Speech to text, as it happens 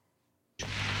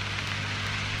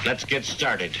Let's get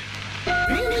started. Now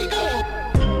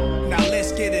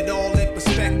let's get it all in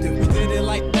perspective. We did it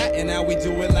like that, and now we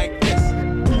do it like this.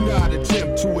 Do not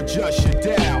attempt to adjust your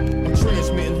dial. I'm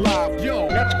transmitting live. Yo,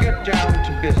 Let's get down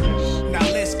to business. Now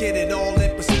let's get it all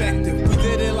in perspective. We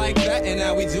did it like that, and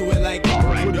now we do it like this. All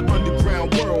right. for the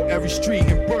underground world, every street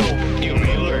and borough. You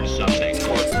may learn something.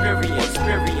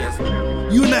 Experience.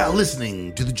 You are now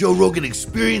listening to the Joe Rogan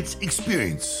Experience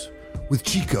with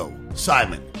Chico,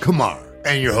 Simon, Kamar,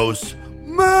 and your host,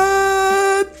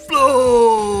 Matt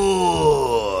Floyd.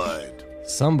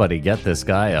 Somebody get this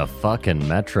guy a fucking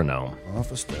metronome.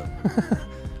 Off a step.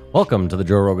 Welcome to the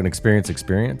Joe Rogan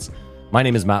Experience. My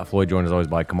name is Matt Floyd, joined as always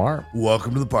by Kamar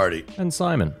Welcome to the party. and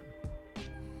Simon.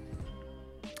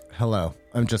 Hello.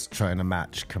 I'm just trying to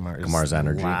match Kamar's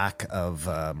energy. lack of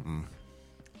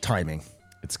timing.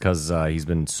 It's because he's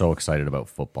been so excited about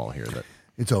football here that,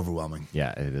 It's overwhelming.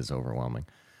 yeah, it is overwhelming.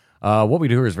 What we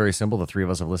do here is very simple. The three of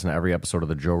us have listened to every episode of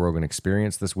the Joe Rogan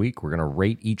Experience this week. We're going to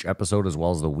rate each episode as well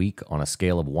as the week on a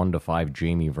scale of 1 to 5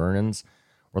 Jamie Vernons.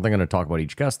 We're then going to talk about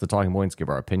each guest, the talking points, give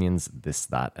our opinions, this,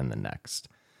 that, and the next.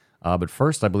 But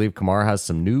first, I believe Kamar has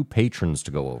some new patrons to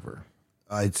go over.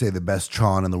 I'd say the best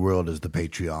Tron in the world is the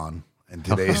Patreon. And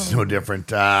today is no different.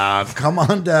 Come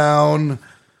on down.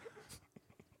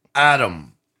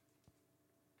 Adam.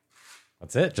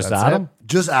 That's it? Just That's Adam?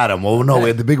 Just Adam. Well, no, we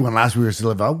had the big one last week. We were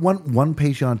still about one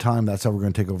Patreon time. That's how we're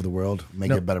going to take over the world,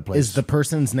 make it a better place. Is the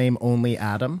person's name only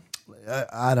Adam?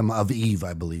 Adam of Eve,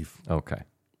 I believe. Okay.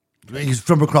 He's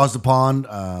from across the pond.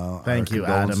 Thank our you,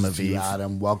 Adam condolences of to you, Eve.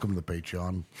 Adam, welcome to the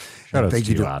Patreon. Shout out Thank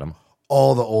to you, Adam.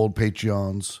 all the old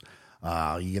Patreons.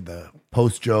 You get the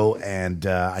post Joe, and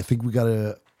I think we got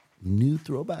a new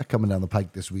throwback coming down the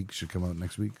pike this week. Should come out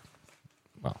next week.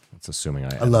 Well, that's assuming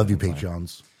I love you,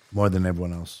 Patreons, more than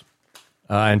everyone else.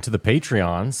 And to the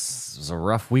Patreons, it was a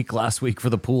rough week last week for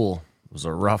the pool. It was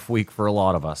a rough week for a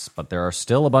lot of us, but there are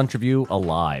still a bunch of you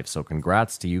alive. So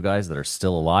congrats to you guys that are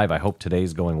still alive. I hope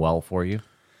today's going well for you.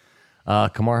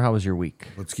 Kamar, how was your week?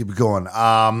 Let's keep it going.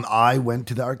 I went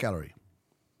to the art gallery.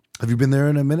 Have you been there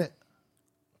in a minute?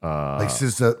 Like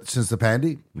since the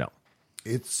pandy? No.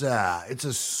 It's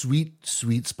a sweet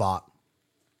spot.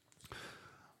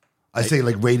 I say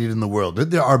like rated in the world.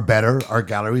 There are better art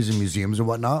galleries and museums and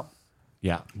whatnot,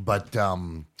 Yeah. but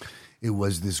it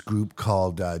was this group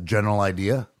called General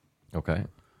Idea. Okay.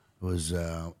 It was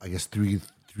I guess three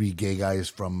gay guys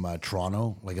from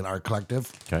Toronto, like an art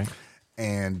collective, Okay.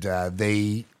 and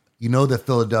they, the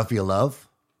Philadelphia Love,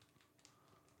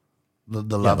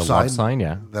 the love the sign. love sign,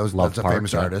 yeah. That's Love a Park,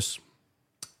 famous yeah. artist.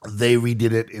 They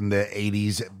redid it in the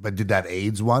 80s, but did that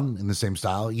AIDS one in the same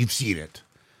style. You've seen it.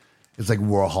 It's like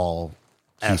Warhol.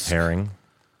 Keith Haring.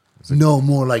 No,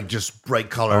 more like just bright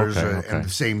colors Okay. and the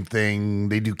same thing.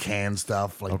 They do canned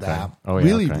stuff like that. Oh, yeah,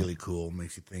 really, okay. really cool.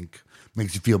 Makes you think,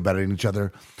 makes you feel better in each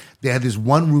other. They had this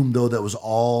one room, though, that was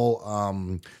all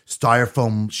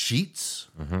styrofoam sheets,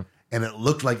 Mm-hmm. and it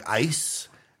looked like ice.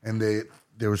 And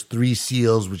there was 3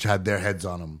 seals which had their heads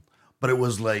on them. But it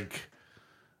was like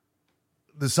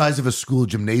the size of a school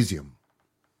gymnasium.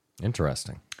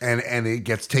 Interesting. And it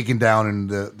gets taken down, and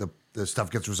the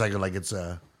stuff gets recycled like it's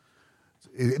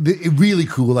it really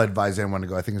cool. I advise anyone to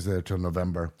go. I think it's there till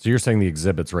November. So you're saying the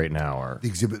exhibits right now are... The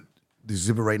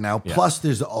exhibit right now. Yeah. Plus,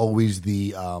 there's always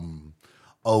the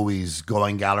always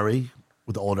going gallery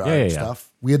with the older art and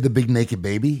stuff. We had the big naked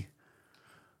baby.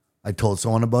 I told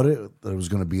someone about it, that it was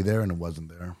going to be there, and it wasn't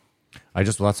there.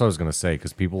 that's what I was going to say,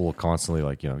 because people will constantly,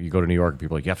 like, you go to New York and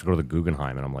people are like, you have to go to the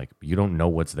Guggenheim. And I'm like, you don't know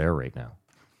what's there right now.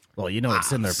 Well,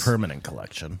 it's in their permanent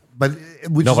collection. But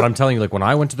No, but I'm telling you, like, when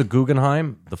I went to the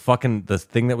Guggenheim, the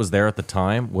thing that was there at the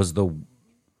time was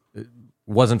it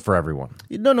wasn't for everyone.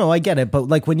 No, I get it. But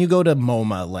like when you go to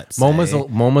MoMA, let's say.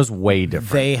 MoMA's way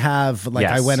different. They have, like,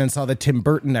 Yes. I went and saw the Tim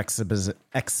Burton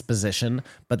exposition,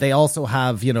 but they also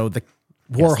have, the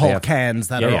Warhol have- cans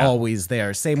that Yeah, are yeah. always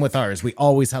there. Same with ours. We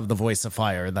always have the Voice of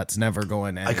Fire that's never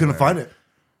going anywhere. I couldn't find it.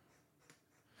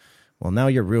 Well, now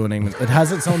you're ruining it. It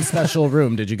has its own special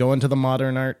room. Did you go into the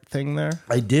modern art thing there?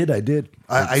 I did. I It's went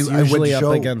to usually up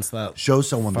show, against that show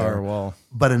someone far there. wall.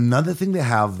 But another thing they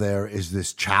have there is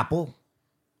this chapel.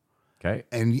 Okay.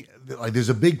 And like there's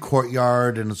a big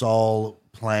courtyard, and it's all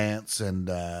plants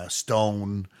and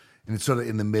stone, and it's sort of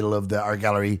in the middle of the art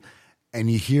gallery,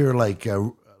 and you hear like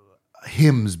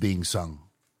hymns being sung.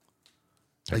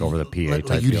 Like over the PA like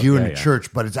type you'd deal. hear in Yeah, a yeah.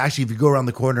 church, but it's actually, if you go around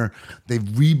the corner,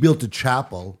 they've rebuilt a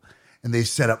chapel, and they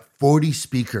set up 40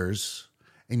 speakers,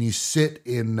 and you sit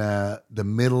in the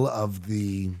middle of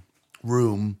the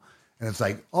room, and it's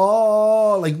like,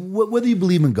 whether you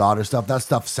believe in God or stuff, that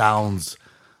stuff sounds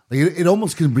like it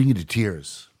almost can bring you to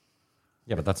tears.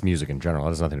 Yeah, but that's music in general.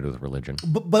 That has nothing to do with religion.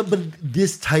 But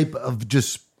this type of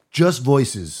just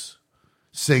voices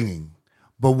singing.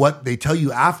 But what they tell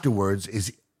you afterwards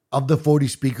is of the 40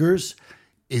 speakers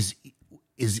is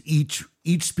each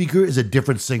speaker is a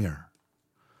different singer.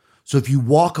 So if you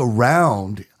walk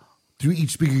around through each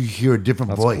speaker, you hear a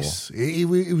different voice. It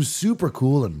was super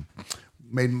cool and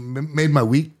made my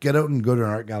week. Get out and go to an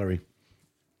art gallery.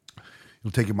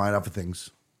 You'll take your mind off of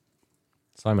things.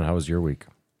 Simon, how was your week?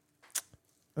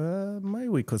 My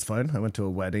week was fine. I went to a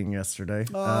wedding yesterday.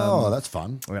 Oh, that's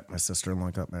fun. Yeah, my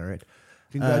sister-in-law got married.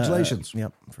 Congratulations.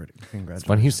 Yep, congratulations.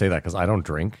 Funny you say that because I don't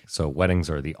drink, so weddings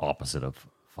are the opposite of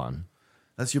fun.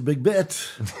 That's your big bit.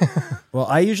 Well,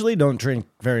 I usually don't drink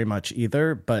very much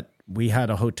either, but we had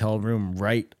a hotel room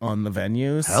right on the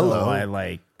venue, Hello. so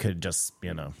I could just,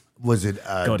 Was it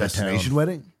a Go to destination town.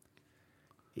 wedding?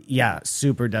 yeah,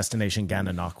 super destination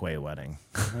Gananoque wedding.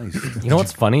 You know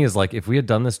what's funny is if we had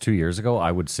done this 2 years ago,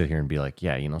 I would sit here and be like,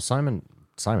 yeah, Simon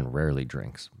rarely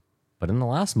drinks. But in the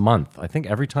last month, I think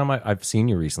every time I've seen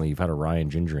you recently, you've had a rye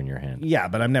and ginger in your hand. Yeah,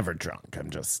 but I'm never drunk.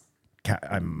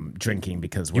 I'm drinking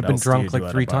because what You've been else do drunk you do at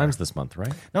a 3 bar? times this month,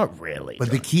 right? Not really.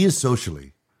 But the key is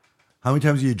socially. How many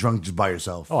times are you drunk just by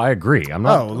yourself? Oh, I agree. I'm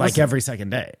not. every second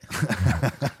day.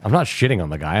 I'm not shitting on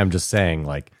the guy. I'm just saying,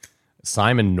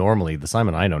 Simon normally, the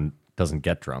Simon I know doesn't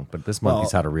get drunk, but this month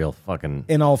he's had a real fucking.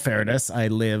 In all fairness, I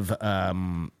live a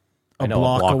a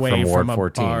block block away from Ward from a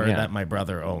 14, bar yeah. that my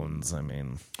brother owns. I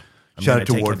mean, I'm Shout gonna out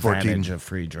to take Ward 14. advantage of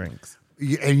free drinks.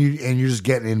 And you're just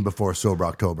getting in before Sober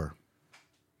October.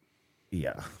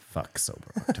 Yeah, fuck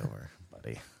sober October,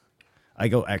 buddy. I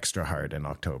go extra hard in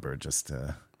October just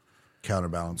to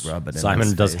Counterbalance. rub it in Simon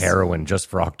his does face. heroin just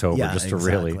for October, Yeah, just to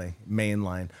exactly. really.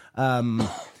 Mainline.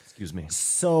 Excuse me.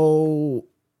 So,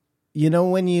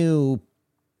 when you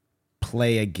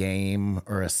play a game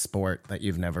or a sport that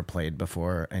you've never played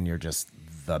before and you're just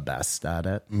the best at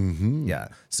it? Mm-hmm. Yeah.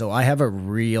 So I have a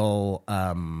real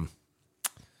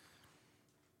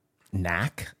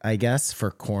knack, I guess,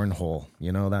 for cornhole.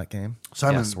 You know that game?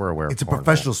 Simon, Yes, we're aware of it's a cornhole.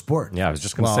 professional sport. Yeah, I was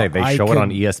just going to Well, say, they I show it could-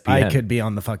 on E ESPN. I could be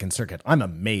on the fucking circuit. I'm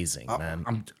amazing,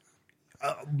 man.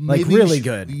 Maybe you Really should-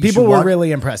 good. you People should were watch-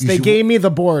 really impressed. you They should- gave me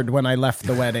the board when I left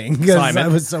the wedding because Simon,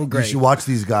 that was so You great. should watch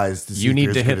these guys to see you if need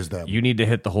you're to as good hit. as them. You need to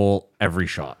hit the hole every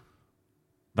shot.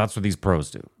 That's what these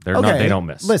pros do. They're not. They don't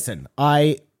miss. Listen,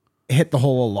 I hit the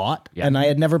hole a lot, Yeah. and I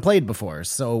had never played before.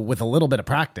 So with a little bit of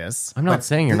practice, I'm not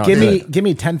saying you're not. give good.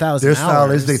 me 10,000 Their hours.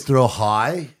 style is they throw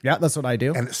high Yeah, that's what I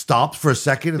do. and it stops for a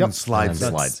second and then slides And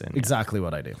in. then slides in. Yeah. Exactly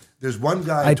what I do. There's one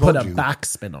guy I told put a you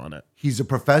backspin on it. he's a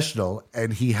professional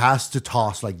and he has to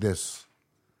toss like this.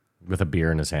 With a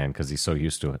beer in his hand because he's so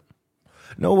used to it.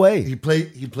 No way. He plays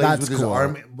That's with his cool.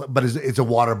 arm, but it's a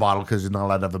water bottle because he's not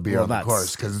allowed to have a beer Well, on the that's-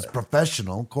 course because it's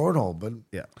professional cornhole. But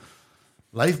Yeah.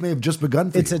 life may have just begun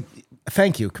for It's you.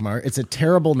 thank you, Kumar. It's a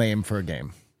terrible name for a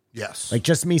game. Yes. Like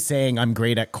just me saying I'm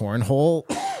great at cornhole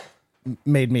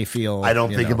made me feel. I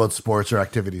don't think about sports or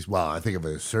activities. Well, I think of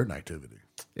a certain activity.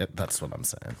 Yeah, that's what I'm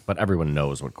saying. But everyone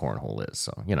knows what cornhole is,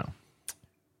 so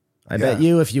I bet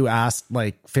you if you asked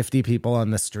 50 people on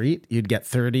the street, you'd get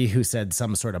 30 who said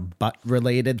some sort of butt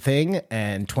related thing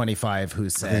and 25 who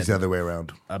It's said the other way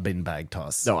around. a bin bag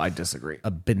toss. No, I disagree.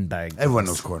 A bin bag. Everyone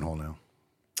toss. knows cornhole now.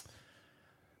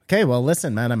 Okay, well,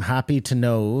 listen, man, I'm happy to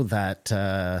know that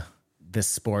this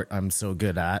sport I'm so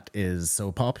good at is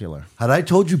so popular. Had I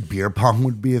told you beer pong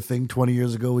would be a thing 20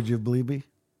 years ago, would you believe me?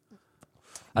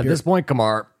 At this point,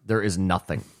 Kamar, there is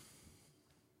nothing.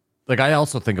 I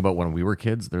also think about when we were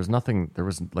kids, there was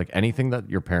anything that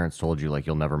your parents told you,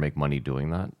 you'll never make money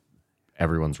doing that.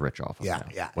 Everyone's rich off of Yeah, now.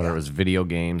 yeah, Whether yeah. it was video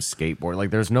games, skateboard,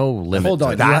 there's no limit. Hold to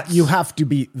on, that. you have to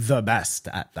be the best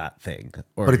at that thing.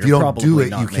 Or But if you're you don't probably do it,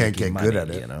 not you can't making get good money,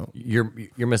 at it. You know?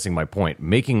 You're missing my point.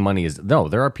 Making money is no.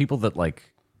 There are people that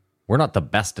we're not the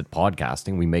best at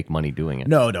podcasting. We make money doing it.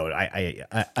 No, I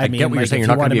mean, get what you're saying. if You're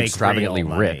not you wanna gonna be make extravagantly real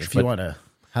money, rich, If you but want to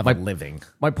have a living.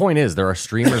 My point is, there are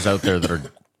streamers out there that are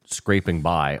scraping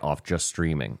by off just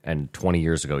streaming. And 20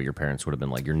 years ago, your parents would have been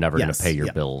like, "You're never going Yes, to pay your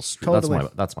yeah. bills." Totally.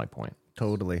 That's my point.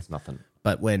 Totally. It's nothing.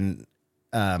 But when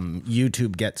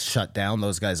YouTube gets shut down,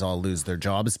 those guys all lose their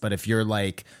jobs. But if you're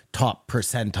top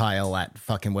percentile at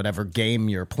fucking whatever game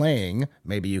you're playing,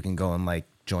 maybe you can go and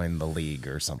join the league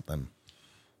or something.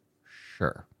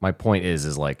 Sure. My point is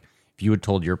if you had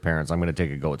told your parents, "I'm going to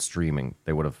take a go at streaming,"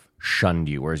 they would have shunned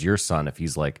you. Whereas your son, if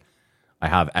he's like, "I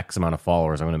have X amount of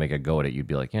followers, I'm going to make a go at it," you'd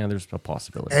be like, "Yeah, there's a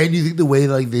possibility." And you think the way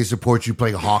they support you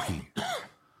playing hockey,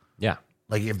 Yeah.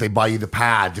 if they buy you the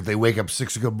pads, if they wake up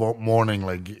 6 o'clock morning,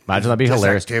 Imagine that'd be just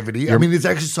hilarious. activity. I mean, it's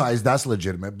exercise, that's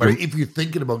legitimate. But if you're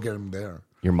thinking about getting there,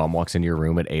 Your mom walks into your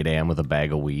room at 8 a.m. with a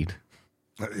bag of weed.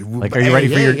 Like, are you ready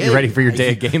for you ready for your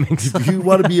day of gaming? If you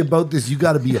want to be about this, you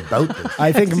got to be about this.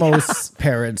 I think most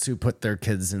parents who put their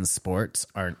kids in sports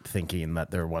aren't thinking that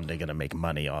they're one day going to make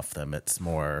money off them. It's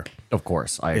more, Of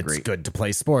course, I agree. it's good to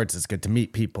play sports. It's good to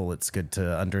meet people. It's good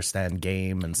to understand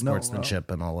game and sportsmanship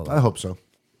and all of I that. hope so.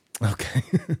 Okay.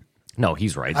 No,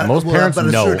 he's right. Most parents at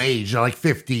a know. certain age, like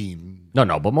 15.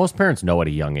 No, but most parents know at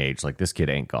a young age, like, this kid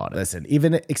ain't got it. Listen,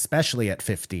 even especially at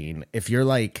 15, if you're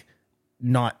like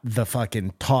not the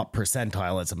fucking top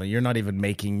percentile at something, you're not even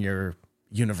making your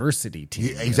university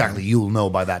team. Exactly. You'll know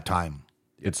by that time.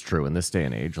 It's true in this day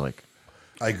and age. Like,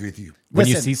 I agree with you. when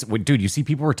Listen. you see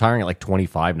people retiring at like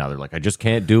 25 now. They're like, I just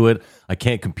can't do it. I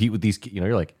can't compete with these. You know,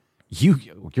 you're like,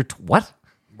 what?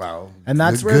 Wow. And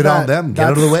that's good, where good that, on them. Get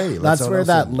out of the way. Let That's someone where else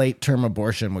that in. late term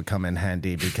abortion would come in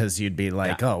handy because you'd be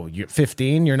like, oh, you're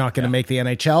 15, you're not going to make the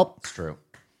NHL. It's true.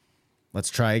 Let's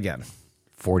try again.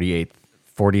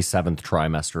 47th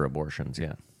trimester abortions.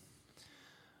 Yeah.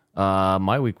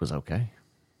 My week was okay.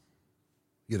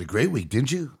 You had a great week,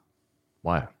 didn't you?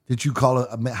 Why? Did you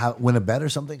win a bet or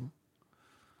something?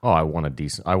 Oh, I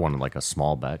won like a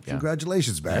small bet. Yeah.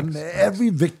 Congratulations, man. Every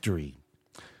victory.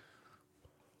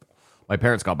 My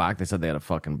parents got back. They said they had a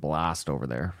fucking blast over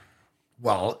there.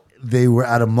 Well, they were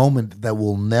at a moment that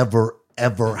will never,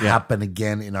 ever happen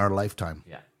again in our lifetime.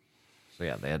 Yeah. So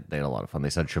yeah, they had a lot of fun. They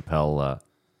said Chappelle.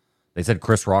 They said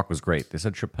Chris Rock was great. They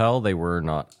said Chappelle they were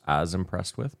not as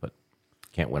impressed with, but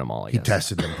can't win them all. I He guess.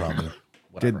 tested them probably.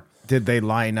 Did they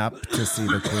line up to see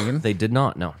the Queen? They did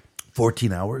not. No,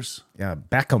 14 hours. Yeah,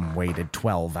 Beckham waited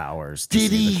 12 hours. To Did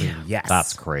see he? The Queen. Yes,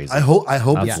 that's crazy. I hope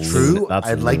That's it's true. that's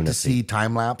I'd like to lunacy. see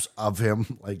time lapse of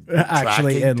him like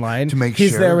actually tracking in line. to make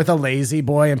He's sure. there with a lazy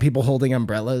boy and people holding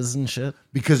umbrellas and shit.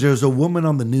 Because there's a woman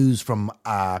on the news from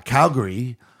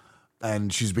Calgary,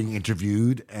 and she's being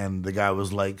interviewed, and the guy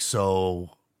was like, "So,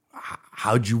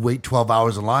 how'd you wait 12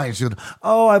 hours in line?" She said,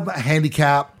 "Oh, I'm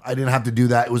handicapped. I didn't have to do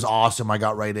that. It was awesome. I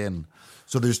got right in."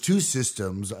 So there's two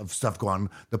systems of stuff going on.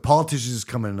 The politicians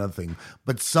come in another thing,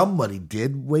 but somebody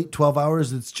did wait 12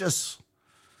 hours. It's just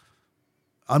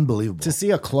unbelievable. To see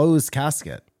a closed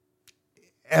casket,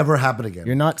 Ever happen again?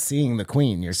 you're not seeing the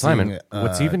Queen. You're Simon, seeing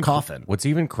what's a even coffin. What's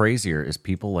even crazier is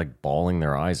people like bawling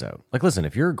their eyes out. Like, listen,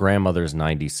 if your grandmother's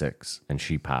 96 and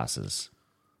she passes,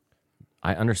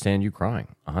 I understand you crying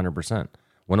 100%.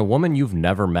 When a woman you've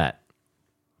never met,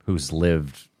 who's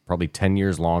lived probably 10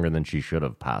 years longer than she should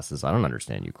have passes, I don't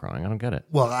understand you crying. I don't get it.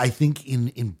 Well, I think in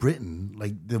Britain,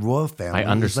 like the royal family I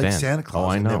understand. is like Santa Claus. Oh,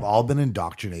 I and know. they've all been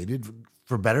indoctrinated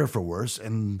for better or for worse.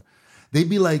 And they'd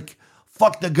be like,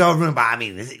 fuck the government. But I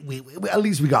mean, we at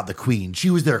least we got the Queen. She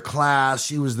was their class.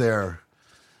 She was their...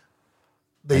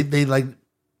 They like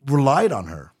relied on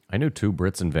her. I knew two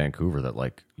Brits in Vancouver that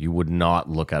like you would not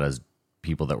look at as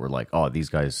people that were like, oh, these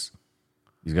guys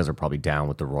are probably down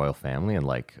with the royal family. And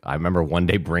like, I remember one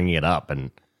day bringing it up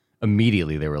and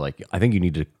immediately they were like, I think you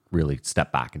need to really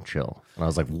step back and chill. And I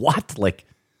was like, what? Like,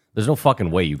 there's no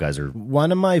fucking way you guys are.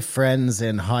 One of my friends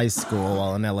in high school,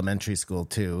 well, in elementary school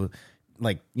too,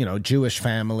 like, you know, Jewish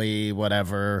family,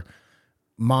 whatever.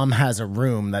 Mom has a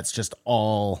room that's just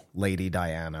all Lady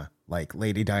Diana. Like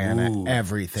Lady Diana,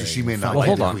 everything. So she may not Fucking- like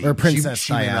hold the on. Queen. Or Princess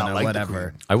She may not Diana, like the whatever.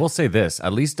 Queen. I will say this,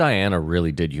 at least Diana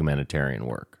really did humanitarian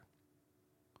work.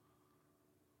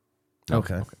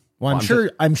 Okay. Well, I'm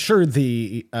I'm sure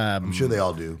the I'm sure they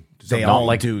all do. they Not all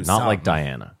like do not like something.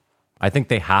 Diana. I think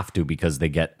they have to because they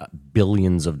get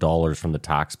billions of dollars from the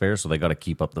taxpayers, so they got to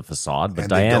keep up the facade. But And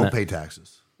Diana, they don't pay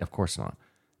taxes. of course not,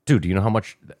 dude. Do you know how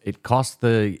much it cost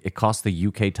the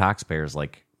UK taxpayers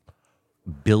like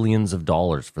billions of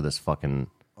dollars for this fucking?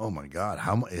 Oh my God.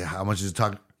 How much is it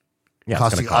Yeah, it's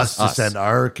costing gonna cost us to send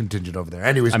our contingent over there?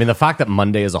 Anyways, I mean, the fact that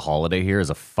Monday is a holiday here is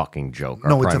a fucking joke. Our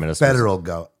no, it's Prime a Minister's-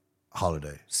 federal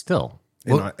holiday. Still,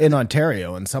 In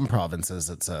Ontario, in some provinces,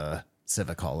 it's a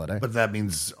civic holiday. But that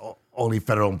means only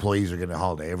federal employees are getting a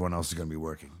holiday. Everyone else is going to be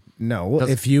working. No,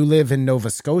 if you live in Nova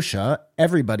Scotia,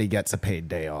 everybody gets a paid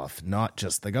day off, not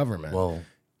just the government. Well,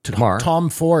 Tamar, Tom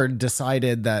Ford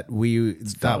decided that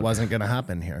wasn't going to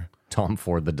happen here. Tom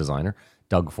Ford, the designer,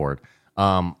 Doug Ford.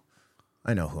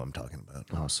 I know who I'm talking about.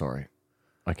 Oh, sorry.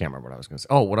 I can't remember what I was going to say.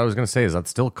 Oh, what I was going to say is that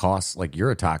still costs, like, you're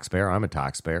a taxpayer. I'm a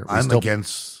taxpayer. I'm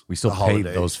against We still the pay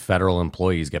holiday. those federal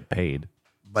employees get paid.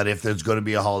 But if there's going to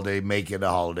be a holiday, make it a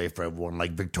holiday for everyone,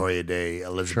 like Victoria Day,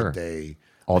 Elizabeth Sure. Day.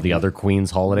 All the other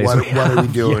Queen's holidays. What we are we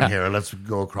have. doing Yeah. here? Let's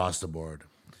go across the board.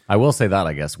 I will say that,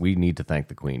 I guess. We need to thank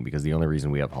the Queen because the only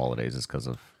reason we have holidays is because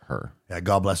of her. Yeah,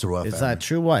 God bless the royal Is family. that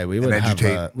true? Why we'd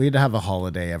educate. have a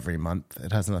holiday every month?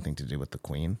 It has nothing to do with the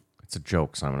Queen. It's a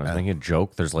joke, Simon. I was making a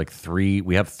joke. There's like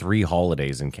we have 3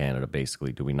 holidays in Canada,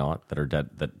 basically, do we not? That are dead.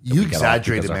 That You we get off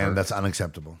exaggerated, because of man. her. That's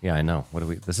unacceptable. Yeah, I know. What do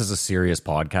we? This is a serious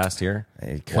podcast here.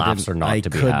 Laughs are not I to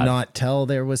be could had. not tell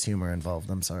there was humor involved.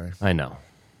 I'm sorry. I know.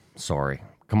 Sorry.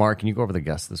 Kamar, can you go over the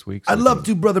guests this week? I'd love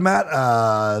to, Brother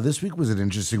Matt. This week was an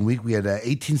interesting week. We had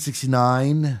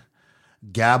 1869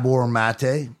 Gabor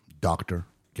Mate, Dr.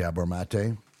 Gabor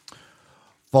Mate,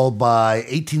 followed by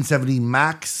 1870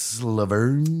 Max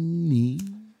Laverne.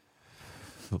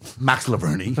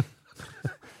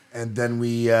 And then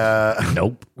we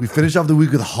Nope. we finished off the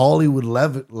week with Hollywood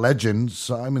legend,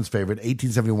 Simon's favorite,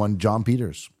 1871 John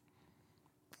Peters.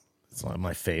 It's not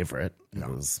my favorite. It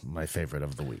was my favorite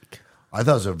of the week. I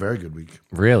thought it was a very good week.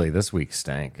 Really, this week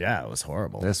stank. Yeah, it was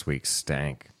horrible. This week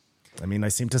stank. I mean, I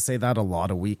seem to say that a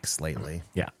lot of weeks lately.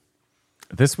 Yeah.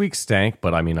 This week stank,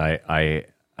 but I mean, I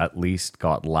at least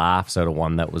got laughs out of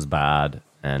one that was bad.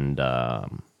 And, I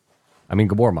mean,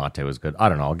 Gabor Mate was good. I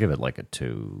don't know. I'll give it like a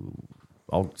 2.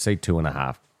 I'll say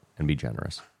 2.5 and be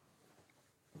generous.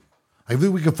 I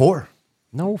think we could 4.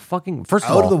 No fucking. First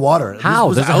of Out all, of the water. This How?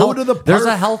 was There's, out of the there's a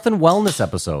park. health and wellness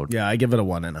episode. Yeah, I give it a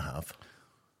 1.5.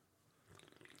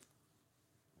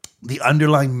 The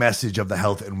underlying message of the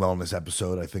health and wellness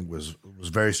episode, I think, was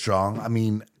very strong. I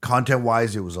mean,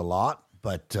 content-wise, it was a lot,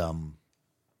 but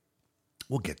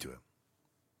we'll get to it.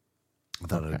 I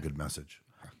thought it had a good message.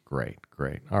 Great.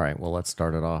 All right. Well, let's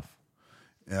start it off.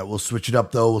 Yeah, we'll switch it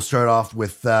up, though. We'll start off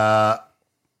with,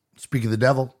 speaking of the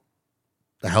devil,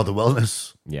 the health and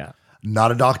wellness. Yeah.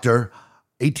 Not a doctor.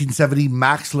 1870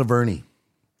 Max Laverne.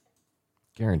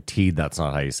 Guaranteed that's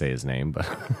not how you say his name, but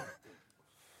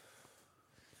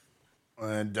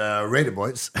And rated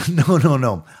boys.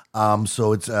 No.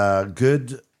 So it's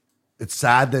good. It's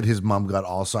sad that his mom got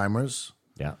Alzheimer's,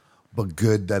 yeah. but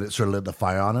good that it sort of lit the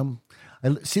fire on him.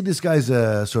 I see this guy's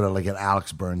sort of like an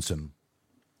Alex Berenson.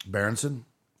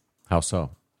 How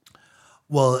so?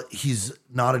 Well, he's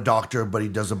not a doctor, but he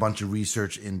does a bunch of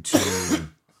research into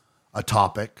a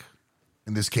topic.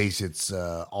 In this case, it's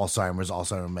Alzheimer's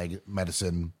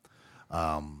medicine,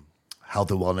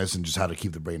 health and wellness, and just how to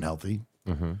keep the brain healthy.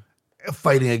 Mm-hmm.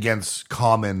 Fighting against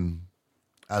common,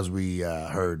 as we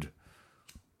heard,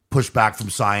 pushback from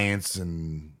science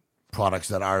and products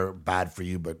that are bad for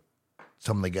you, but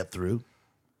some they get through.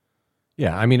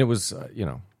 Yeah. I mean, it was, I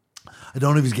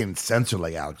don't know if he's getting censored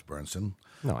like Alex Berenson.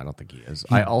 no, I don't think he is.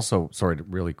 I also, sorry,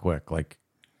 really quick, like,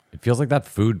 it feels like that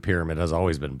food pyramid has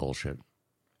always been bullshit,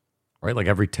 right? Like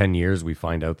every 10 years we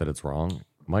find out that it's wrong.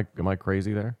 Am I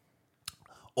crazy there?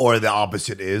 Or the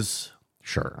opposite is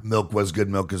Sure. milk was good,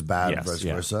 milk is bad, Yes, vice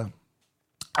yeah. versa.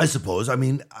 I suppose. I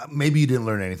mean, maybe you didn't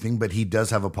learn anything, but he does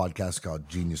have a podcast called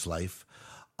Genius Life.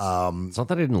 It's not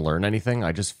that I didn't learn anything.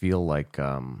 I just feel like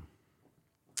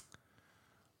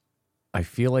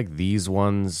these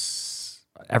ones,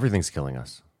 everything's killing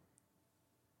us.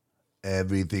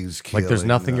 Everything's killing Like there's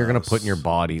nothing you're going to us. put in your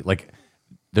body. Like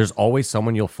there's always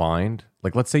someone you'll find.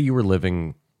 Like let's say you were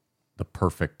living the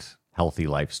perfect healthy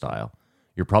lifestyle.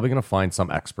 You're probably going to find some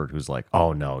expert who's like,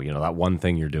 "Oh no, that one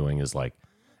thing you're doing is like,"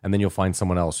 and then you'll find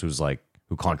someone else who's like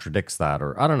who contradicts that,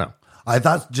 or I don't know. I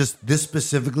thought just this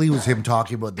specifically was him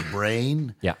talking about the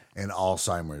brain Yeah. and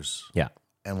Alzheimer's. Yeah.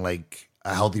 And like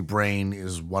a healthy brain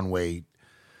is one way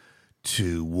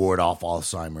to ward off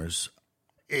Alzheimer's.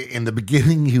 In the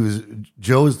beginning,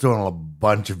 Joe was throwing a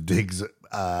bunch of digs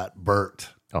at Bert.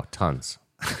 Oh, tons.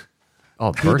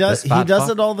 Oh, He Bert, does. this fat He does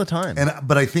fuck? it all the time.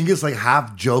 But I think it's like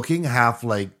half joking, half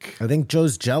like, I think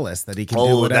Joe's jealous that he can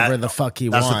do whatever the fuck he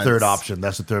wants. That's the third option.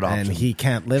 That's the third option. And he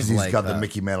can't live 'Cause he's like got the that.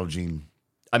 Mickey Mantle gene.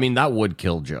 I mean, that would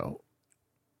kill Joe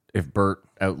if Bert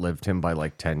outlived him by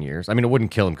like 10 years. I mean, it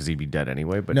wouldn't kill him because he'd be dead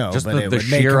anyway, but No, just but the it would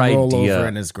make sheer him roll idea over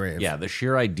in his grave. Yeah, the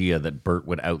sheer idea that Bert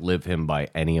would outlive him by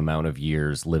any amount of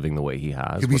years living the way he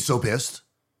has. He'd be so pissed.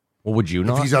 Well, would you If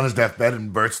not? he's on his deathbed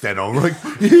and Bert's standing over like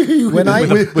When I-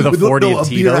 with a 40 no, of a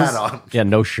beer hat Tito's? on. Yeah,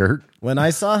 no shirt. When I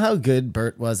saw how good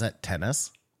Bert was at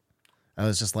tennis, I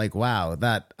was just like, wow,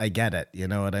 I get it. You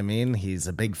know what I mean? He's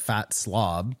a big fat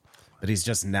slob, but he's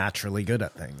just naturally good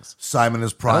at things. Simon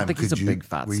is prime. think he's a big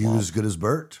fat Were you slob. as good as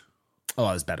Bert? Oh,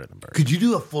 I was better than Bert. Could you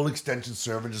do a full extension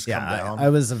serve and just come Yeah, down? I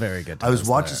was a very good I was tennis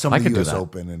watching player. some I of the could do U.S. that.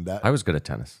 Open, and I was good at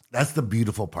tennis. that's the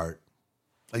beautiful part.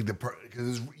 Like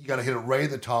because you got to hit it right at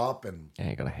the top, and Yeah,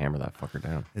 you got to hammer that fucker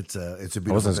down. it's a I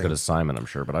beautiful wasn't as thing. good as Simon, I'm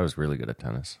sure, but I was really good at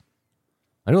tennis.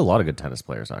 I knew a lot of good tennis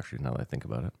players, actually, now that I think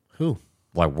about it. Who?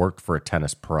 Well, I worked for a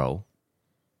tennis pro.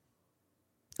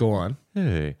 Go on.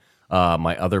 Hey.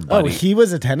 My other Oh, buddy. he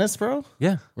was a tennis pro?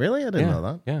 yeah. Really? I didn't Yeah. know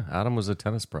that. Yeah, Adam was a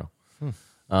tennis pro.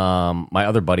 My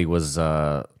other buddy was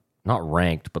not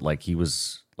ranked, but like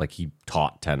he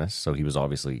taught tennis, so he was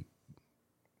obviously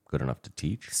good enough to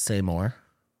teach. Say more.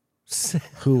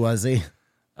 Who was he?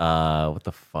 What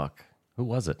the fuck? Who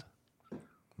was it?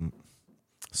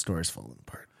 Story's falling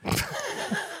apart.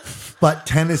 But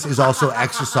tennis is also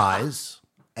exercise,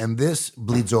 and this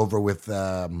bleeds over with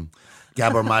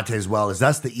Gabor Mate as well. Is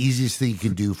that's the easiest thing you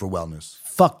can do for wellness.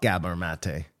 Fuck Gabor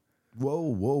Mate. Whoa,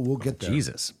 we'll get there.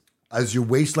 Jesus. As your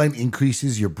waistline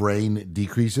increases, your brain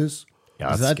decreases.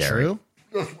 Yeah, Is that's that scary. true?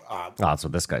 Oh, that's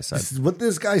what this guy said. This is what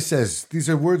this guy says. These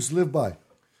are words to live by. I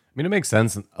mean, it makes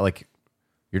sense. Like,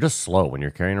 you're just slow when you're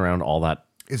carrying around all that.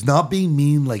 It's not being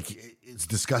mean like it's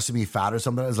disgusting me fat or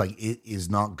something. It's like it is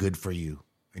not good for you.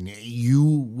 And you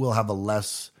will have a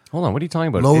less Hold on, what are you talking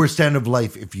about? lower standard of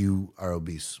life if you are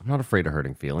obese. I'm not afraid of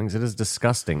hurting feelings. It is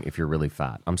disgusting if you're really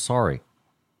fat. I'm sorry.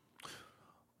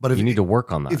 But if You need to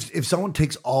work on that. If someone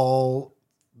takes all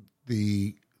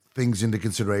the things into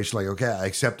consideration, like, okay, I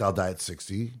accept I'll die at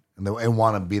 60 and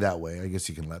want to be that way, I guess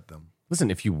you can let them. Listen,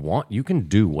 if you want, you can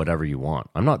do whatever you want.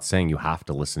 I'm not saying you have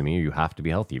to listen to me or you have to be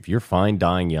healthy. If you're fine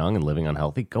dying young and living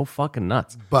unhealthy, go fucking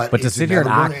nuts. But to it's sit here and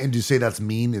inevitable, act and to say that's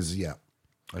mean is, yeah,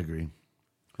 I agree.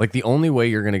 like the only way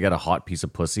you're going to get a hot piece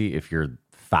of pussy if you're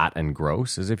fat and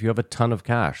gross is if you have a ton of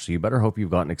cash. So you better hope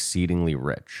you've gotten exceedingly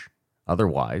rich.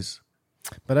 Otherwise,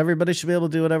 But everybody should be able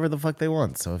to do whatever the fuck they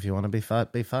want. So if you want to be fat,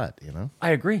 you know?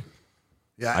 I agree.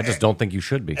 Yeah, I just don't think you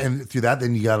should be. And through that,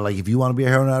 then you got to, like, if you want to be a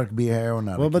heroin addict, be a heroin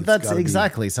addict. Well, but It's that's gotta be-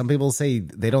 exactly. Some people say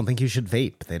they don't think you should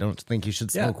vape. They don't think you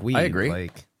should Yeah, smoke weed. I agree.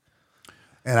 Like,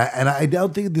 And I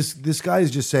don't think this guy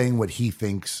is just saying what he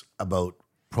thinks about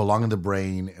prolonging the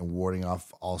brain and warding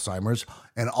off Alzheimer's,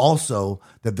 and also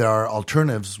that there are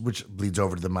alternatives, which bleeds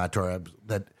over to the Matar,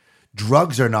 that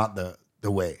drugs are not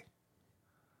the way.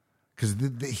 Because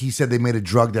he said they made a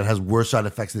drug that has worse side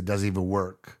effects that doesn't even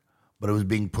work, but it was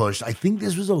being pushed. I think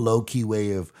this was a low key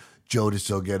way of Joe to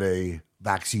still get a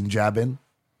vaccine jab in.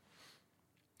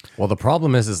 Well, the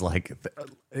problem is like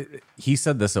he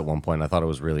said this at one point. I thought it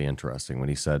was really interesting when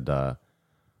he said the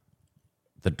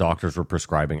doctors were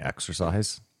prescribing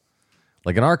exercise.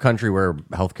 Like in our country where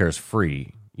healthcare is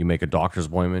free, you make a doctor's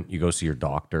appointment, you go see your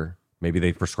doctor. Maybe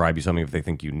they prescribe you something if they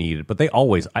think you need it. But they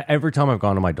always, every time I've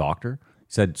gone to my doctor, he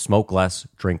said smoke less,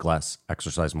 drink less,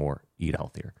 exercise more, eat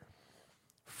healthier.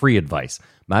 Free advice.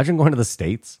 Imagine going to the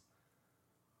States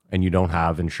and you don't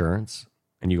have insurance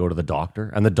and you go to the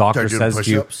doctor and the doctor Start doing says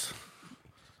to you, push-ups.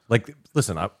 like,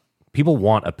 listen, people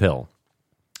want a pill.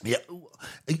 Yeah.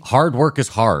 Hard work is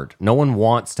hard. No one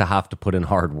wants to have to put in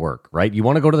hard work, right? You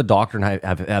want to go to the doctor and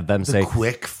have them say,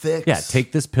 Quick fix. yeah,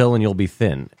 take this pill and you'll be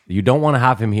thin. You don't want to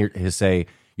have him here say,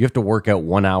 you have to work out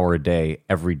 1 hour a day,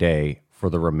 every day for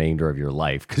the remainder of your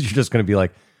life. Because you're just going to be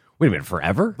like, wait a minute,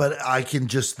 forever? But I can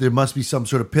just, there must be some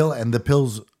sort of pill, and the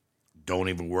pills don't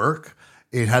even work.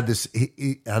 It had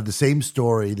it had the same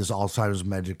story, this Alzheimer's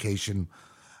medication,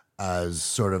 as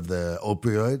sort of the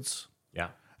opioids. Yeah.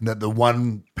 And that the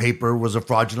one paper was a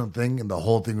fraudulent thing, and the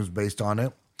whole thing was based on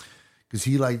it. Because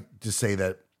he liked to say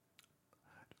that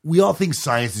we all think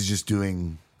science is just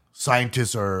doing,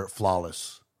 scientists are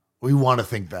flawless. We want to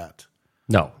think that.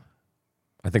 No.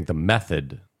 I think the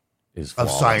method is Of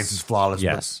flawless. science is flawless.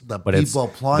 Yes. But But the it's, people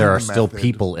applying there are the still method-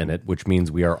 people in it, which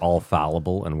means we are all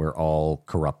fallible and we're all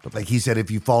corruptible. Like he said, if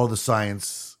you follow the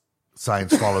science,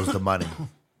 science follows the money.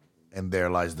 And there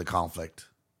lies the conflict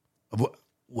of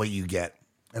what you get.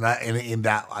 And in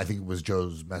that, I think it was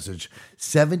Joe's message.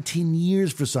 17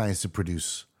 years for science to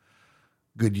produce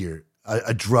Goodyear,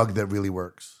 a drug that really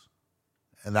works.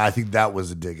 And I think that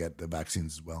was a dig at the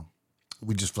vaccines as well.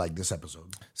 We just flagged this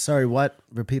episode. sorry, what?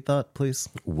 Repeat that, please.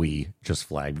 We just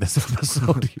flagged this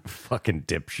episode, you fucking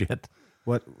dipshit.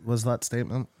 What was that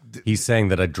statement? He's saying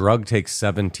that a drug takes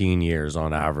 17 years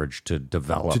on average to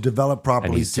develop. To develop And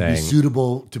properly, he's to be saying-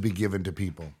 suitable to be given to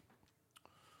people.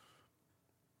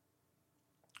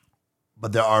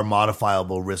 But there are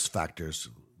modifiable risk factors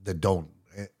that don't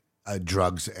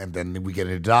drugs, and then we get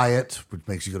a diet, which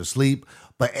makes you go to sleep.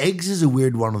 But eggs is a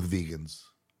weird one with vegans.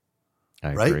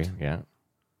 I right? agree, yeah.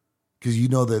 Because you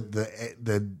know that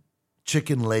the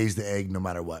chicken lays the egg no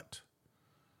matter what.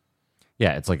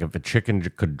 Yeah, it's like if a chicken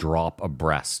could drop a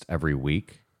breast every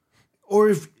week. Or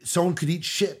if someone could eat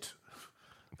shit,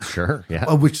 Sure,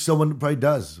 yeah. which someone probably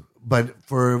does. But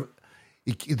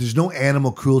there's no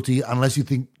animal cruelty unless you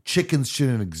think chickens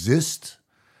shouldn't exist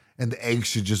and the eggs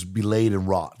should just be laid and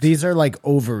rot. These are like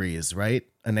ovaries, right?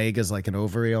 An egg is like an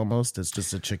ovary almost. It's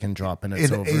just a chicken dropping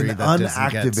its ovary an that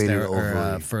doesn't get unactivated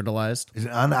ovary. fertilized. It's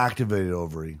an unactivated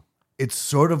ovary. It's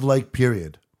sort of like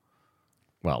period.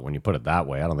 Well, when you put it that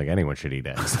way, I don't think anyone should eat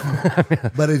eggs.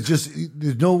 But it's just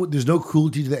there's no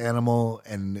cruelty to the animal,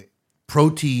 and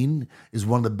protein is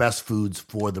one of the best foods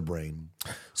for the brain.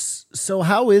 So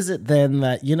how is it then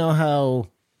that, you know how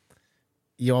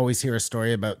you always hear a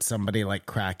story about somebody like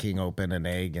cracking open an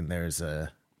egg and there's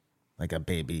a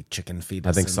baby chicken fetus?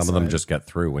 I think some of them inside? just get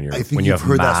through when you're I think when you you've have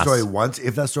heard mass. that story once.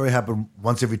 If that story happened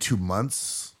once every 2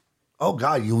 months, oh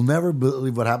God, you'll never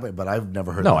believe what happened. But I've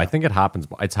never heard. No, of I that. think it happens.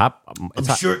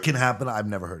 I'm sure it can happen. I've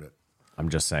never heard it. I'm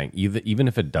just saying, even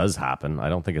if it does happen, I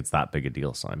don't think it's that big a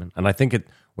deal, Simon. And I think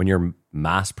when you're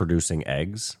mass producing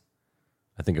eggs,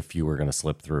 I think a few are going to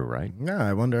slip through, right? Yeah,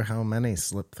 I wonder how many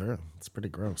slip through. It's pretty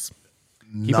gross.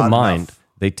 Keep Not in mind, enough.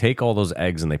 they take all those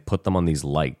eggs and they put them on these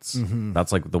lights. Mm-hmm.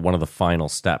 That's like one of the final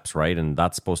steps, right? And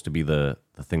that's supposed to be the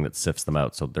thing that sifts them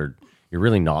out. So you're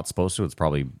really not supposed to. It's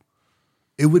probably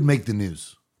It would make the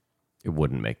news. it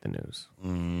wouldn't make the news.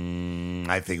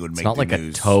 I think it would make It's not the like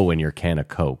news. a toe in your can of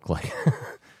Coke. Like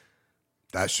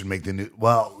That should make the news.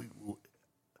 Well,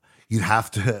 you'd have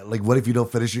to, like, what if you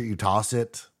don't finish it? You toss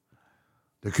it.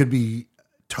 There could be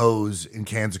toes in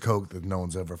cans of Coke that no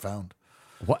one's ever found.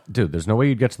 what, dude? There's no way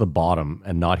you'd get to the bottom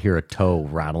and not hear a toe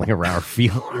rattling around or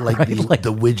feel Like, right?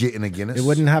 the widget in a Guinness. It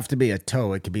wouldn't have to be a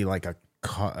toe. It could be like a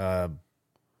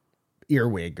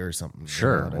earwig or something. Sure,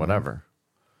 You know what I mean? whatever.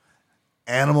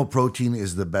 Animal protein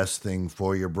is the best thing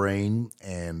for your brain,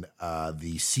 and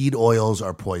the seed oils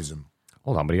are poison.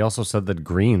 Hold on, but he also said that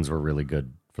greens were really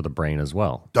good for the brain as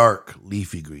well. Dark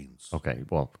leafy greens. Okay,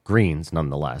 well, greens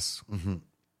nonetheless.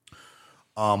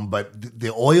 But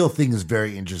the oil thing is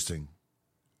very interesting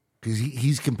because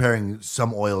he's comparing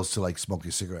some oils to like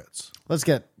smoking cigarettes.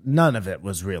 None of it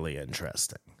was really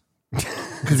interesting.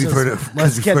 Because we've heard it. 'cause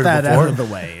Let's we've get heard it that before. out of the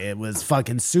way. It was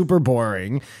fucking super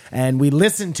boring, and we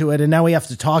listened to it, and now we have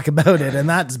to talk about it, and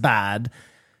that's bad.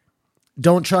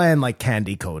 Don't try and like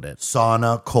candy coat it.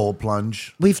 Sauna, cold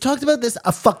plunge. We've talked about this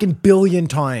a fucking billion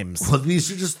times. Well, these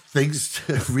are just things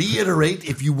to reiterate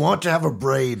if you want to have a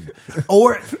brain,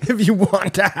 or If you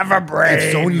want to have a brain,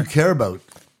 if someone you care about,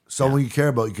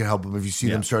 you can help them if you see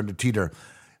them starting to teeter.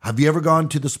 Have you ever gone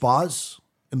to the spas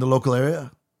in the local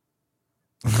area?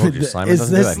 I told you, Simon is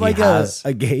doesn't do this that. like He has,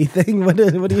 a gay thing? What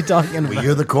are you talking about? Well,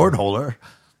 you're the cornholer.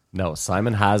 no,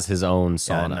 Simon has his own Yeah,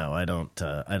 sauna. no,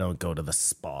 I don't go to the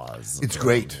spas. It's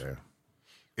great.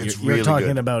 It's You're really talking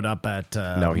good. about up at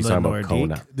No, he's Le talking about Nordique.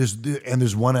 Kona.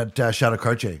 There's one at Chateau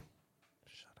Cartier.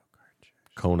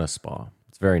 Kona Spa.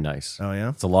 It's very nice. Oh yeah.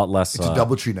 It's a lot less. It's a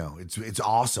DoubleTree now. It's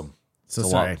awesome. So It's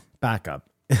a sorry, lot. back up.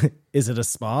 Is it a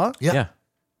spa? Yeah.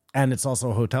 And it's also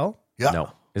a hotel? Yeah.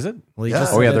 No. Is it? Well, you Yeah.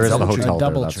 just Oh, yeah, said there is it's the a hotel there.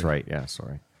 Doubletree. That's right. Yeah,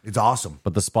 sorry. It's awesome.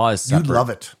 But the spa is separate. You'd love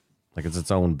it. Like it's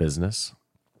its own business.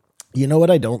 You know what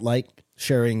I don't like?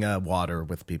 Sharing water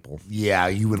with people. Yeah,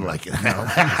 you wouldn't like it.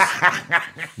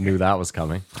 Knew that was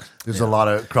coming. There's a lot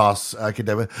of cross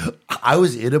academic. I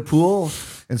was in a pool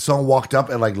and someone walked up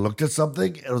and like looked at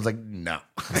something and was like, no.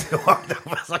 I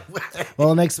was like, Well,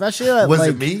 and especially at Was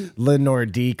like it me? Le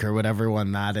Nordique or whatever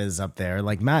one that is up there.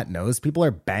 Like Matt knows, people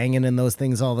are banging in those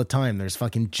things all the time. There's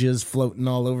fucking jizz floating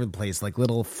all over the place, like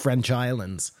little French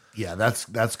islands, yeah, that's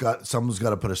got someone's got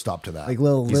to put a stop to that. like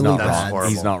little He's lily not pads. wrong.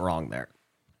 He's not wrong there.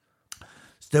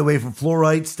 Stay away from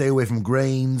fluoride. Stay away from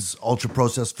grains, ultra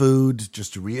processed food.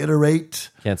 Just to reiterate,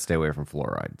 Can't stay away from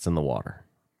fluoride. It's in the water.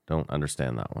 Don't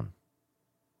understand that one.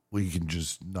 well, you can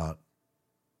just not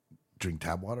drink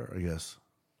tap water, I guess.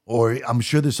 Or I'm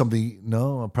sure there's something.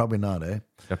 No, probably not. You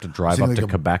have to drive thinking up to like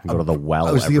Quebec and go to the well.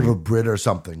 I was thinking of every- a Brit or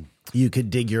something. You could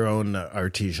dig your own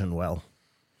artesian well.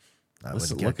 That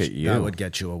Listen, would look get at you. That you. would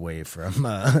get you away from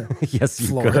yes, you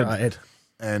could. fluoride.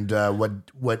 And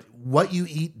what you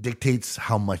eat dictates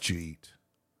how much you eat.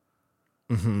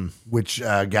 Which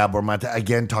Gabor Mata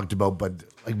again talked about, but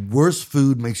like worse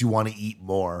food makes you want to eat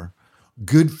more.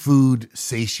 Good food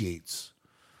satiates.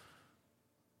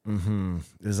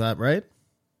 Is that right?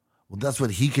 Well, that's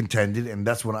what he contended, and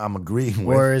that's what I'm agreeing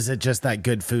with. Or is it just that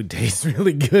good food tastes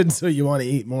really good, so you want to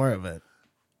eat more of it?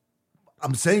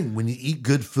 I'm saying when you eat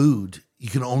good food, you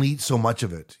can only eat so much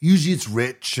of it. Usually it's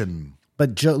rich and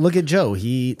But Joe, look at Joe.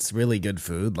 He eats really good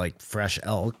food, like fresh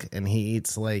elk, and he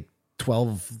eats like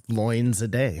 12 loins a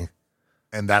day.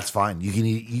 that's fine. You can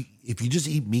eat if you just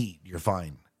eat meat, you're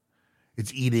fine.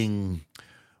 It's eating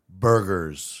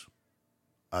burgers,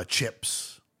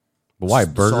 chips. But why?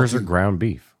 Burgers Salty- or ground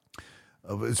beef?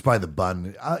 It's probably the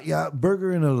bun. Yeah,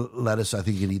 burger and a lettuce. I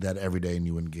think you'd eat that every day and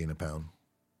you wouldn't gain a pound.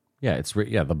 Yeah,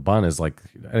 the bun is like,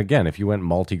 again, if you went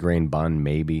multi-grain bun,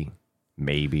 maybe.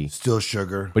 Still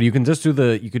sugar. But you can just do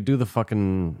the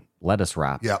fucking lettuce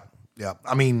wrap. Yeah.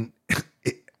 I mean,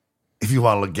 if you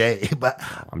want to look gay, but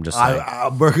I'm just saying.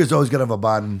 a burger's always gonna have a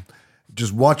bun.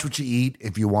 Just watch what you eat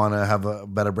if you want to have a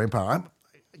better brain power.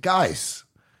 Guys,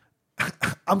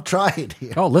 I'm trying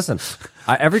here. Oh, listen.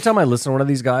 Every time I listen to one of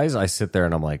these guys, I sit there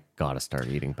and I'm like, gotta start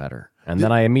eating better. And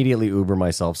then I immediately Uber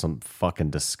myself some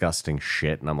fucking disgusting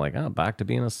shit. And I'm like, oh, back to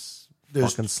being a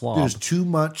fucking slob. There's too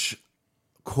much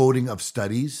quoting of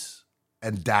studies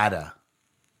and data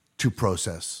to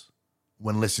process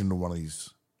when listening to one of these.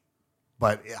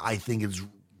 But I think it's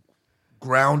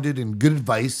grounded in good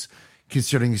advice,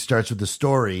 considering he starts with the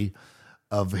story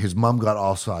of his mom got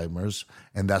Alzheimer's,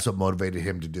 and that's what motivated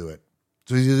him to do it.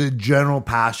 So he's a general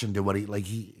passion to what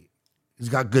he's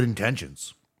got good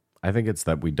intentions. I think it's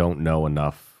that we don't know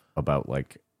enough about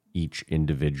like each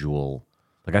individual.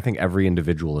 Like I think every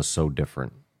individual is so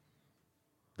different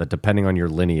that depending on your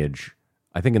lineage,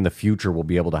 I think in the future we'll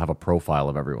be able to have a profile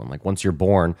of everyone. Like once you're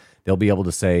born, they'll be able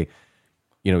to say,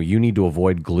 you know, you need to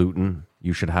avoid gluten.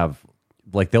 You should have,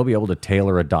 like, they'll be able to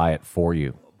tailor a diet for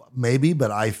you. Maybe,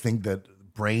 but I think that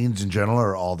brains in general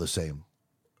are all the same.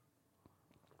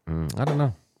 I don't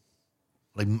know.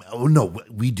 Like, no,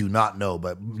 we do not know,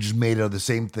 but just made out of the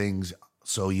same things.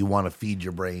 So you want to feed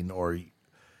your brain or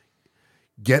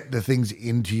get the things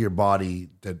into your body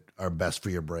that are best for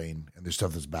your brain, and there's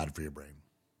stuff that's bad for your brain.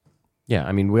 Yeah,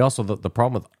 I mean, we also, the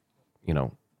problem with, you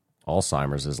know,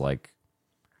 Alzheimer's is like,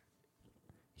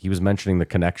 he was mentioning the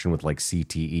connection with like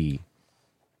CTE.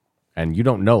 And you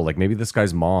don't know, like maybe this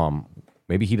guy's mom,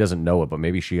 maybe he doesn't know it, but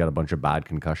maybe she had a bunch of bad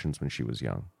concussions when she was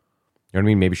young. You know what I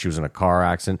mean? Maybe she was in a car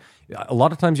accident. A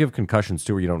lot of times you have concussions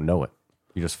too where you don't know it.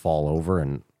 You just fall over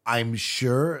and... I'm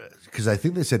sure, because I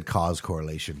think they said cause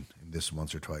correlation in this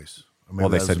once or twice. Well,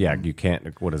 they said, yeah, you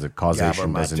can't, what is it?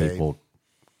 Causation doesn't Mate. equal,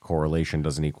 correlation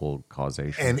doesn't equal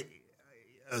causation.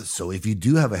 And so if you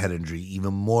do have a head injury,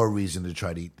 even more reason to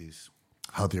try to eat these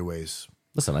healthier ways.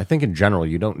 Listen, I think in general,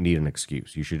 you don't need an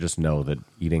excuse. You should just know that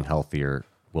eating healthier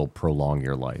will prolong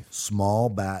your life. Small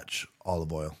batch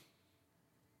olive oil.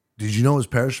 Did you know it was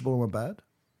perishable and went bad?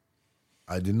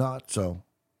 I did not, so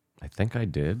I think I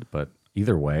did, but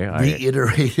either way,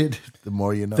 reiterated, the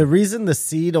more you know. The reason the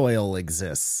seed oil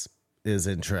exists is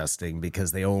interesting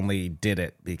because they only did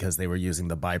it because they were using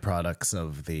the byproducts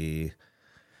of the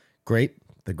grape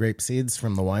seeds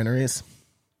from the wineries.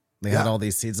 They had all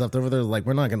these seeds left over there. Like,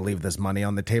 we're not going to leave this money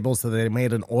on the table. So they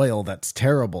made an oil that's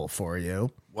terrible for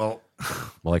you. Well,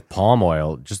 like palm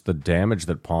oil, just the damage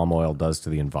that palm oil does to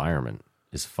the environment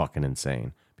is fucking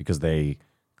insane because they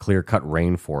clear cut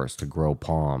rainforest to grow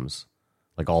palms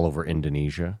like all over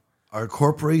Indonesia. our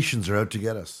corporations are out to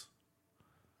get us,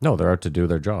 No, they're out to do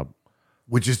their job.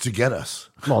 which is to get us.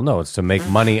 Well, no, it's to make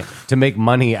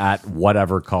money at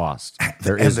whatever cost.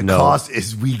 There And is the no cost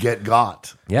is we get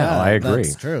got. Yeah, I agree.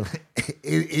 That's true.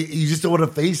 You just don't want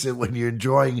to face it when you're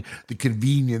enjoying the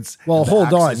convenience. Well, and the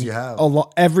hold on. access you have.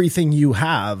 Everything you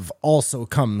have also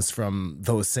comes from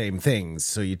those same things.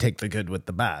 So you take the good with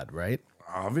the bad, right?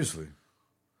 Obviously.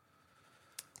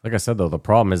 Like I said, though, the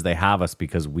problem is they have us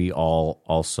because we all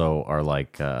also are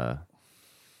like,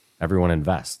 everyone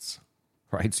invests,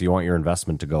 right? So you want your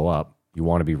investment to go up. You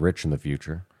want to be rich in the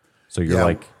future. So you're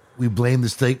like, we blame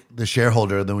the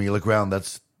shareholder, and then when you look around,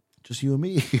 that's just you and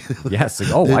me. yes. Like,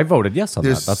 oh, I voted yes on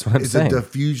that. That's what I'm saying. It's a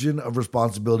diffusion of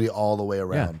responsibility all the way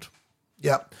around.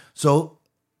 Yeah. So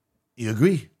you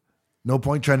agree. No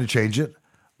point trying to change it.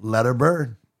 Let her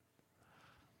burn.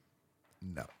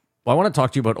 No. Well, I want to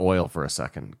talk to you about oil for a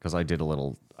second because I did a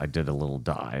little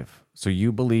dive. So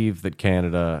you believe that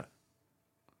Canada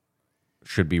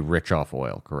should be rich off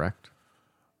oil, correct?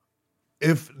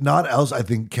 If not else, I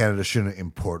think Canada shouldn't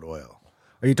import oil.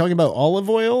 Are you talking about olive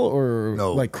oil or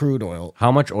No. like crude oil?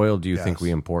 How much oil do you think Yes.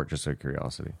 we import, just out of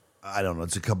curiosity? I don't know.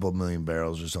 It's a couple of million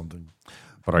barrels or something.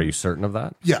 But are you certain of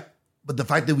that? Yeah. But the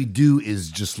fact that we do is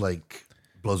just like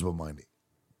blows my mind.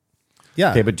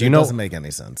 Yeah. Okay, but do you it know- doesn't make any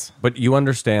sense. But you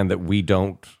understand that we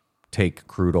don't take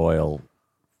crude oil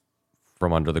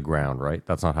from under the ground, right?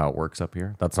 That's not how it works up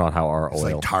here. That's not how our It's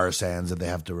oil... like tar sands that they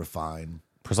have to refine.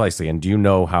 Precisely. And do you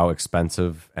know how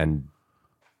expensive and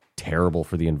terrible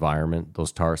for the environment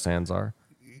those tar sands are?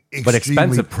 Extremely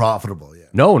expensive. profitable, yeah.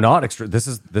 No, not extra. This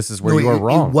is where No, you are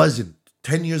wrong. It wasn't.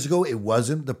 10 years ago, it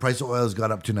wasn't. The price of oil has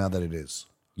gone up to now that it is.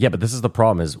 Yeah, but this is the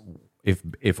problem: is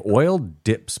if oil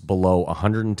dips below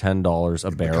 $110 a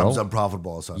It barrel, becomes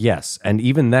unprofitable all of a sudden. yes, and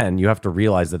even then you have to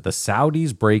realize that the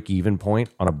Saudis' break-even point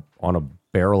on a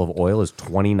barrel of oil is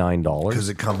 $29. Because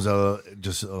it comes out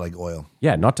just like oil.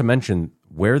 Yeah, not to mention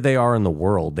where they are in the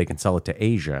world, they can sell it to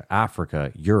Asia,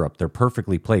 Africa, Europe. They're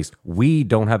perfectly placed. We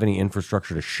don't have any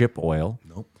infrastructure to ship oil.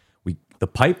 Nope. The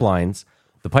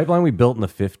pipeline we built in the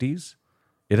 50s,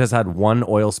 it has had one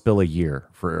oil spill a year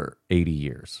for 80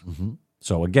 years. Mm-hmm.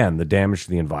 So again, the damage to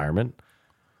the environment.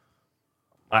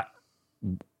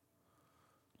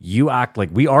 You act like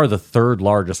we are the third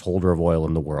largest holder of oil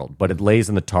in the world, but it lays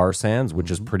in the tar sands,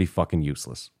 which is pretty fucking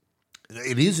useless.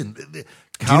 It isn't. Do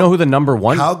you know who the number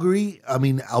one? Calgary, I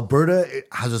mean, Alberta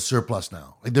has a surplus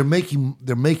now. Like they're making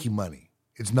money.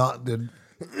 It's not there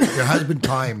has been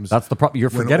times That's the problem.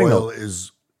 You're when forgetting oil though.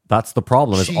 is That's the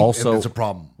problem. Is cheap, also and it's a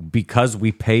problem. because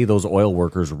we pay those oil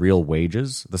workers real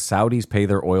wages. The Saudis pay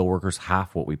their oil workers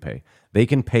half what we pay. They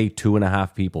can pay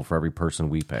 2.5 people for every person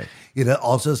we pay. It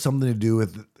also has something to do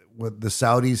with the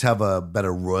Saudis have a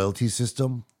better royalty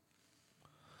system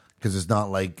because it's not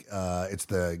like it's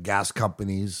the gas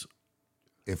companies.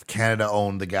 If Canada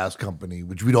owned the gas company,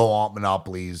 which we don't want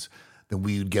monopolies, then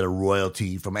we would get a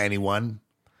royalty from anyone,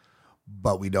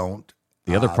 but we don't.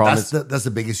 The other problem that's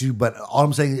the big issue. But all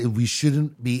I'm saying is we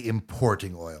shouldn't be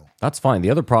importing oil. That's fine. The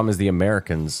other problem is the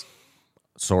Americans,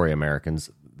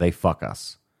 they fuck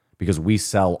us because we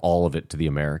sell all of it to the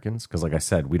Americans. Because like I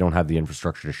said, we don't have the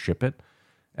infrastructure to ship it.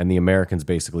 And the Americans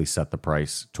basically set the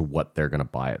price to what they're going to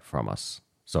buy it from us.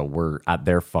 So we're at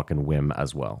their fucking whim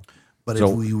as well. But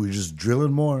So- if we were just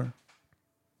drilling more,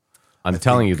 I'm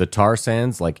telling you, the tar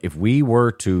sands, like if we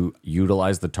were to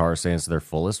utilize the tar sands to their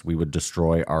fullest, we would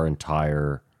destroy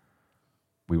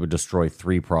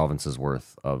 3 provinces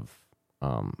worth of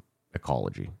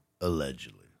ecology.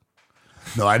 allegedly.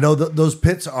 No, I know those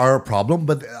pits are a problem,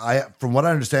 but from what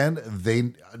I understand,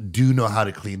 they do know how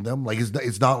to clean them. Like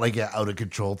it's not like an out of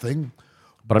control thing.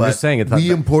 But I'm just saying we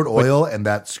import oil, and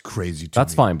that's crazy.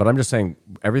 That's fine, but I'm just saying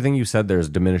everything you said there is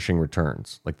diminishing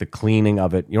returns, like the cleaning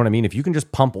of it. You know what I mean? If you can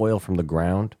just pump oil from the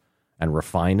ground and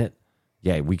refine it,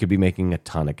 yeah, we could be making a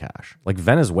ton of cash. Like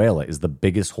Venezuela is the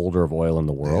biggest holder of oil in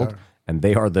the world, and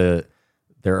they have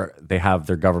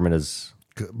their government is.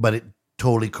 But it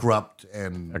totally corrupt,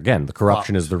 and Again, the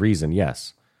corruption is the reason,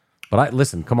 yes. But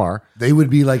listen, Kamar, they would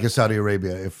be like a Saudi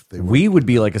Arabia if they were. we would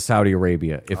be like a Saudi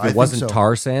Arabia if I it think wasn't so.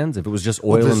 tar sands, if it was just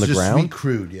oil in the just ground. sweet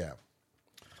crude, yeah.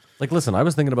 Like, listen, I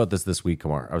was thinking about this week,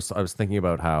 Kamar. I was thinking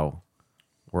about how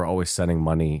we're always sending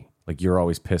money. Like, you're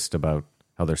always pissed about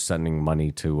how they're sending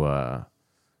money to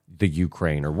the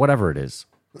Ukraine or whatever it is.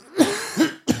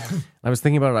 I was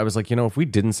thinking about it. I was like, if we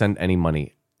didn't send any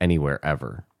money anywhere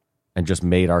ever and just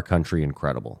made our country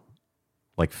incredible,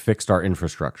 like fixed our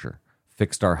infrastructure,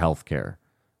 fixed our healthcare,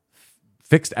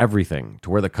 fixed everything to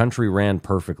where the country ran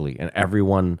perfectly and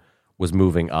everyone was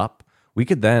moving up, we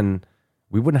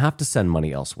wouldn't have to send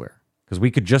money elsewhere because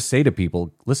we could just say to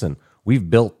people, listen, we've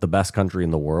built the best country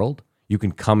in the world. You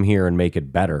can come here and make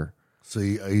it better. So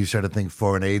you start to think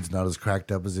foreign aid's not as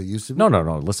cracked up as it used to be? No.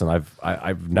 Listen,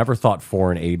 I've never thought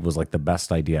foreign aid was like the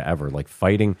best idea ever. Like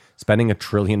spending $1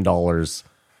 trillion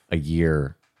a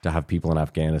year to have people in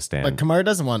Afghanistan. But Kamar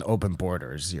doesn't want open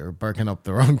borders. You're barking up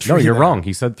the wrong tree. No, you're there. wrong.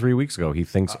 He said 3 weeks ago he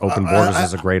thinks open borders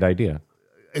is a great idea.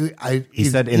 He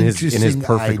said in his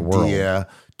perfect world.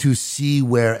 To see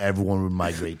where everyone would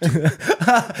migrate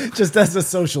to. Just as a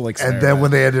social experiment. And then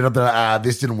when they ended up there,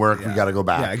 this didn't work, we got to go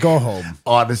back. Yeah, go home.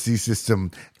 Honesty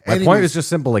system. My point is just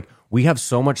simple. Like, we have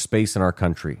so much space in our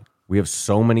country. We have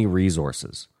so many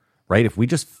resources, right? If we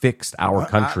just fixed our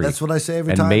country. That's what I say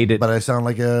every and time, made it, but I sound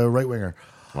like a right-winger.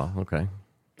 well, okay.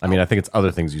 I mean, I think it's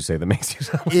other things you say that makes you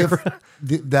sound like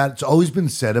If that's always been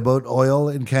said about oil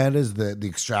in Canada is the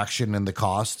extraction and the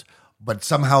cost, but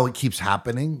somehow it keeps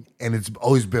happening, and it's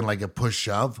always been like a push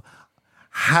shove.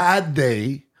 Had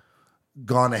they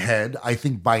gone ahead, I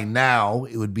think by now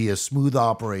it would be a smooth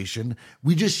operation.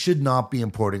 We just should not be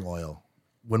importing oil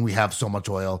when we have so much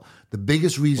oil. The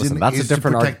biggest reason Listen, that's a is to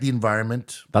different protect the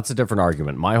environment. That's a different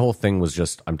argument. My whole thing was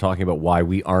just, I'm talking about why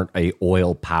we aren't a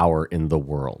oil power in the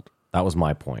world. That was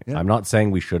my point. I'm not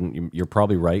saying we shouldn't. You're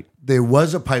probably right. There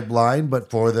was a pipeline, but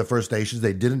for the First Nations,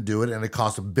 they didn't do it, and it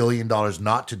cost $1 billion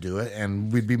not to do it,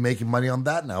 and we'd be making money on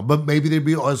that now. But maybe there'd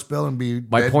be oil spill and be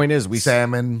My point is,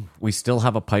 salmon. we still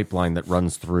have a pipeline that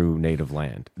runs through native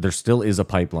land. There still is a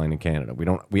pipeline in Canada.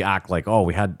 We act like,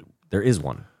 there is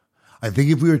one. I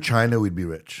think if we were China, we'd be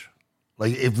rich.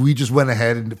 Like if we just went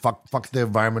ahead and fuck the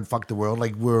environment, fuck the world.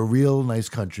 Like we're a real nice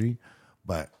country,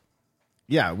 but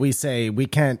Yeah, we say we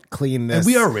can't clean this. and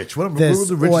we are rich. We're This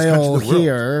the richest country oil in the world.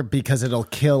 here because it'll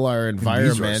kill our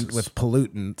environment resources. with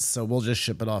pollutants. So we'll just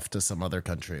ship it off to some other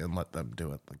country and let them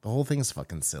do it. Like the whole thing is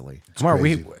fucking silly. Kamar,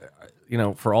 crazy.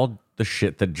 for all the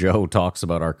shit that Joe talks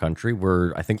about our country,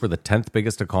 I think we're the 10th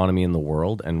biggest economy in the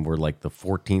world, and we're like the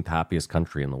 14th happiest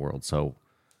country in the world. So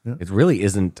it really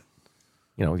isn't,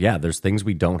 there's things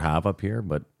we don't have up here,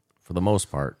 but for the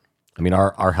most part, I mean,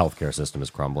 our healthcare system is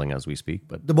crumbling as we speak.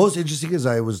 But The most interesting is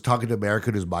I was talking to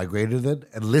American who's migrated it,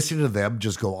 and listening to them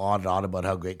just go on and on about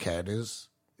how great Canada is.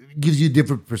 It gives you a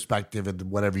different perspective and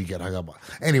whatever you get hung up on.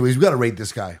 Anyways, we got to rate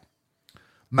this guy.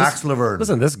 Max Laverne.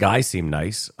 Listen, this guy seemed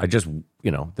nice. I just,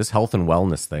 this health and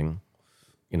wellness thing,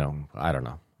 I don't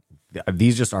know.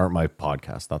 These just aren't my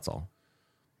podcast. That's all.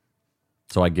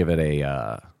 So I give it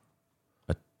a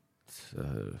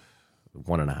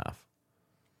 1.5.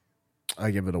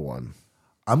 I give it a 1.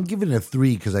 I'm giving it a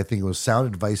 3 because I think it was sound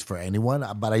advice for anyone,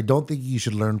 but I don't think you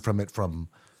should learn from it from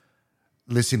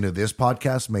listening to this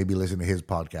podcast. Maybe listen to his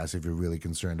podcast if you're really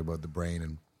concerned about the brain.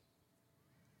 And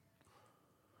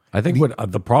I think what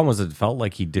the problem was, it felt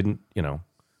like he didn't,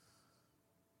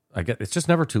 it's just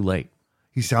never too late.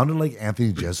 he sounded like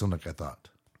Anthony Jeselnik, I thought.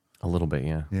 A little bit,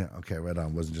 yeah. Yeah, okay, right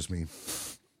on. Wasn't just me.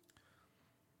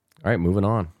 All right, moving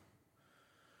on.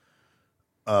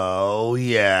 Oh,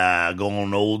 yeah.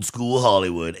 Going old school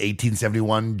Hollywood.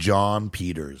 1871, John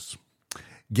Peters.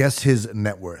 Guess his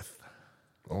net worth.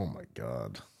 Oh, my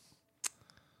God.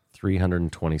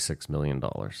 $326 million.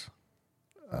 No,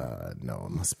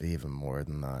 it must be even more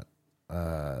than that.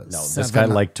 No, this guy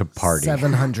liked to party.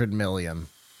 700 million.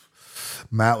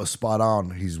 Matt was spot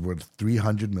on. He's worth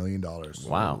 $300 million.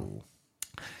 Wow.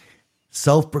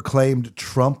 Self-proclaimed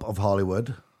Trump of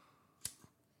Hollywood.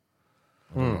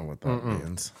 I don't know what that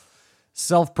means.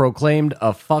 Self-proclaimed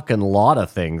a fucking lot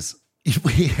of things.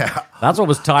 Yeah. That's what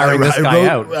was tiring this guy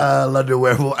out. London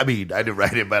Werewolf. I mean, I didn't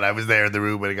write it, but I was there in the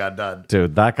room when it got done.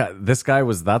 Dude, that's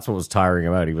what was tiring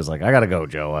him out. He was like, I gotta go,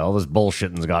 Joe. All this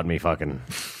bullshitting's got me fucking,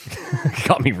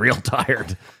 got me real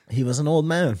tired. He was an old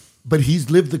man. But he's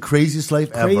lived the craziest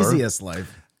life ever. Craziest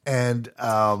life. And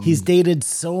He's dated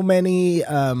so many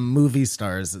movie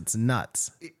stars. It's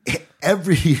nuts.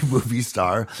 every movie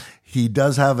star, he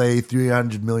does have a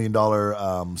 $300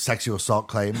 million sexual assault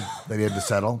claim that he had to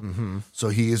settle. Mm-hmm. So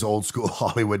he is old school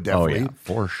Hollywood, Oh, definitely. yeah,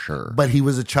 for sure. But he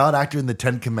was a child actor in The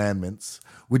Ten Commandments,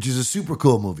 which is a super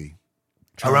cool movie.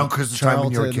 Around Christmas time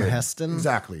when you were a Charlton kid. Heston?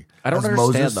 Exactly. I don't As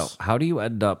understand, Moses. though. How do you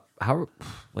end up,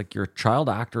 like, you're a child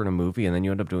actor in a movie and then you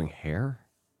end up doing hair?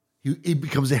 He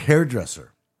becomes a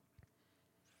hairdresser.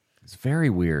 It's very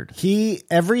weird.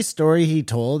 Every story he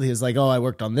told, he was like, oh, I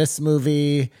worked on this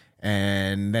movie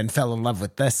and then fell in love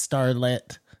with this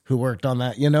starlet who worked on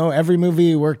that. You know, every movie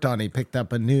he worked on, he picked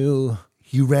up a new.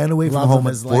 He ran away from Love home of at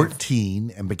his life.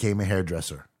 14 and became a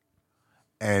hairdresser.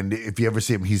 And if you ever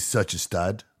see him, he's such a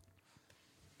stud.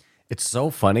 It's so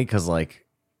funny because, like,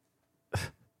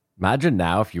 imagine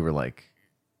now if you were like,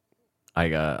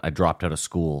 I dropped out of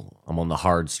school. I'm on the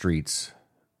hard streets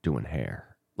doing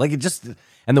hair. Like, it just,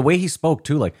 and the way he spoke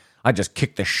too, like, I just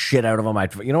kicked the shit out of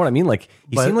him. You know what I mean? Like,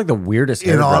 he But seemed like the weirdest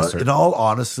In hairdresser. all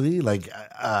honesty, like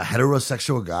a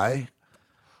heterosexual guy,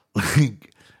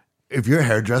 like if you're a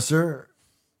hairdresser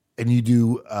and you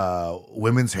do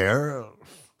women's hair,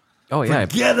 Oh, yeah.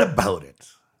 forget about it.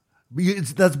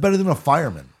 That's better than a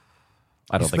fireman.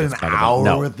 I don't You think spend it's an better hour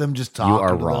than, no, with them just talking. you are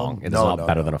to wrong. them. It is No, not no,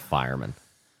 better no. than a fireman.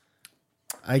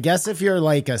 I guess if you're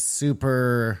like a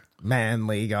super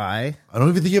manly guy, I don't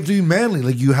even think you have to be manly.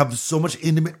 Like you have so much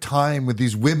intimate time with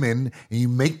these women, and you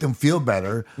make them feel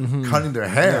better, cutting their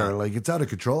hair. Like it's out of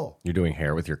control. You're doing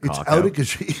hair with your It's cock out out. of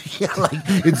control. Yeah, like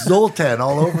it's Zoltan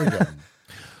all over again.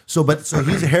 So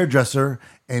he's a hairdresser,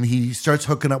 and he starts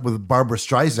hooking up with Barbara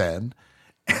Streisand,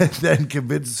 and then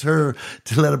convinces her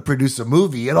to let him produce a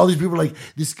movie. And all these people are like,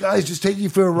 this guy's just taking you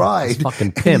for a ride. fucking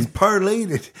And pimp. he's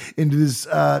parlayed it into this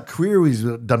career where he's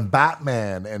done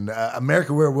Batman and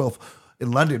American Werewolf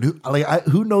in London.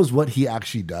 Who knows what he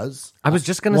actually does? I was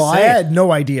just going to well, I say, had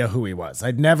no idea who he was.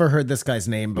 I'd never heard this guy's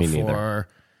name Me neither. before.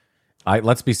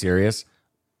 let's be serious.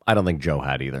 I don't think Joe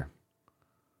had either.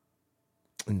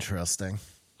 Interesting.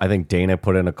 I think Dana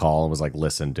put in a call and was like,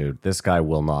 listen, dude, this guy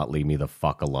will not leave me the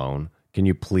fuck alone. Can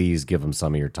you please give him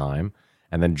some of your time?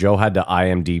 And then Joe had to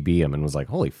IMDb him and was like,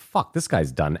 holy fuck, this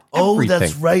guy's done everything. Oh,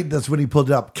 that's right. That's when he pulled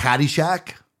it up.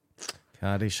 Caddyshack.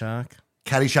 Caddyshack.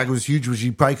 Caddyshack was huge, which he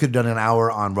probably could have done an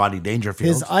hour on Rodney Dangerfield.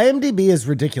 His IMDb is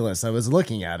ridiculous. I was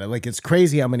looking at it. Like, it's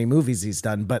crazy how many movies he's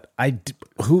done, but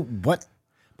what?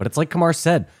 But it's like Kamar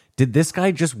said, did this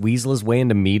guy just weasel his way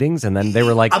into meetings? And then they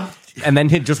were like, and then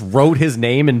he just wrote his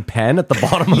name in pen at the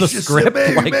bottom of the He just script.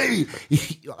 said, Like,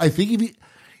 I think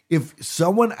if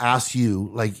someone asks you,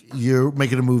 like you're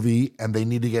making a movie and they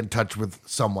need to get in touch with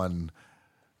someone,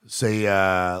 say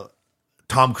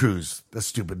Tom Cruise, that's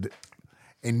stupid,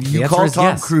 and you answer call is Tom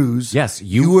yes. Cruise, Yes,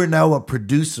 you are now a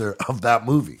producer of that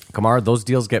movie. Kamar, those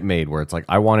deals get made where it's like,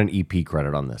 I want an EP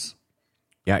credit on this.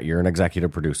 Yeah, you're an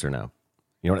executive producer now.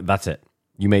 You know what? That's it.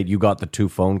 You got the 2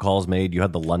 phone calls made. You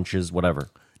had the lunches, whatever.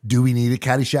 Do we need a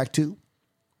Caddyshack 2?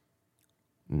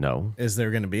 No. Is there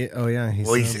going to be? Oh, yeah.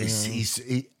 Well,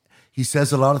 he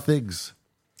says a lot of things.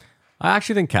 I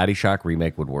actually think Caddyshack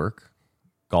remake would work.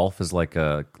 Golf is like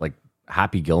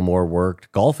Happy Gilmore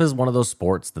worked. Golf is one of those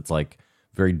sports that's like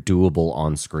very doable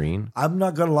on screen. I'm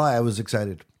not gonna lie, I was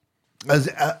excited. As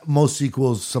most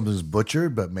sequels, something's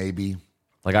butchered, but maybe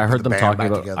Like I heard the them band talking back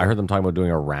about. together. I heard them talking about doing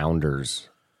a Rounders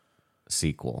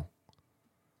sequel.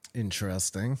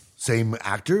 Interesting. same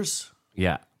actors.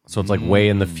 Yeah. So it's like way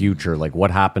in the future, like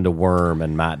what happened to Worm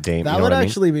and Matt Damon. That you know would what I mean?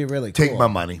 actually be really cool. Take my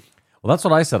money. Well, that's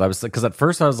what I said. I was because at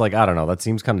first I was like, I don't know, that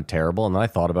seems kind of terrible, and then I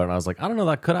thought about it, and I was like, I don't know,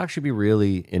 that could actually be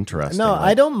really interesting. No, Like,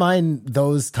 I don't mind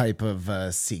those type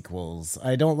of sequels.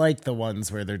 I don't like the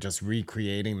ones where they're just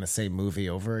recreating the same movie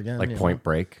over again. like you Point know?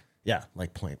 Break. Yeah,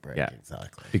 like Point Break. Yeah,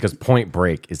 Exactly. Because Point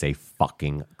Break is a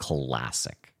fucking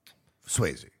classic.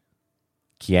 Swayze.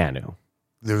 Keanu,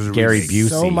 There's a Gary remake. Busey.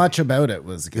 So much about it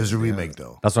was good. There's a yeah. remake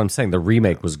though. That's what I'm saying. The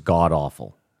remake was god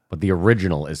awful, but the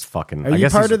original is fucking. Are I you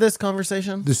guess part he's- of this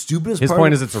conversation? The stupidest His part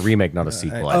point is it's a remake, not a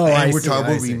sequel. I oh, think. I and we're see, talking I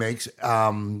about see. remakes.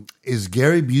 Is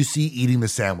Gary Busey eating the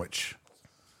sandwich?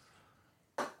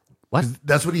 What?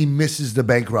 That's when he misses the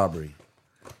bank robbery.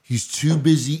 He's too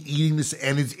busy eating this,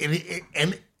 and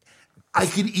I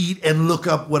can eat and look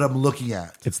up what I'm looking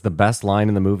at. It's the best line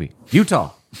in the movie.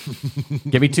 Utah,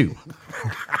 give me 2.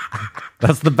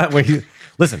 That's the best way.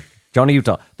 Listen, Johnny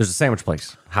Utah. There's a sandwich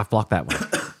place, half block that way.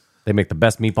 They make the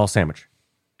best meatball sandwich.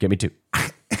 Give me 2.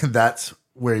 And that's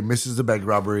where he misses the bank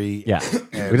robbery. Yeah,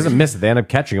 he doesn't miss it. They end up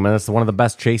catching him, and it's one of the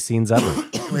best chase scenes ever.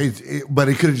 But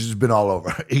it could have just been all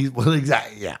over. Well,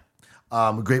 exactly. Yeah.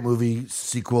 Great movie.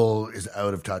 Sequel is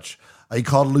out of touch. He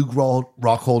called Luke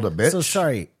Rockhold a bitch. So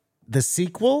sorry. The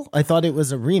sequel? I thought it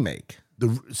was a remake.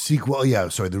 The sequel, yeah,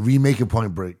 sorry. The remake of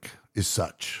Point Break is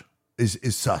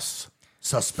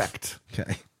suspect.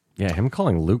 Okay. Yeah, him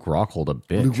calling Luke Rockhold a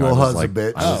bitch. Luke I was Rockhold's a like,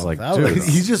 bitch. I was Oh, like, that dude, was-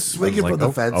 He's just swinging I was from the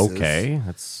like, fences. Okay,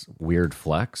 that's weird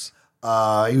flex. He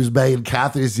was banging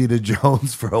Catherine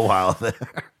Zeta-Jones for a while there.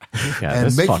 Yeah, And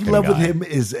this Making fucking Love with guy. Him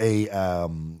is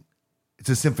it's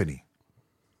a symphony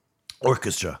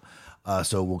orchestra.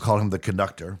 So we'll call him the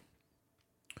conductor.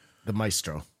 The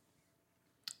Maestro.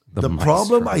 The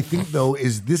problem, I think, though,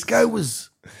 is this guy was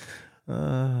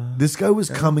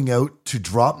coming out to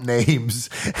drop names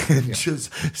and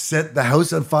just set the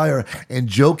house on fire, and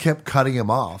Joe kept cutting him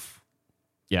off.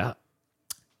 Yeah,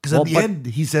 Because Well, at the but- end,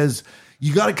 he says,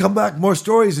 "You got to come back more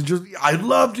stories." And just, I'd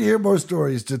love to hear more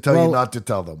stories to tell you Well, not to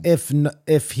tell them.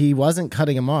 If he wasn't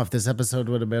cutting him off, this episode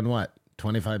would have been what?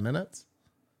 25 minutes?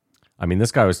 I mean,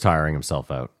 this guy was tiring himself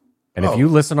out. And if you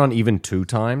listen on even 2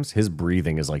 times, his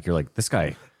breathing is like, you're like, this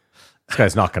guy's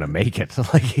not going to make it.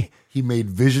 Like, He made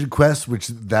Vision Quest, which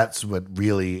that's what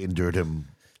really endured him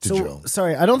to So, Joe.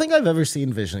 sorry, I don't think I've ever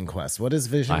seen Vision Quest. What is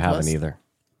Vision I Quest? haven't either.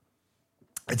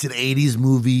 It's an 80s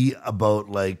movie about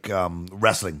like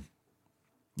wrestling,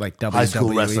 Like WWE. high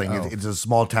school wrestling. Oh, It's a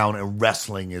small town, and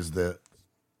wrestling is the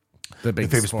the big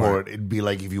famous sport. It'd be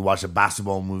like if you watch a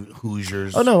basketball movie,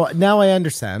 Hoosiers. Oh, no, now I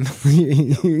understand.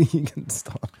 You can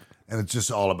stop. And it's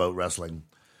just all about wrestling.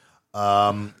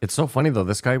 It's so funny, though.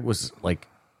 This guy was like,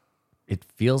 it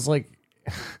feels like,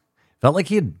 felt like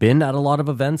he had been at a lot of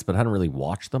events, but hadn't really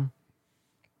watched them.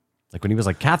 Like when he was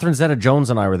like, Catherine Zeta-Jones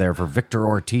and I were there for Victor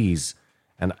Ortiz.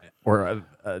 And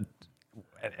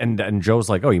Joe's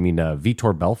like, oh, you mean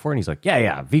Vitor Belfort? And he's like,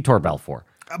 yeah, Vitor Belfort.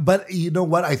 But you know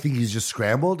what? I think he's just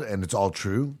scrambled, and it's all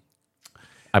true.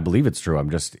 I believe it's true.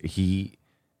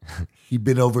 He'd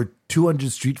been over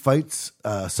 200 street fights,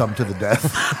 some to the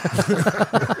death.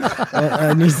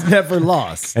 And he's never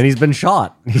lost. And he's been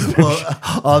shot. Well,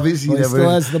 obviously, Well, he he still never,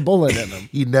 has the bullet in him.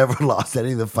 he never lost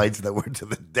any of the fights that were to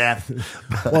the death.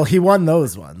 Well, he won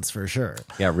those ones for sure.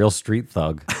 Yeah, real street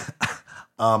thug.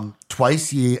 Twice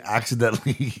he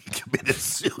accidentally committed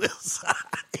suicide.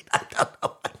 I don't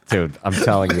know. Dude, I'm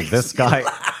telling you, this guy,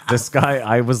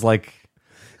 I was like,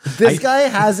 This guy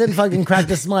hasn't fucking cracked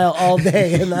a smile all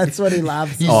day, and that's what he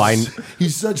laughs at.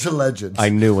 He's such a legend. I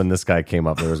knew when this guy came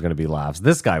up, there was going to be laughs.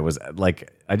 This guy was like,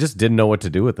 I just didn't know what to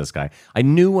do with this guy. I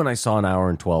knew when I saw an hour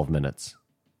and 12 minutes,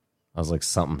 I was like,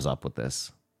 something's up with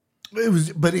this. It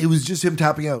was just him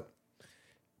tapping out.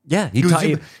 Yeah, he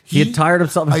He- had tired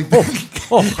himself. I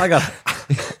think, I got,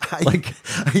 I think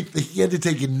he had to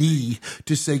take a knee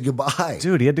to say goodbye.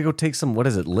 dude, he had to go take some, what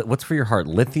is it? What's for your heart?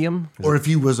 Lithium? Or if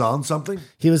he was on something.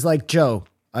 He was like, Joe,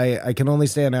 I can only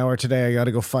stay an hour today. I got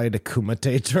to go fight a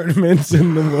Kumite tournament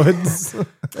in the woods.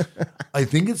 I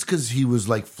think it's because he was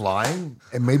like flying,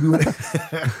 and maybe when,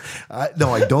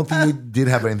 no, I don't think it did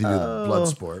have anything to do with blood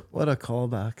sport. What a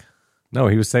callback. No,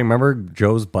 he was saying, remember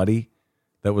Joe's buddy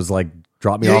that was like,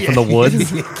 drop me off in the woods?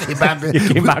 He came back,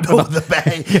 came back with the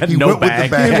bag. He had He no went bag. with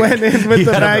the bag. He went in with He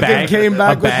the had a bag and came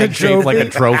back a with bag the shaped like a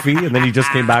trophy. trophy, and then he just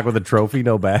came back with a trophy,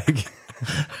 no bag.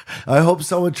 I hope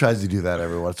someone tries to do that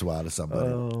every once in a while to somebody.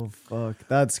 Oh, fuck.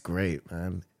 That's great,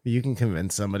 man. You can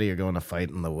convince somebody you're going to fight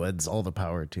in the woods. All the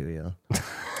power to you.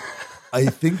 I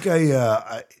think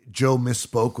Joe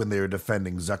misspoke when they were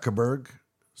defending Zuckerberg,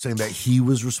 saying that he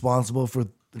was responsible for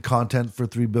the content for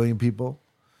 3 billion people.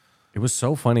 It was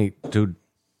so funny, dude.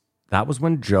 That was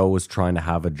when Joe was trying to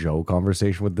have a Joe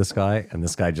conversation with this guy, and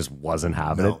this guy just wasn't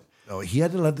having it. No, he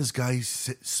had to let this guy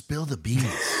spill the beans.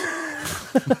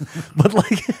 But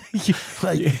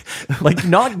like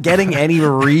not getting any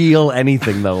real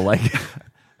anything though. Like,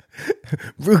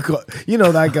 You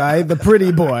know that guy, the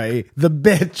pretty boy, the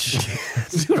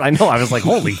bitch. dude, I know. I was like,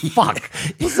 holy fuck!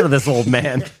 Listen to this old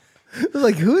man.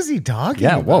 Like, who's he talking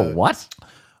Yeah. about? Whoa. What?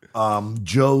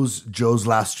 Joe's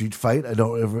last street fight. I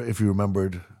don't ever if you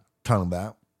remembered telling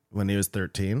that. When he was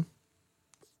 13?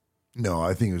 No,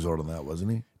 I think he was older than that,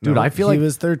 wasn't he? Dude, I feel like he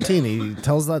was 13. He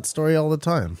tells that story all the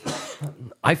time.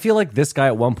 I feel like this guy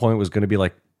at one point was going to be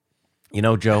like, you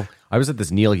know, Joe, I was at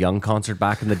this Neil Young concert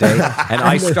back in the day, and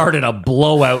I started a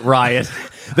blowout riot.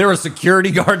 There were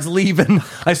security guards leaving.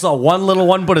 I saw one little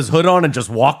one put his hood on and just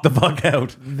walk the fuck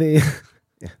out.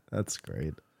 Yeah, that's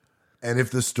great. And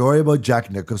if the story about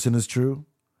Jack Nicholson is true,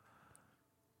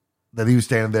 that he was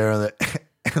standing there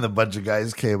and a bunch of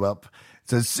guys came up,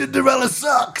 said Cinderella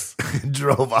sucks, and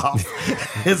drove off.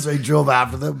 And so he drove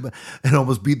after them and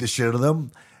almost beat the shit out of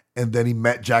them. And then he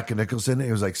met Jack Nicholson and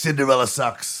he was like, Cinderella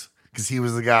sucks, because he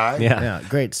was the guy. Yeah,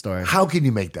 great story. How can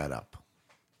you make that up?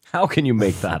 How can you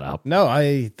make that up? No,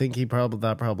 I think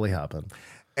that probably happened.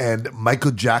 And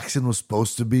Michael Jackson was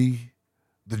supposed to be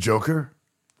the Joker,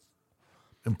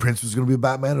 and Prince was going to be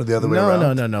Batman, or the other way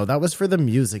around? No. That was for the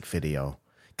music video.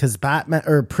 Because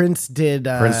Prince did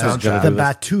Prince was gonna the do this.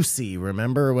 Batusi,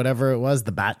 remember? Or whatever it was,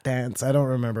 the Bat Dance. I don't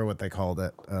remember what they called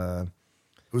it. It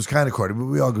was kind of corny, but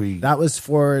we all agree. That was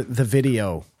for the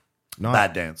video. Not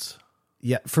Bad Dance.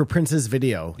 Yeah, for Prince's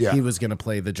video. Yeah. He was going to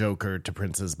play the Joker to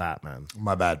Prince's Batman.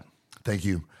 My bad. Thank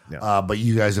you. Yeah. But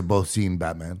you guys have both seen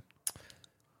Batman.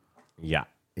 Yeah.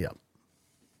 Yep.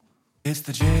 It's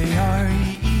the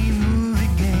JRE movie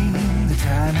game. The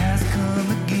time has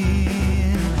come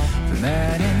again. For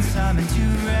Matt and Simon to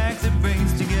rack the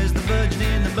brains to guess the budget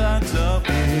in the box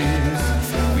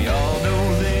office. We all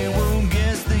know they won't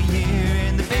guess the year,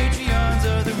 and the Patreons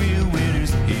are the real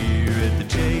winners here at the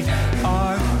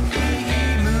JRE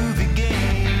movie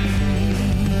game.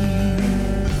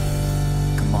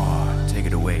 Come on, take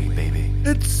it away, baby.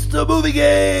 It's the movie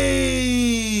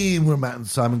game, where Matt and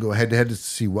Simon go head to head to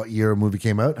see what year a movie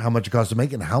came out, how much it cost to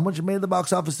make, and how much it made at the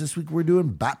box office. This week we're doing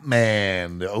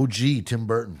Batman, the OG, Tim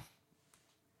Burton.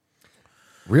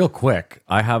 Real quick,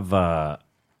 I have.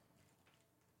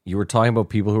 You were talking about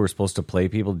people who were supposed to play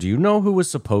people. Do you know who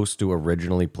was supposed to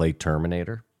originally play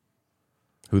Terminator?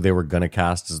 Who they were going to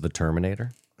cast as the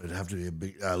Terminator? It'd have to be a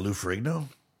big Lou Ferrigno.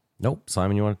 Nope.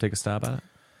 Simon, you want to take a stab at it?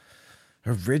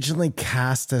 Originally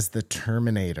cast as the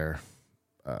Terminator.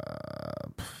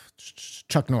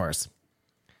 Chuck Norris.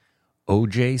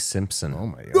 O.J. Simpson. Oh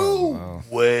my God. No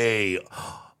way.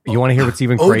 You want to hear what's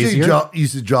even crazier? OJ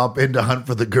used to drop in to hunt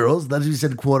for the girls. That's what he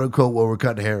said, quote unquote, while we're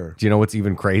cutting hair. Do you know what's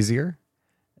even crazier?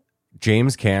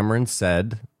 James Cameron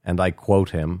said, and I quote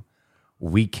him,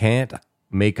 "We can't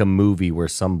make a movie where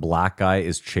some black guy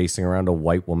is chasing around a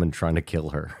white woman trying to kill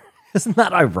her." Isn't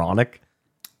that ironic?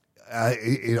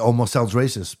 It almost sounds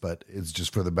racist, but it's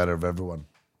just for the better of everyone.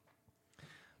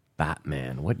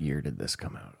 Batman. What year did this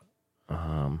come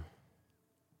out?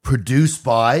 Produced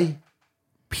by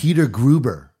Peter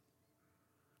Gruber.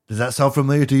 Does that sound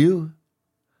familiar to you?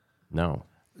 No.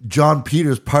 John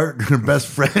Peter's partner and best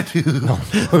friend who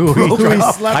Who he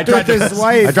slept with his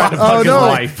wife. I tried to fuck his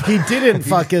wife. He didn't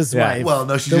fuck his Yeah. wife. Well,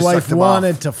 no, she the just wife sucked him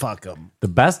wanted off. to fuck him. The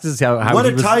best is how what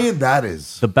he was, Italian that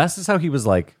is. the best is how he was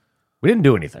like, we didn't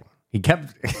do anything. He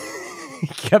kept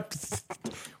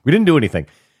we didn't do anything.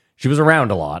 She was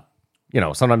around a lot. You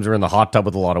know, sometimes we're in the hot tub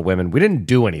with a lot of women. We didn't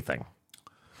do anything.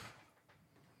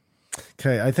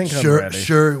 Okay, I think I'm ready.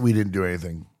 Sure, we didn't do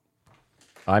anything.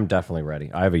 I'm definitely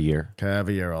ready. I have a year. Okay, I have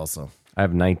a year also. I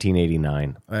have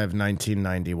 1989. I have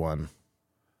 1991.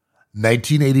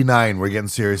 1989. We're getting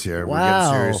serious here. We're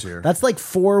getting serious here. That's like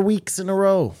 4 weeks in a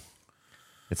row.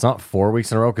 It's not 4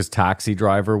 weeks in a row because Taxi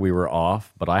Driver, we were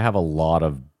off, but I have a lot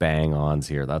of bang-ons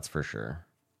here, that's for sure.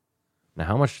 Now,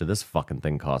 how much did this fucking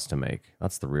thing cost to make?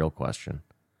 That's the real question.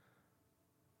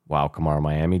 Wow, Kamar,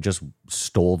 Miami just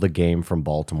stole the game from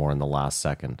Baltimore in the last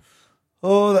second.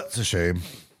 Oh, that's a shame.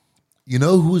 You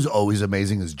know who's always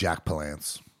amazing is Jack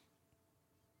Palance.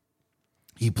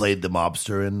 He played the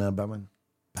mobster in Batman.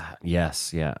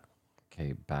 Yes, yeah.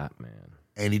 Okay, Batman.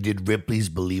 And he did Ripley's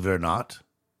Believe It or Not.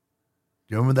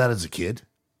 you remember that as a kid?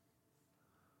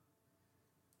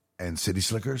 And City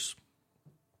Slickers?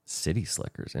 City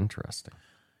Slickers, interesting.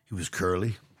 He was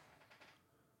curly.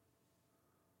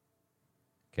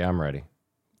 Okay, I'm ready.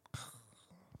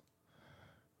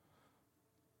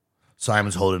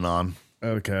 Simon's holding on.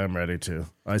 Okay, I'm ready too.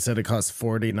 I said it cost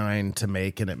 $49 to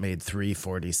make and it made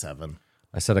 $347.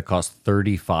 I said it cost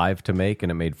 $35 to make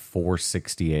and it made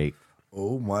 $468.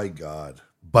 Oh my God.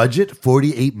 Budget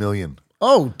 $48 million.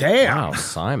 Oh damn! Wow,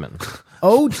 Simon.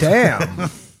 Oh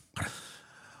damn!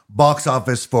 Box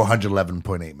office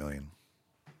 $411.8 million.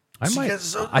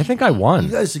 I think I won.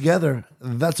 You guys together,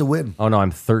 that's a win. Oh no,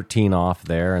 I'm 13 off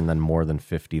there and then more than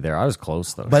 50 there. I was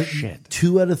close though. But Shit.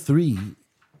 2 out of 3.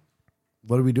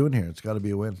 What are we doing here? It's got to be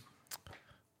a win.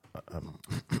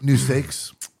 New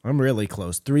stakes. I'm really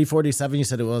close. 347. You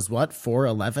said it was what?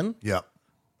 411. Yeah.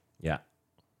 Yeah.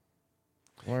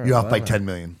 You're off by 10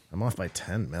 million. I'm off by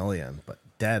 10 million, but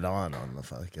dead on the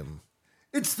fucking.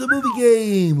 It's the movie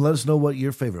game. Let us know what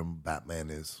your favorite Batman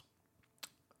is.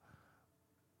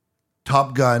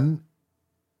 Top Gun,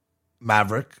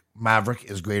 Maverick. Maverick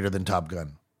is greater than Top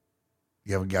Gun.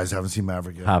 You guys haven't seen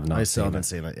Maverick yet? Have not I still seen haven't it.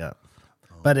 seen it yet,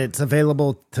 but it's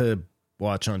available to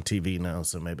watch on TV now,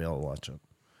 so maybe I'll watch it.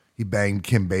 He banged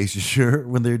Kim Basinger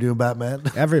when they were doing Batman.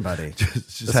 Everybody.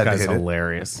 just This had to guy's hit it.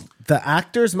 hilarious. The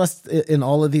actors must in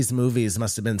all of these movies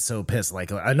must have been so pissed.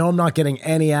 Like, I know I'm not getting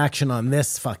any action on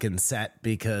this fucking set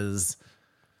because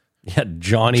Yeah,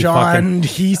 Johnny John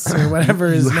Heese or whatever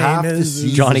his have name to is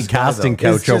see Johnny this guy, casting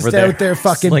though. is couch over just there. out there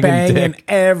fucking slinging banging dick.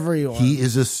 everyone. He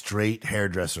is a straight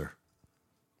hairdresser.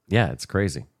 Yeah, it's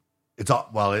crazy. It's all,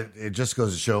 well, it just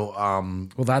goes to show.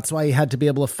 Well, that's why he had to be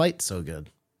able to fight so good.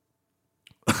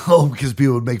 Because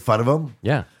people would make fun of him.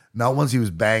 Yeah. Not once he was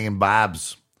banging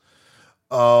Babs.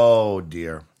 Oh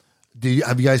dear.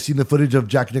 Have you guys seen the footage of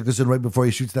Jack Nicholson right before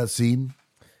he shoots that scene?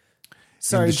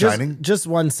 Sorry, The Shining? just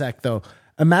one sec though.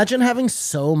 Imagine having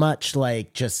so much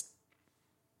like just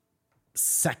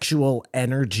sexual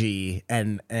energy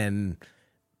and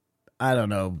I don't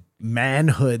know,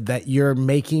 manhood that you're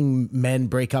making men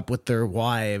break up with their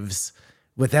wives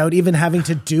without even having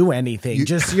to do anything.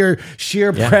 Just your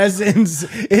sheer presence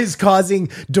is causing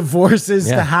divorces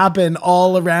to happen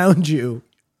all around you.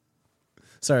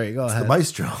 Sorry, go ahead. The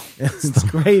maestro. It's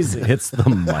crazy. It's the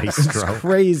maestro.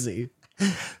 Crazy.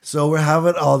 So we're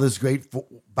having all this great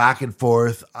back and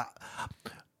forth.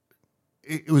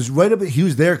 It was right up. He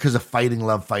was there because of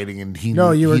love fighting, and he.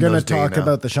 No, you were going to talk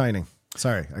about The Shining.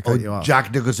 Sorry, I cut you off.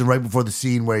 Jack Nicholson right before the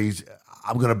scene where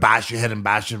I'm going to bash your head and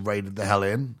bash it right the hell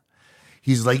in.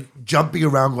 He's like jumping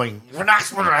around, going, "You're not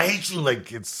supposed to, I hate you!"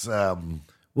 Like it's.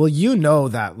 Well, you know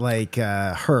that, like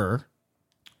her,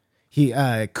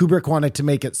 Kubrick wanted to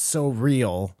make it so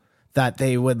real that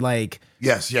they would like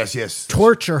Yes.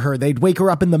 torture her. They'd wake her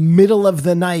up in the middle of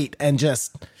the night and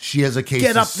just She has a case.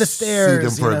 get to up the sue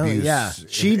stairs. them for you know? abuse. Yeah,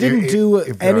 she If- didn't do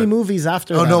if there any are- movies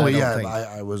after Oh that. no, I don't yeah, think.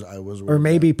 I was. Or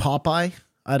maybe Popeye.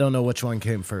 I don't know which one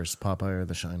came first, Popeye or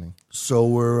The Shining. So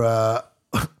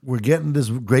we're getting this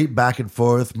great back and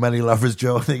forth. Many lovers,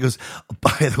 Joe. And he goes,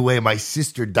 "By the way, my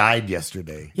sister died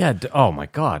yesterday." Yeah. Oh my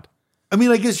God. I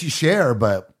mean, I guess you share,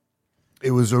 but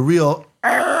it was a real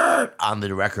on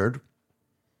the record.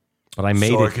 But I made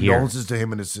So our it here. condolences to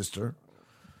him and his sister.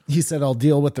 He said, "I'll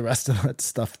deal with the rest of that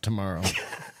stuff tomorrow."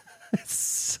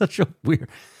 Such a weird.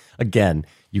 Again,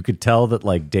 you could tell that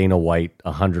like Dana White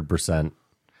 100%.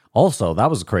 Also, that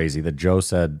was crazy that Joe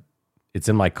said it's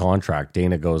in my contract.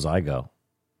 Dana goes, I go.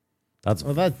 That's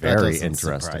Well, that very doesn't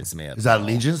interesting. surprise me at Is that all.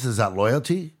 allegiance? Is that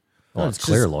loyalty? Well, it's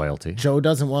clear loyalty. Joe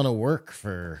doesn't want to work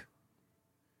for.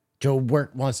 Joe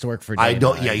wants to work for Dana. I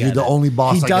don't. Yeah, get you're the it. only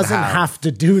boss. He I can doesn't have. have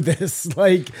to do this.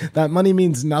 Like, that money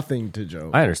means nothing to Joe.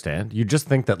 I understand. You just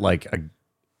think that like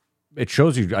it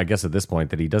shows you, I guess, at this point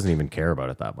that he doesn't even care about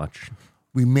it that much.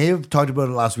 We may have talked about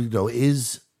it last week, though.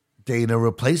 Is Dana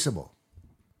replaceable?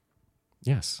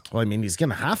 Yes. Well, I mean, he's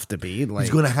gonna have to be. Like,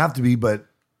 He's going to have to be, but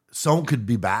someone could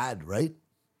be bad, right?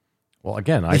 Well,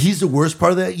 again, Like, he's the worst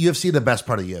part of the UFC, the best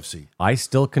part of the UFC. I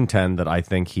still contend that I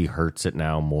think he hurts it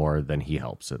now more than he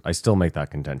helps it. I still make that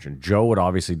contention. Joe would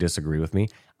obviously disagree with me.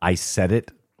 I said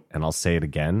it, and I'll say it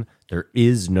again. There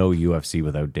is no UFC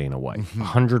without Dana White.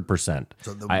 100%.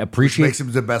 So I which appreciate. makes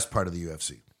him the best part of the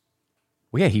UFC.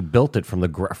 Well, yeah, he built it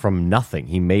from nothing.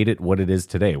 He made it what it is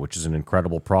today, which is an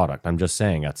incredible product. I'm just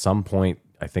saying, at some point,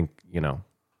 I think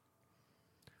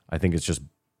it's just.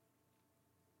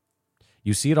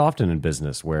 You see it often in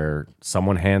business where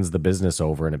someone hands the business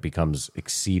over and it becomes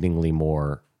exceedingly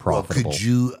more profitable. Well, could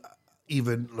you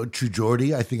even True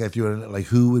Jordy? I think I threw it in, like,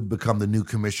 who would become the new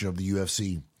commissioner of the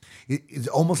UFC? It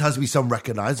almost has to be some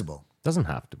recognizable. Doesn't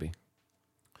have to be.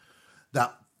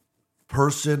 that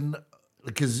person,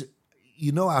 because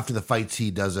after the fights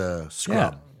he does a scrum.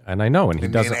 Yeah, and I know, and he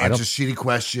And doesn't. I don't. answers shitty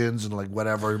questions and like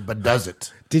whatever, but does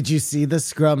it. Did you see the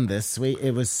scrum this week?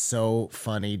 It was so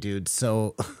funny, dude.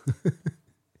 So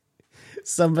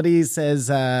somebody says,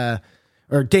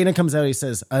 or Dana comes out, he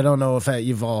says, I don't know if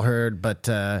you've all heard, but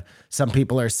some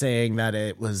people are saying that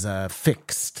it was a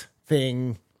fixed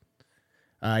thing.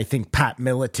 I think Pat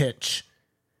Miletich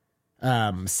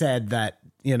said that,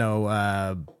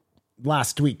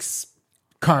 last week's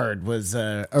card was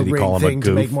a he call rigged him a thing to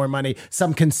goof? make more money.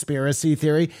 Some conspiracy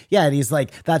theory. Yeah, and he's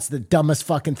like, that's the dumbest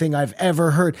fucking thing I've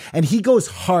ever heard. And he goes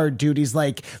hard, dude. He's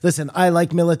like, listen, I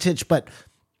like Miletich, but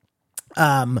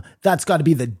that's got to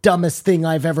be the dumbest thing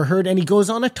I've ever heard. And he goes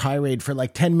on a tirade for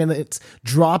like 10 minutes,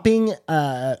 dropping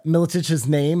Miletich's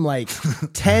name like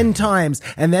 10 times.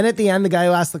 And then at the end, the guy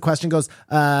who asked the question goes,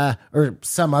 or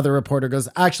some other reporter goes,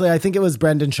 actually, I think it was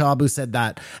Brendan Schaub who said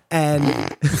that. And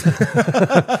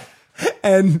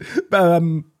and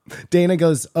Dana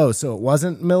goes, oh, so it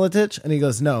wasn't Miletich? And he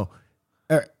goes, no,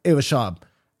 it was Schaub.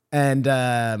 And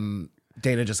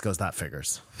Dana just goes, that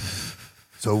figures.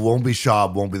 So it won't be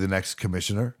Schaub, won't be the next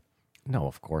commissioner. No,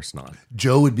 of course not.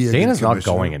 Joe would be a Dana's good not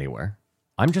commissioner. going anywhere.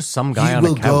 I'm just some guy He on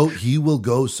will a couch. go. He will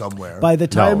go somewhere. By the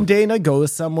time No. Dana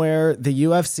goes somewhere, the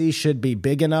UFC should be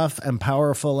big enough and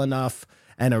powerful enough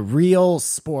and a real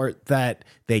sport that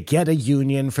they get a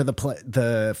union for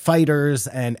the fighters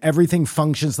and everything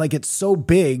functions. Like, it's so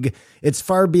big, it's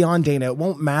far beyond Dana. It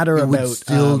won't matter it about would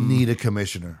still need a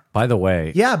commissioner. By the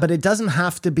way, yeah, but it doesn't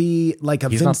have to be like a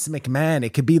He's Vince McMahon.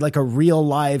 It could be like a real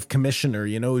live commissioner,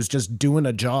 who's just doing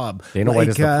a job. Dana White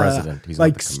is the president. He's not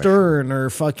like the commissioner. Stern or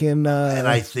fucking. And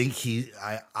I think he's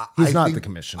not think- the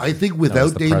commissioner. I think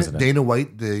without the president. Dana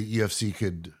White, the UFC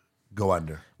could go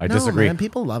under. I no, disagree. man,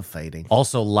 people love fighting.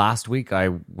 Also, last week I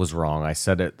was wrong. I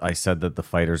said that the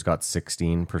fighters got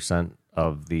 16%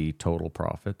 of the total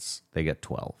profits. They get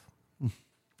 12.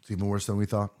 It's even worse than we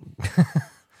thought.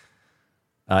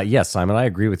 Yes, Simon, I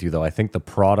agree with you, though. I think the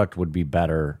product would be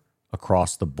better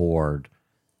across the board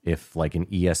if, like, an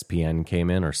ESPN came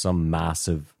in or some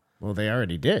massive... Well, they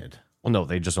already did. Well, no,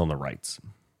 they just own the rights.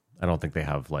 I don't think they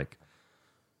have, like...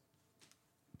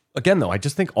 Again, though, I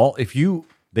just think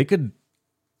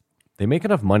they make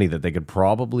enough money that they could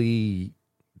probably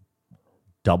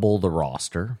double the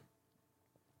roster.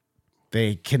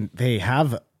 They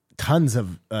have tons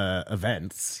of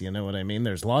events. You know what I mean?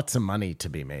 There's lots of money to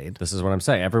be made. This is what I'm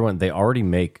saying. They already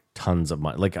make tons of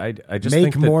money. Like, I just Make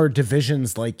think that- more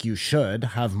divisions like you should.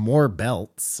 Have more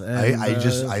belts. And,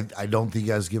 I don't think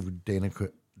you guys give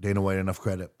Dana White enough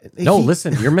credit. No,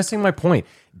 listen, you're missing my point.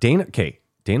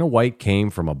 Dana White came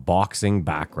from a boxing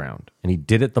background and he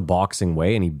did it the boxing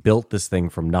way and he built this thing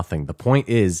from nothing. The point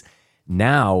is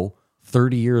now,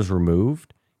 30 years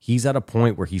removed, he's at a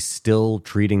point where he's still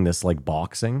treating this like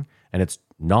boxing and it's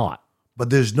not.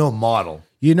 But there's no model.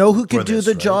 You know who could for do this,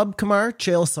 the right? job,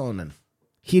 Chael Sonnen.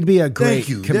 He'd be a great Thank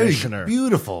you. commissioner.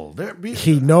 Beautiful.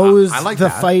 He knows I like the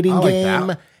that. fighting I like game.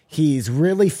 that. He's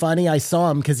really funny. I saw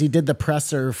him because he did the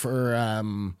presser for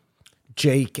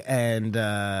Jake and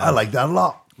I like that a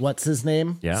lot. what's his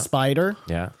name? Yeah. Spider.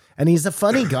 Yeah. And he's a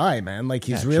funny guy, man. Like,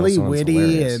 he's Yeah, really Chael Sonnen's witty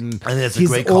hilarious. and I think that's a he's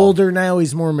great call. older now.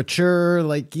 He's more mature.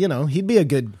 Like, he'd be a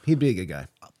good guy.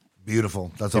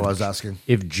 Beautiful. That's all I was asking.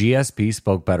 If GSP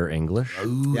spoke better English,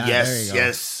 Ooh, Yeah, there yes, you go.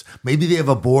 yes. Maybe they have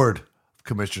a board of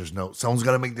commissioners. No, someone's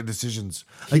got to make the decisions.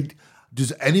 Like,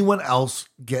 does anyone else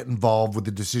get involved with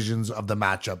the decisions of the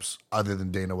matchups other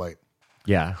than Dana White?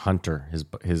 yeah, Hunter, his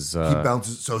He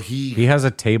bounces. So he has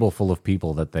a table full of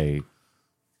people that they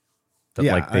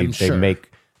I'm sure.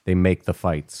 make the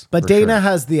fights. But for Dana sure.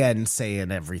 has the end say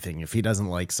in everything. If he doesn't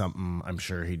like something, I'm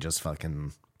sure he just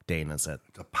fucking Dana's it.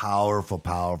 a powerful,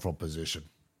 powerful position.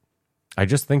 I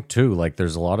just think too, like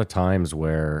there's a lot of times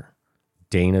where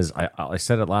Dana's, I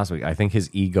said it last week, I think his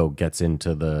ego gets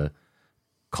into the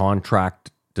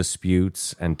contract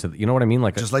disputes and you know what I mean?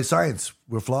 Like, Just like science,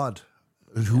 we're flawed.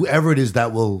 Whoever it is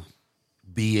that will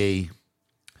be a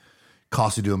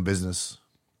cost of doing business,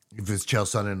 if it's Chael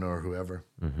Sonnen or whoever.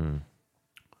 Mm-hmm.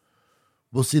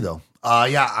 We'll see though.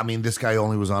 Yeah, I mean, this guy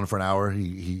only was on for an hour.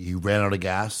 He ran out of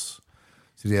gas.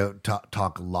 So he had to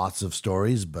talk lots of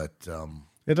stories, but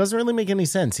It doesn't really make any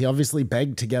sense. He obviously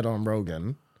begged to get on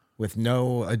Rogan with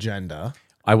no agenda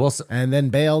I will say, and then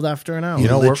bailed after an hour. he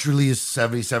know, we're- literally is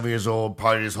 77 years old,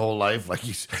 partied his whole life. Like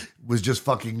he was just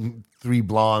fucking 3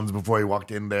 blondes before he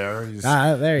walked in there. He just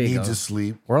there you needs go. his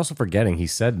sleep. we're also forgetting, he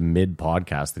said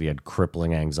mid-podcast that he had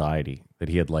crippling anxiety that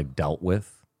he had like dealt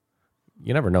with.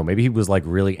 You never know. Maybe he was like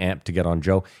really amped to get on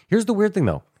Joe. Here's the weird thing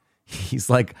though. He's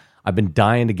like, I've been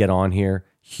dying to get on here.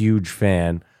 Huge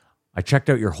fan. I checked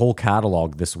out your whole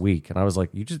catalog this week, and I was like,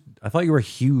 I thought you were a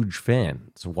huge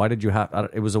fan. So why did you have?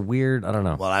 It was a weird. I don't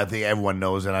know. Well, I think everyone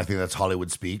knows, and I think that's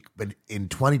Hollywood speak. But in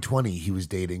 2020, he was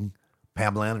dating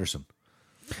Pamela Anderson.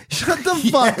 Shut the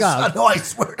fuck Yes, up. No, I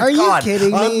swear to Are you God.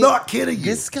 kidding me? I'm not kidding you.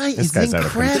 This guy is guy's out of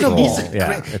incredible. control.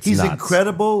 Yeah, it's He's nuts.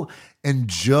 incredible. And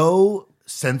Joe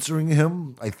censoring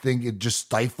him, I think it just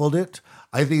stifled it.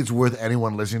 I think it's worth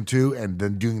anyone listening to and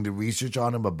then doing the research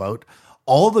on him about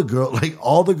all the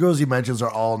girls he mentions are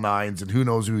all nines, and who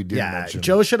knows who he didn't Yeah, mention.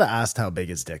 Joe should have asked how big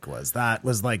his dick was. That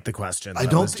was like the question. I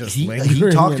that don't. was just He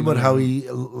lingering talked in about the- how he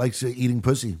likes eating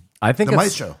pussy. I think the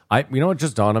it's- maestro. You know what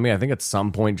just dawned on me? I think at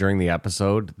some point during the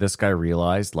episode, this guy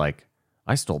realized, like,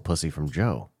 I stole pussy from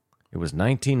Joe. It was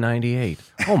 1998.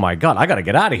 Oh my god, I got to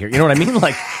get out of here. You know what I mean?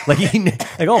 Like,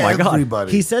 oh my god.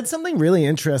 Everybody. He said something really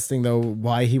interesting though.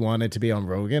 Why he wanted to be on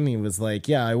Rogan? He was like,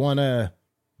 "Yeah, I want to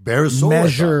Bare his soul. I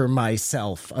measure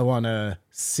myself. I want to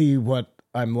see what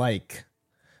I'm like."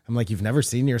 I'm like, "You've never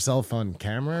seen yourself on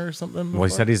camera or something?" Well, he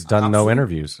said he's done no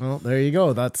interviews. Well, there you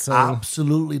go. That's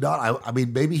Absolutely not. I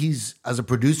mean, maybe he's, as a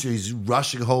producer, he's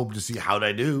rushing home to see how'd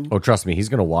I do. Oh, trust me, he's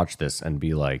gonna watch this and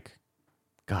be like,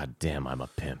 "God damn, I'm a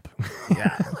pimp."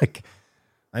 yeah. Like,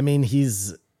 I mean,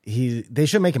 they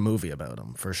should make a movie about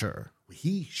him for sure.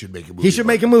 He should make a movie. He should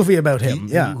make a movie about him.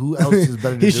 He- yeah. who else is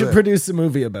better to He do should it? produce a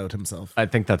movie about himself. I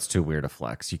think that's too weird a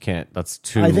flex. You can't. That's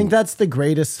too. I think that's the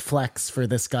greatest flex for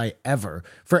this guy ever.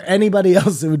 For anybody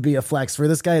else, it would be a flex. For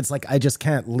this guy, it's like, I just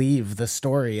can't leave the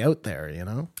story out there, you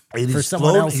know? And For he's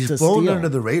someone flown, else he's to flown steal. under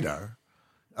the radar.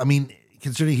 I mean,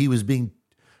 considering he was being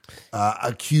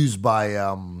accused by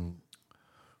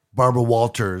Barbara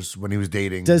Walters when he was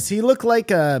dating. Does he look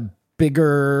like a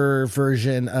bigger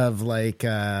version of like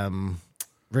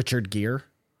Richard Gere?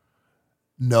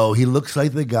 No, he looks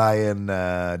like the guy in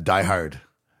Die Hard.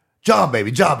 John,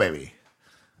 baby.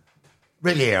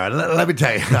 Rick here. Let me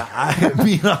tell you.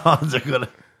 Me and Hans are going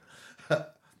to...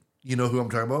 You know who I'm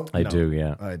talking about? I do.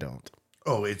 Yeah. I don't.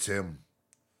 Oh, it's him.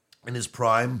 In his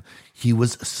prime, he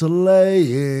was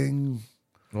slaying.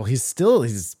 Well, he's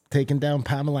taken down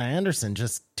Pamela Anderson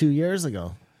just 2 years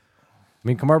ago. I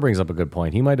mean, Kamar brings up a good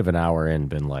point. He might have an hour in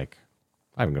been like,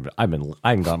 I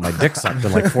haven't got my dick sucked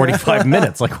in like 45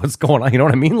 minutes. Like, what's going on? You know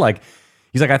what I mean? Like,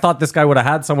 he's like, I thought this guy would have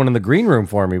had someone in the green room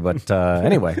for me, but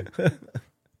anyway.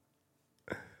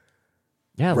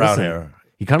 Yeah, Brown listen, hair.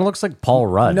 He kind of looks like Paul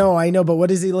Rudd. No, I know, but what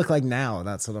does he look like now?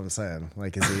 That's what I'm saying.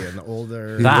 Like, is he an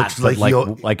older... He that, looks but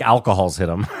like like alcohol's hit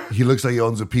him. He looks like he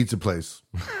owns a pizza place.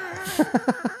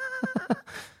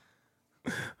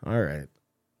 All right.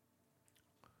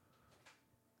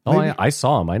 Oh, I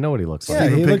saw him. I know what he looks Yeah, like.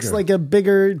 Take a he looks picture. like a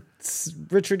bigger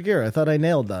Richard Gere. I thought I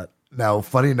nailed that. Now,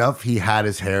 funny enough, he had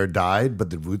his hair dyed, but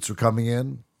the roots were coming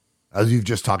in, as you've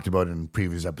just talked about in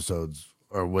previous episodes,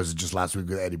 or was it just last week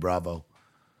with Eddie Bravo?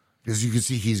 Because you can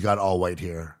see he's got all white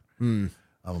hair. For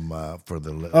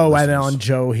the Oh, and listeners. on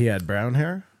Joe, he had brown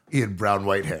hair? He had brown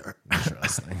white hair.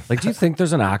 Like, do you think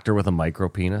there's an actor with a micro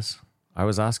penis? I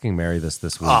was asking Mary this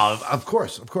week. Of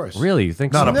course. Really? You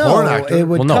think Not so? a porn actor. it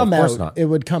would Well, no, come of course out. not. It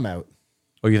would come out.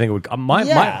 Oh, you think it would?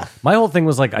 Yeah. My whole thing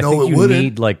was like, I No, think it you wouldn't.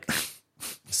 need like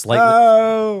slightly.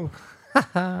 Oh.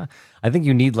 I think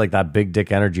you need like that big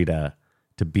dick energy to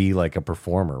be like a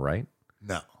performer, right?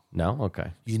 No. No,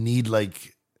 okay. You need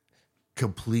like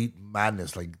complete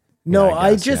madness. Like No, Yeah, I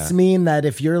I guess, just yeah. mean that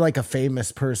if you're like a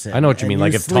famous person. I know what you and mean.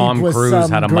 Like if sleep Tom with Cruise some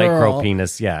had a micro girl,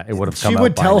 penis, yeah, it would have come she out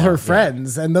would by tell now. her Yeah.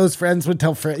 friends, and those friends would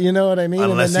tell friends. You know what I mean?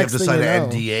 unless and you the have next to thing sign you an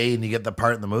know, NDA and you get the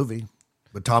part in the movie.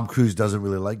 But Tom Cruise doesn't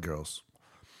really like girls.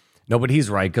 No, but he's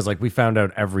right because like we found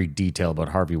out every detail about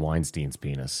Harvey Weinstein's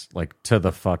penis, like to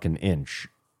the fucking inch.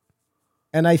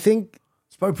 And I think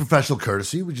It's probably professional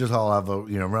courtesy. We just all have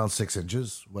around 6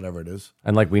 inches, whatever it is.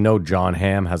 And like we know John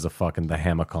Hamm has the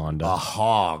Hamaconda. A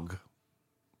hog.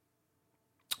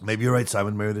 Maybe you're right,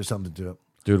 Simon. Maybe there's something to it.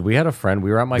 Dude, we had a friend.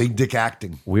 We were at Big dick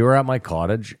acting. my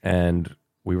cottage and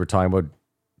we were talking about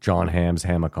John Hamm's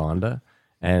Hamaconda,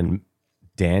 and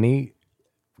Danny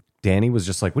was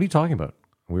just like, "What are you talking about?"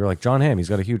 And we were like, "John Hamm, he's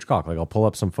got a huge cock." Like, I'll pull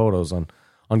up some photos on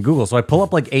Google. So I pull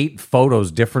up like 8 photos,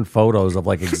 different photos of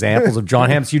like examples of John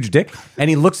Hamm's huge dick, and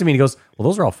he looks at me and he goes, "Well,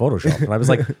 those are all Photoshopped." And I was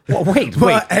like, "Well, wait."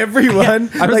 well, everyone,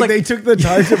 I was like- they took the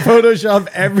time to Photoshop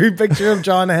every picture of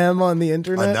John Hamm on the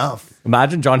internet. Enough.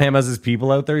 Imagine John Hamm has his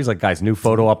people out there. He's like, "Guys, new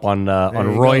photo up on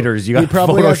Reuters. You He got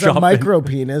probably has a Photoshop." micro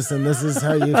penis, and this is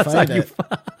how you fight it.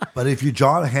 But if you're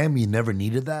John Hamm, you never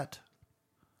needed that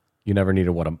You never needed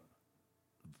what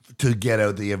to get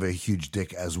out that you have a huge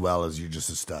dick as well as you're just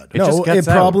a stud. It No, just it gets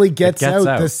out. probably It gets gets out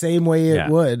out. the same way it Yeah.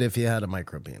 would if you had a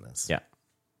micro penis. Yeah.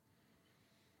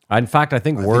 In fact, I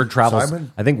think word travels.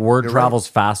 Simon, I think word you're travels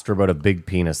faster about a big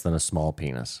penis than a small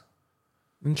penis.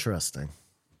 Interesting.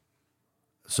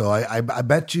 So I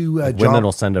bet you, Women John,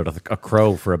 will send out a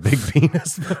crow for a big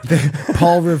penis.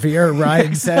 Paul Revere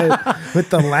rides out with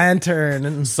the lantern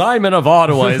and Simon of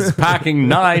Ottawa is packing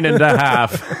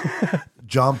 9.5.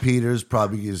 John Peters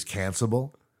probably is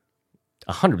cancelable.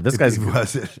 100. This guy's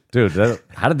Was it? dude.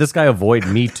 How did this guy avoid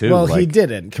Me Too? well, he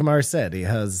didn't. Kamar said he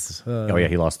has. Oh yeah,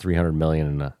 he lost 300 million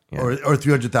in yeah. Or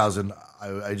 300,000.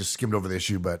 I just skimmed over the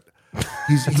issue, but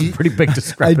he's Pretty big I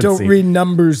discrepancy. don't read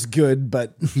numbers good,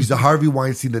 but he's a Harvey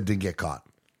Weinstein that didn't get caught,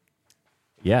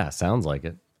 Yeah, sounds like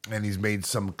it. and he's made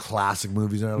some classic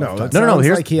movies in our no, lifetime. it No, sounds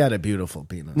here's- like he had a beautiful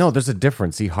penis. No, there's a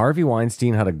difference. See, Harvey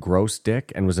Weinstein had a gross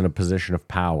dick and was in a position of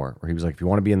power where he was like, if you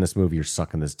want to be in this movie, you're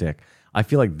sucking this dick. I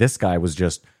feel like this guy was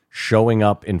just showing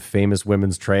up in famous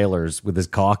women's trailers with his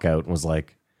cock out and was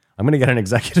like, I'm going to get an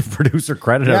executive producer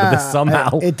credit out of this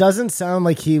somehow. It doesn't sound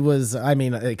like he was. I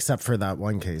mean, except for that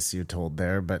one case you told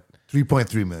there, but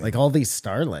 3.3 million. like all these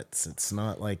starlets, it's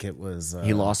not like it was.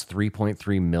 He lost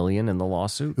 3.3 million in the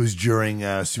lawsuit. it was during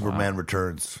Superman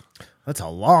Returns. That's a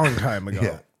long time ago.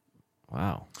 Yeah.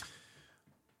 Wow.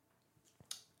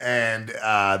 And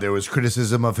there was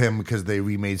criticism of him because they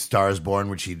remade Stars Born,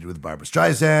 which he did with Barbara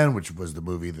Streisand, which was the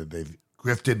movie that they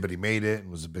grifted, but he made it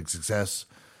and was a big success.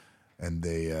 And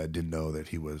they didn't know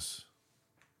that it was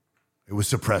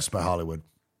suppressed by Hollywood.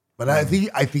 But I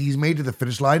think he's made to the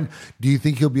finish line. Do you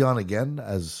think he'll be on again?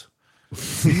 As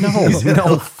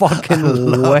No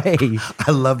fucking way.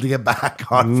 I love to get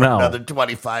back on for No. another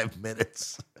 25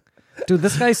 minutes. Dude,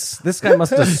 this guy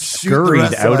must have Shoot the scurried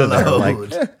rest out of of the there.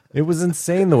 load. Like, it was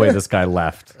insane the way this guy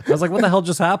left. I was like, what the hell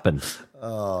just happened?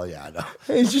 Oh yeah, I know.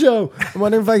 Hey, Joe, I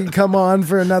wonder if I can come on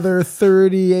for another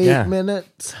 38 Yeah.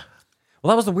 minutes. Well,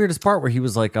 that was the weirdest part where he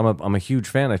was like, I'm a huge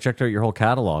fan. I checked out your whole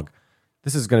catalog.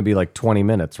 This is going to be like 20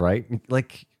 minutes, right?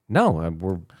 Like, no,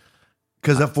 we're.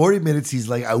 Because at 40 minutes, he's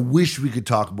like, I wish we could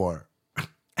talk more.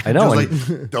 I know. Joe's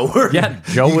and- like, don't worry. Yeah,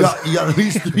 Joe you was- got at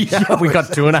least 3 hours. we got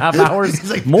 2.5 hours He's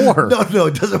like, more. No,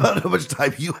 it doesn't matter how much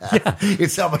time you have.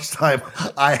 It's how much time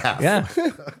I have. Yeah.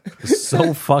 It's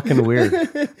so fucking weird.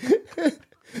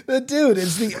 But dude,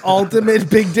 it's the ultimate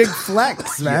big dick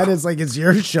flex, man. It's like it's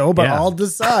your show, but Yeah. I'll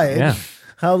decide Yeah.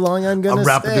 how long I'm gonna I'm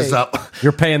wrapping stay. this up.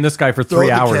 You're paying this guy for Throw 3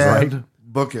 the hours, can, right?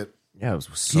 Book it. Yeah, it was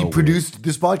so He weird. produced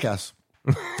this podcast.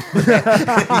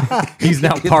 He's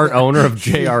now part owner of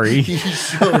JRE. He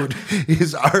showed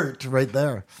his art right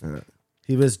there.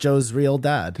 He was Joe's real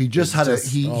dad. He just had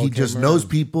he all just came knows around.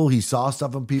 people. He saw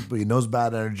stuff in people. He knows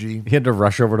bad energy. He had to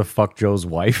rush over to fuck Joe's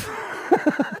wife.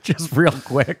 Just real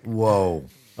quick. Whoa.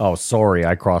 Oh, sorry,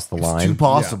 I crossed the It's line. too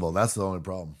possible. That's the only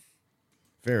problem.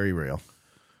 Very real.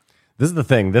 This is the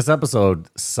thing. This episode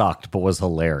sucked, but was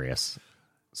hilarious.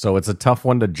 So it's a tough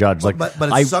one to judge. Like, But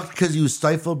it sucked because he was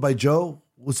stifled by Joe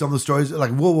with some of the stories.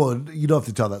 Like, whoa, you don't have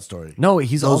to tell that story. no,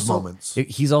 he's Those also moments.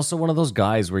 he's also one of those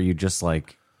guys where you just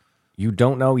like you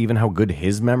don't know even how good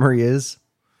his memory is.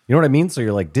 You know what I mean? So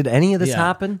you're like, did any of this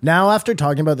happen? Now, after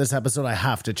talking about this episode, I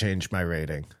have to change my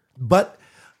rating. But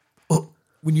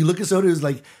when you look at someone who's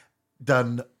like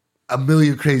done a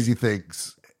million crazy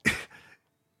things,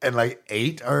 and like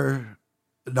 8 are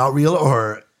not real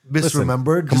or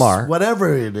misremembered, Kamar. just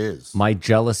whatever it is. My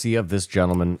jealousy of this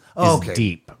gentleman is Okay.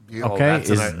 deep. Oh, Okay, that's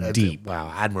is that's deep.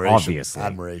 Wow, admiration. Obviously,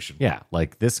 Admiration. Yeah,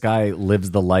 like this guy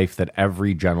lives the life that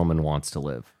every gentleman wants to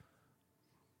live.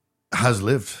 Has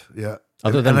lived, yeah.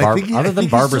 Other than And I think he's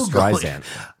Barbara still going. Streisand,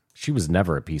 she was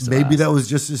never a piece of Maybe ass. that was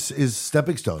just his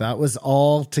stepping stone. That was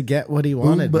all to get what he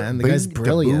wanted, man. The guy's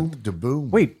brilliant. Da-boom.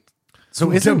 Wait,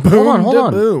 so isn't Da-boom, hold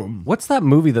on. da-boom. What's that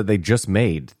movie that they just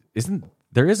made? Isn't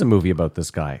there is a movie about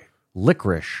this guy?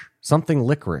 Licorice. Something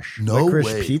licorice. No Licorice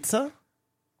way. Pizza?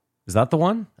 Is that the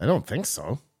one? I don't think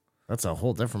so. That's a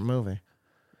whole different movie.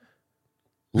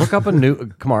 Look up a new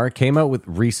Kamar. It came out with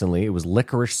recently. It was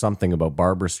Licorice something about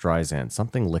Barbara Streisand.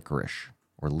 Something licorice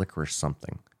or licorice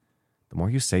something. The more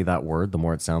you say that word, the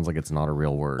more it sounds like it's not a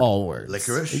real word. All words.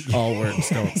 Licorice? All words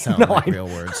don't sound like real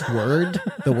words. Word?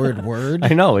 The word word? I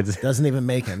know it's Doesn't even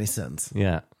make any sense.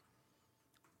 yeah.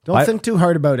 Don't think too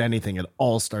hard about anything. It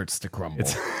all starts to crumble.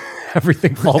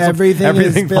 Everything falls. Everything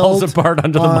is falls built apart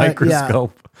under the on-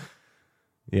 microscope.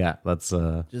 Yeah, that's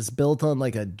Just built on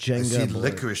like a I see Jenga board.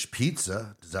 licorice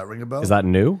pizza. Does that ring a bell? is that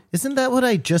new? Isn't that what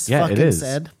I just Yeah, fucking it is.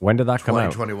 said? When did that come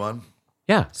out? 2021?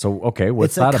 Yeah. So okay,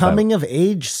 what's It's a that coming about? of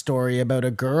age story about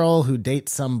a girl who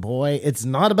dates some boy. It's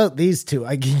not about these two.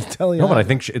 I can tell you. No, but I that.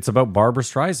 think it's about Barbara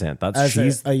Streisand. That's as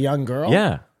she's a young girl.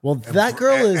 yeah. Well, that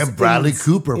girl is And Bradley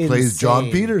Cooper plays John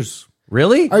insane. Peters.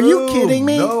 Really? Are you Boom. kidding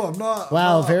me? No, I'm not.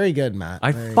 Wow, I'm not. very good, Matt.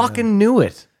 I Very fucking knew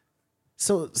it.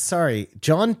 So sorry,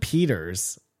 John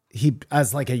Peters, he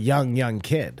as like a young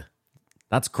kid.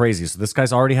 That's crazy. So this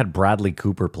guy's already had Bradley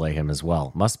Cooper play him as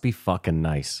well. Must be fucking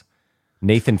nice.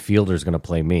 Nathan Fielder's going to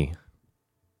play me.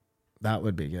 That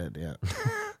would be good, yeah.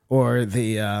 Or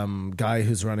the guy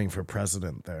who's running for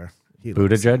president there.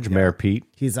 Buttigieg, Mayor Pete,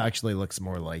 He's actually looks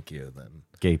more like you than.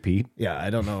 Gay Pete, Yeah, I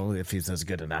don't know if he's as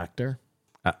good an actor.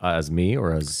 as me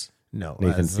or as No,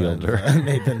 Nathan as, Fielder.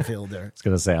 Nathan Fielder. I was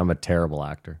going to say I'm a terrible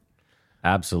actor.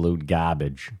 Absolute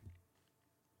garbage.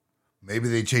 Maybe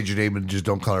they change your name and just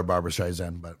don't call her Barbara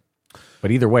Streisand. But But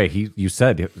either way, you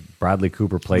said Bradley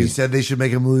Cooper he plays. said they should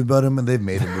make a movie about him, and they've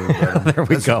made a movie about him. There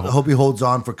we go. I hope he holds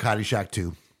on for Caddyshack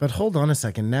 2. But hold on a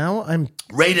second. Now I'm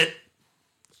Rate it.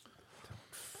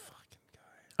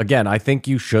 Again, I think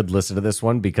you should listen to this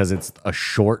one because it's a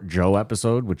short Joe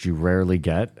episode, which you rarely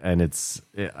get, and it's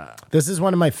This is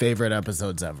one of my favorite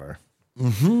episodes ever.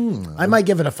 I might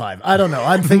give it a 5. I don't know.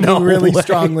 I'm thinking really way.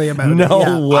 strongly about it. No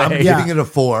Yeah. way. I'm Yeah. giving it a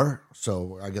 4,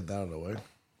 so I get that out of the way. It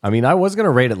I mean, I was going to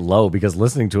rate it low because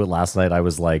listening to it last night, I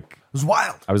was like, was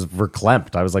wild. I was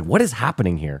verklempt. I was like, what is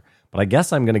happening here? But I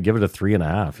guess I'm going to give it a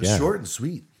 3.5. It's Yeah. short and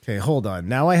sweet. Okay, hold on.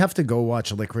 Now I have to go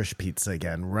watch Licorice Pizza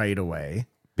again right away.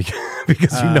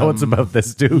 because you know it's about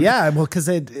this dude. Yeah, well, because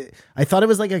I thought it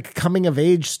was like a coming of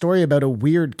age story about a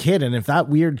weird kid, and if that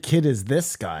weird kid is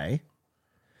this guy,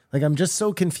 like I'm just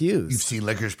so confused. You've seen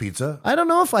Licorice Pizza? I don't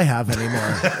know if I have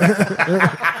anymore.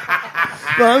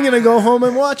 Well, I'm gonna go home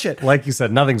and watch it. Like you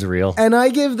said, nothing's real. And I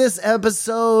give this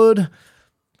episode,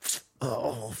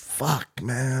 oh fuck,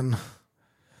 man,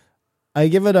 I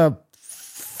give it a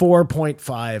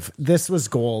 4.5. This was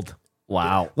gold.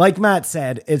 Wow. Like Matt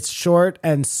said, it's short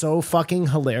and so fucking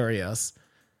hilarious.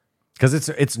 Because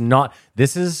it's not.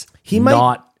 This is might-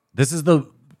 not. This is the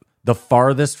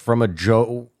farthest from a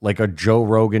Joe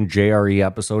Rogan JRE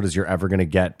episode as you're ever gonna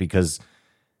get, because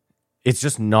it's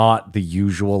just not the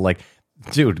usual. Like,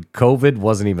 dude, COVID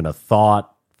wasn't even a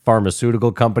thought.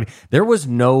 Pharmaceutical company. There was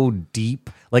no deep.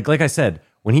 Like I said,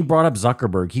 when he brought up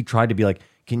Zuckerberg, he tried to be like,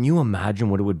 can you imagine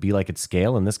what it would be like at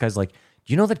scale? And this guy's like,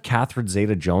 do you know that Catherine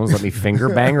Zeta-Jones let me finger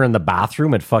bang her in the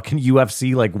bathroom at fucking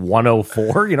UFC like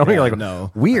 104? You know, you're like, no.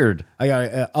 weird.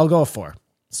 I'll go a 4.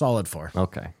 Solid 4.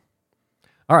 Okay.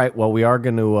 All right. Well, we are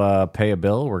going to pay a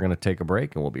bill. We're going to take a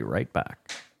break, and we'll be right back.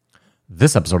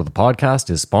 This episode of the podcast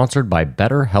is sponsored by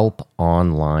BetterHelp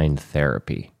Online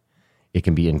Therapy. It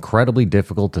can be incredibly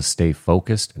difficult to stay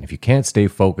focused, and if you can't stay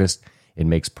focused, it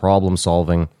makes problem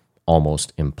solving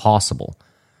almost impossible.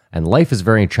 And life is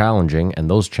very challenging, and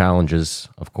those challenges,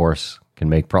 of course, can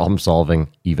make problem solving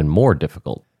even more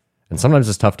difficult. And sometimes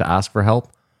it's tough to ask for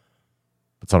help,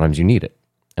 but sometimes you need it.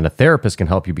 And a therapist can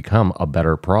help you become a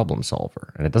better problem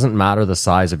solver. And it doesn't matter the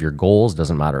size of your goals,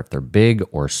 doesn't matter if they're big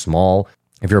or small.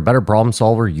 If you're a better problem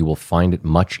solver, you will find it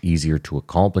much easier to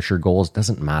accomplish your goals,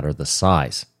 doesn't matter the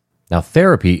size. Now,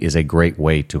 therapy is a great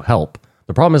way to help.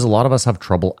 The problem is a lot of us have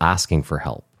trouble asking for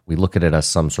help. We look at it as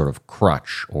some sort of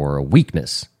crutch or a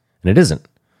weakness. And it isn't.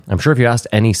 I'm sure if you asked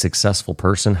any successful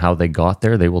person how they got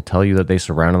there, they will tell you that they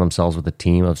surrounded themselves with a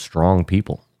team of strong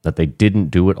people, that they didn't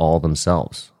do it all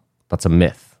themselves. That's a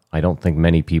myth. I don't think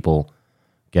many people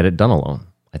get it done alone.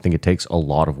 I think it takes a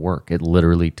lot of work. It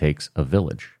literally takes a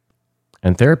village.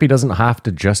 And therapy doesn't have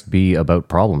to just be about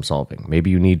problem solving.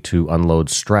 Maybe you need to unload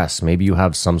stress. Maybe you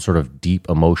have some sort of deep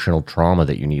emotional trauma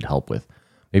that you need help with.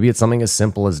 Maybe it's something as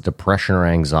simple as depression or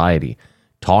anxiety.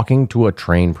 Talking to a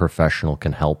trained professional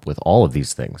can help with all of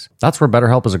these things. That's where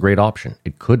BetterHelp is a great option.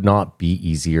 It could not be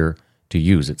easier to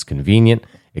use. It's convenient,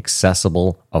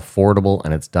 accessible, affordable,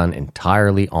 and it's done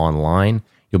entirely online.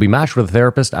 You'll be matched with a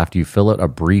therapist after you fill out a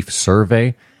brief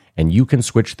survey, and you can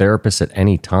switch therapists at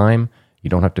any time.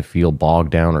 You don't have to feel bogged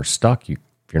down or stuck. If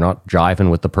you're not jiving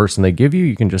with the person they give you,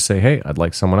 you can just say, hey, I'd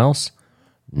like someone else.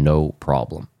 No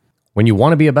problem. When you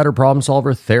want to be a better problem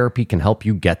solver, therapy can help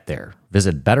you get there.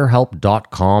 Visit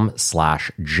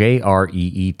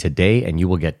betterhelp.com/JREE today, and you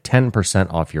will get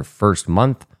 10% off your first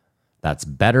month. That's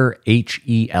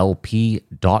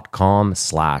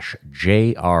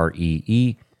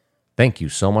betterhelp.com/JREE. Thank you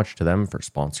so much to them for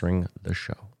sponsoring the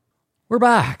show. We're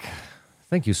back.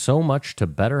 Thank you so much to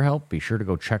BetterHelp. Be sure to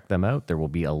go check them out. There will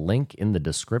be a link in the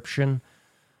description.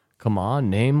 Come on,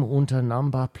 name und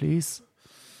number, please.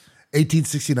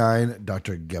 1869,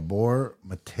 Dr. Gabor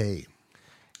Mate.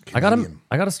 I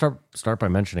gotta start by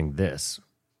mentioning this.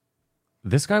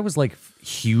 This guy was like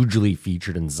hugely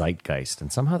featured in Zeitgeist,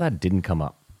 and somehow that didn't come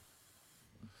up.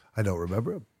 I don't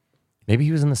remember him. Maybe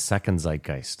he was in the second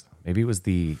Zeitgeist. Maybe it was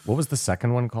what was the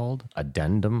second one called?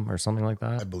 Addendum or something like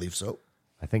that? I believe so.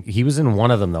 I think he was in one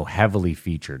of them, though, heavily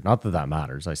featured. Not that that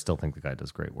matters. I still think the guy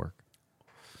does great work.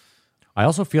 I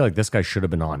also feel like this guy should have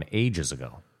been on ages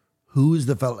ago. Who's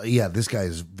the fella? Yeah, this guy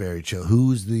is very chill.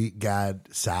 Who's the Gad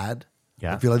Sad?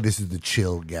 Yeah. I feel like this is the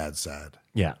chill Gad Sad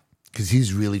Yeah. because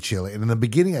he's really chill. And in the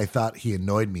beginning, I thought he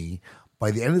annoyed me.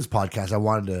 By the end of this podcast, I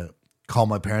wanted to call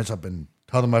my parents up and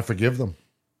tell them I forgive them.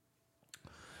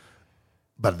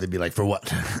 But they'd be like, for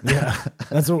what? Yeah,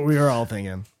 that's what we were all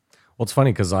thinking. Well, it's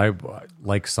funny because I,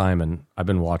 like Simon, I've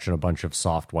been watching a bunch of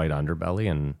Soft White Underbelly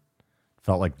and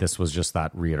felt like this was just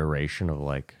that reiteration of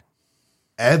like,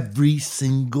 Every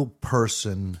single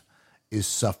person is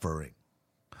suffering.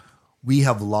 We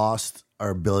have lost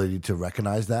our ability to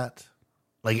recognize that.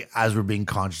 Like as we're being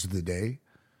conscious of the day,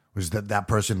 which is that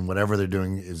person, whatever they're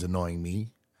doing is annoying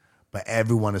me, but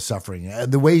everyone is suffering.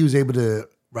 And the way he was able to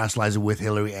rationalize it with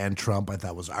Hillary and Trump, I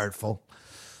thought was artful.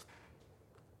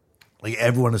 Like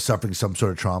everyone is suffering some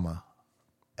sort of trauma,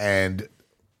 and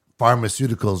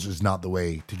pharmaceuticals is not the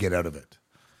way to get out of it.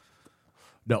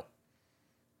 no.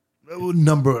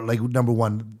 Number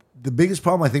one, the biggest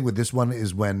problem I think with this one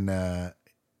is when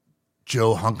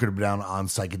Joe hunkered down on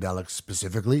psychedelics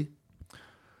specifically.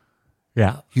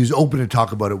 Yeah. He was open to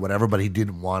talk about it, whatever, but he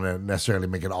didn't want to necessarily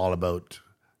make it all about,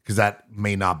 because that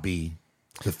may not be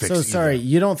the fix. So sorry,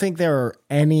 you don't think there are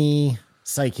any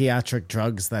psychiatric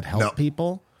drugs that help No.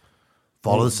 people?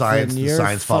 Follow the science. Then The you're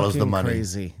science follows the fucking money.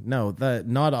 Crazy. No,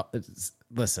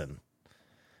 listen.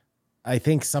 I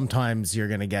think sometimes you're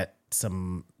gonna get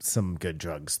some good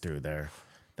drugs through there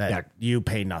that you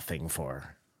pay nothing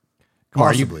for.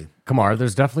 Possibly. Kamar,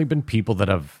 there's definitely been people that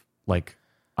have like,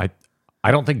 I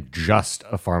don't think just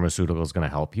a pharmaceutical is going to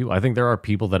help you. I think there are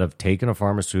people that have taken a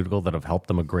pharmaceutical that have helped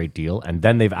them a great deal, and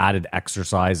then they've added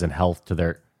exercise and health to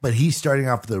their But he's starting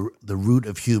off the root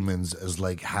of humans as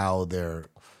like how they're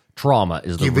trauma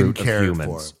is the given root of care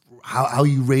humans. for. How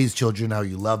you raise children, how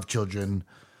you love children.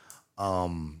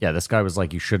 Yeah, this guy was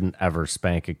like, you shouldn't ever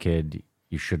spank a kid.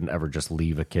 You shouldn't ever just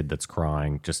leave a kid that's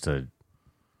crying just to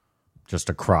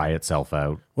cry itself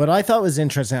out. What I thought was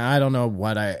interesting, I don't know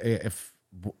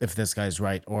if this guy's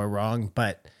right or wrong,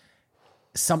 but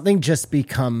something just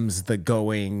becomes the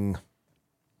going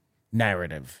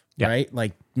narrative, Yeah. right?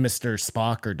 Like Mr.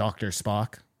 Spock or Dr.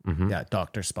 Spock. Yeah,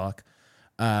 Dr. Spock.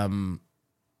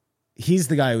 He's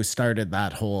the guy who started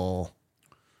that whole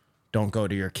don't go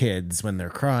to your kids when they're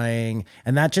crying.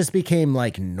 And that just became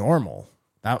like normal.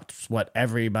 That's what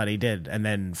everybody did. And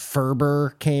then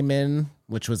Ferber came in,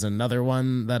 which was another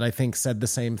one that I think said the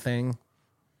same thing.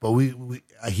 But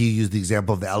he used the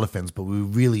example of the elephants, but we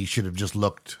really should have just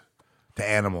looked to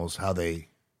animals, how they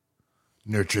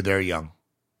nurture their young,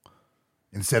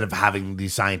 instead of having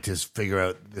these scientists figure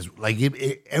out this. Like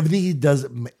everything he does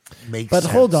makes But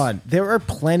sense. hold on, there are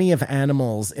plenty of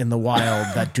animals in the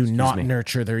wild that do not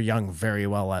nurture their young very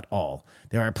well at all.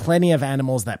 There are plenty of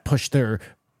animals that push their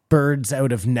birds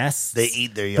out of nests. They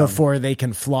eat their young before they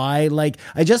can fly. Like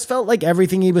I just felt like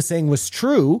everything he was saying was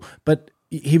true, but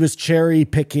he was cherry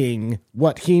picking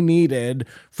what he needed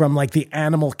from like the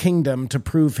animal kingdom to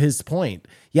prove his point.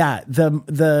 Yeah,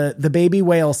 the baby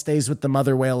whale stays with the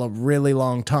mother whale a really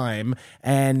long time,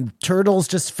 and turtles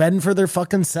just fend for their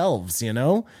fucking selves, you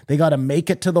know? They got to make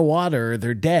it to the water or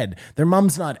they're dead. Their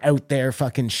mom's not out there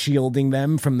fucking shielding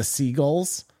them from the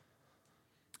seagulls.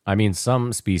 I mean,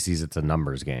 some species, it's a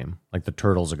numbers game. Like the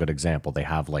turtle's a good example. They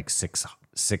have like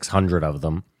 600 of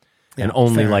them. And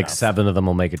only fair like enough. 7 of them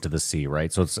will make it to the sea,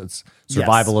 right? So it's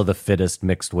survival of the fittest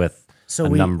mixed with So a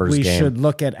numbers we game. should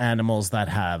look at animals that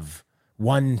have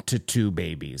 1 to 2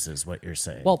 babies, is what you're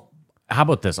saying. Well, how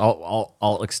about this?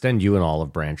 I'll extend you an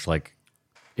olive branch. Like,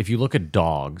 if you look at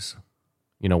dogs,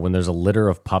 you know, when there's a litter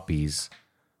of puppies,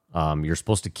 you're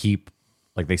supposed to keep,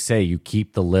 like they say, you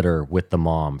keep the litter with the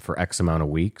mom for X amount of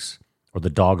weeks, or the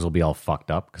dogs will be all fucked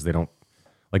up because they don't.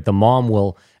 Like the mom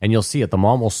will, and you'll see it. The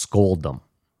mom will scold them.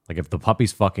 Like if the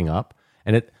puppy's fucking up,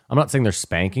 and I'm not saying they're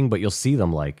spanking, but you'll see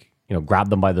them like, you know, grab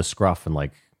them by the scruff and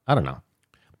like, I don't know.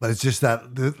 But it's just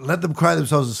that let them cry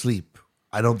themselves to sleep.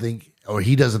 I don't think, or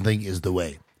he doesn't think, is the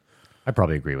way. I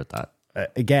probably agree with that.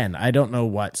 Again, I don't know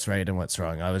what's right and what's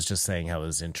wrong. I was just saying how it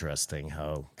was interesting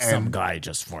how some guy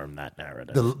just formed that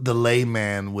narrative. The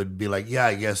layman would be like, yeah,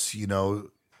 I guess, you know,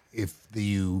 if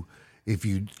you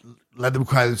let them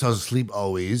cry themselves to sleep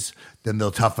always, then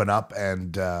they'll toughen up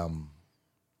and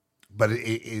but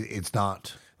it's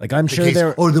not Like I'm the sure case.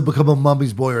 there. Or they'll become a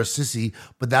mummy's boy or a sissy,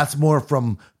 but that's more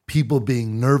from people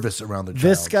being nervous around their child.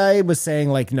 This guy was saying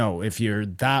like, no, if you're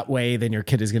that way, then your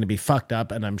kid is going to be fucked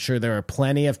up. And I'm sure there are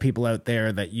plenty of people out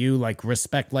there that you like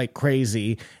respect like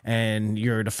crazy, and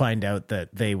you're to find out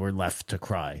that they were left to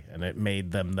cry, and it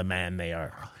made them the man they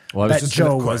are. Well, I was that just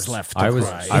Joe of was course. left to I was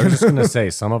cry. just going to say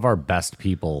some of our best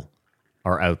people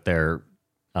are out there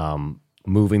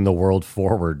moving the world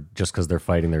forward just because they're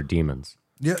fighting their demons.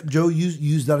 Yeah, Joe,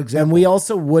 use that example. And we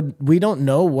also we don't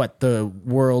know what the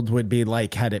world would be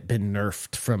like had it been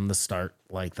nerfed from the start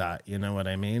like that. You know what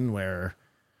I mean? Where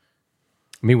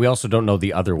I mean, we also don't know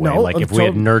the other way. No, Like, if we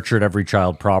had nurtured every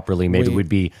child properly, maybe we'd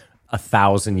be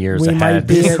 1,000 years we ahead. might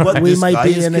be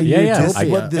in a This is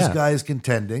utopia. what this guy is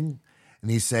contending,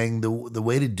 and he's saying the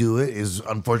way to do it is,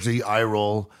 unfortunately, eye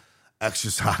roll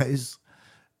exercise,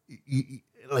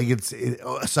 like it's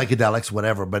psychedelics,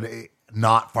 whatever, but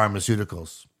not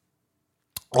pharmaceuticals.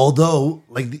 Although,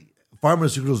 like, the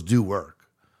pharmaceuticals do work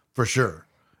for sure.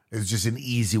 It's just an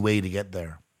easy way to get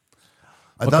there.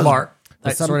 But Lamar,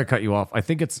 sorry to cut you off. I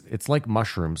think it's like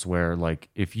mushrooms, where like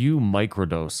if you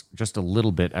microdose just a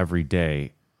little bit every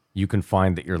day, you can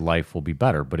find that your life will be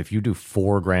better. But if you do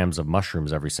 4 grams of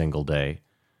mushrooms every single day,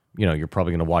 you know, you're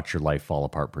probably going to watch your life fall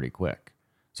apart pretty quick.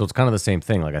 So it's kind of the same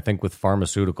thing. Like, I think with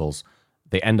pharmaceuticals,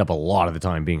 they end up a lot of the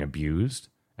time being abused,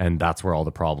 and that's where all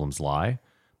the problems lie.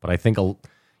 But I think, you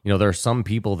know, there are some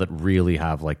people that really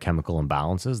have like chemical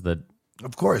imbalances that.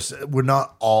 Of course, we're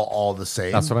not all the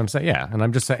same. That's what I'm saying. Yeah, and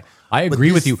I'm just saying, I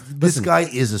agree with you. This guy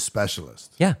is a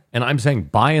specialist. Yeah, and I'm saying,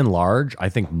 by and large, I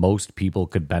think most people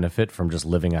could benefit from just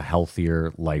living a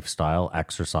healthier lifestyle,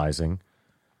 exercising.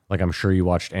 Like, I'm sure you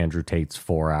watched Andrew Tate's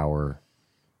 4-hour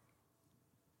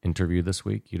interview this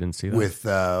week. You didn't see that? With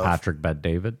Patrick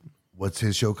Bet-David. What's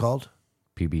his show called?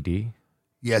 PBD.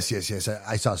 Yes.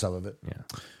 I saw some of it. Yeah.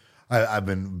 I've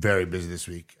been very busy this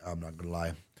week. I'm not going to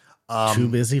lie. Too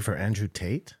busy for Andrew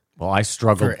Tate? Well, I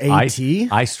struggled. For AT?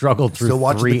 I struggled through Still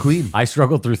watching three. The Queen. I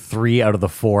struggled through 3 out of the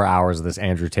 4 hours of this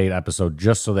Andrew Tate episode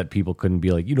just so that people couldn't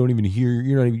be like, you don't even hear,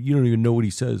 you don't even know what he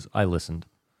says. I listened.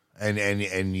 And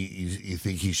you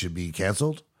think he should be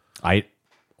canceled?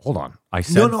 Hold on. I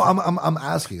said No. I'm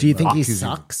asking. Do you think he Excuse me.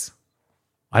 sucks?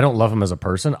 I don't love him as a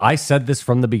person. I said this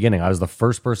from the beginning. I was the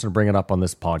first person to bring it up on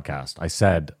this podcast. I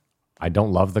said, I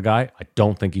don't love the guy. I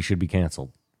don't think he should be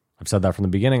canceled. I've said that from the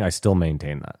beginning. I still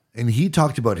maintain that. And he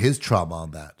talked about his trauma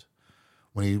on that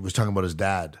when he was talking about his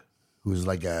dad, who was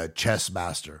like a chess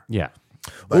master. Yeah.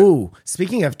 Ooh,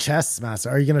 speaking of chess master,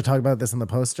 are you going to talk about this in the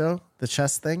post, Joe? The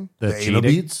chess thing? The anal cheating?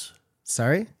 beads?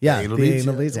 Sorry? Yeah, Anal the beads?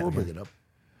 anal Yeah, beads. We'll Yeah. bring it up.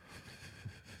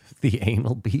 The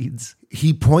anal beads.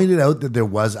 He pointed out that there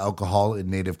was alcohol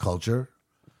in Native culture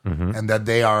and that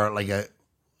they are like a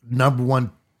number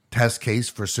one test case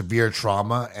for severe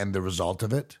trauma and the result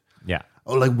of it. Yeah.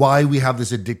 Or like why we have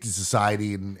this addicted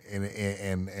society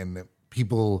and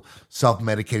people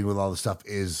self-medicating with all this stuff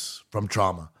is from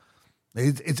trauma.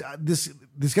 It's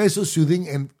this guy's so soothing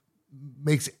and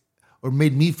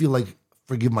made me feel like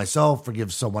forgive myself,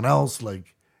 forgive someone else.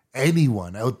 Like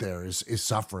anyone out there is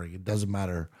suffering. It doesn't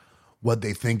matter what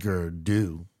they think or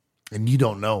do, and you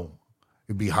don't know.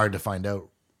 It'd be hard to find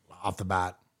out off the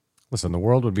bat. Listen, the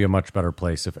world would be a much better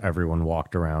place if everyone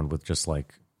walked around with just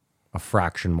like a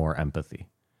fraction more empathy.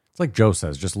 It's like Joe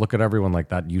says, just look at everyone like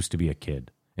that used to be a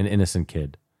kid, an innocent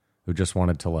kid who just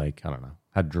wanted to, like, I don't know,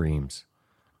 had dreams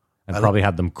and probably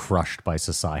had them crushed by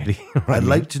society. I'd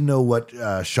like to know what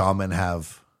shaman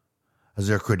have as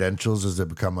their credentials as they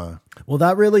become a. Well,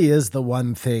 that really is the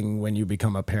one thing when you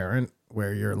become a parent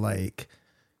where you're like,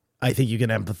 I think you can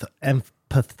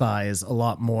empathize a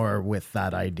lot more with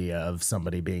that idea of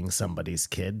somebody being somebody's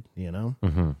kid, you know?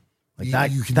 Mm-hmm.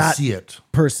 Like you can that see it.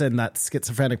 person, that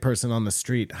schizophrenic person on the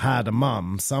street had a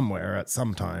mom somewhere at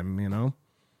some time, you know?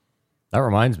 That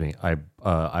reminds me, I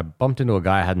bumped into a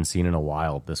guy I hadn't seen in a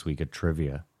while this week at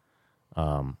trivia.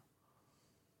 And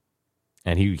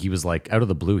he was like, out of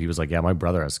the blue, he was like, yeah, my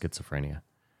brother has schizophrenia.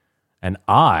 And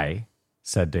I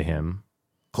said to him,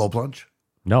 Cold plunge?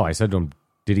 no, I said to him,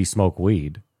 did he smoke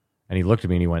weed? And he looked at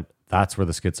me and he went, that's where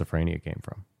the schizophrenia came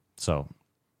from. So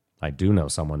I do know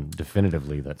someone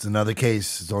definitively that. It's another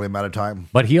case. It's only a matter of time.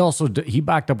 But he also, he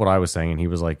backed up what I was saying. And he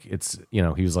was like, it's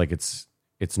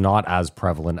not as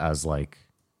prevalent as like,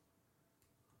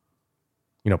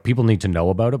 people need to know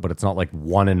about it, but it's not like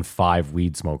 1 in 5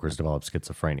 weed smokers develop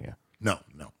schizophrenia. No.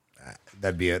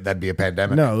 That'd be a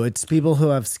pandemic. No, it's people who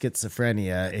have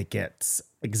schizophrenia. It gets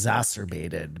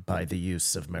exacerbated by the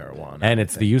use of marijuana. And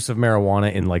it's the use of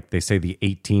marijuana in, like, they say the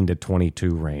 18 to 22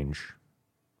 range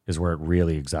is where it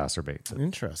really exacerbates it.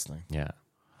 Interesting. Yeah.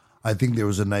 I think there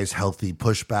was a nice healthy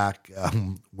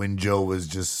pushback when Joe was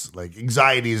just like,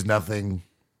 anxiety is nothing.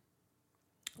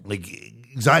 Like,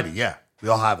 anxiety, yeah, we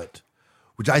all have it.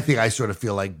 Which I think I sort of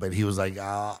feel like, but he was like,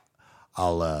 I'll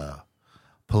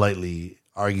politely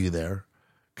argue there.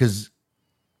 Because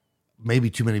maybe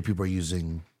too many people are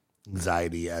using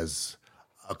anxiety as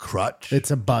a crutch.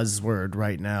 It's a buzzword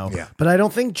right now. Yeah. But I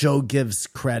don't think Joe gives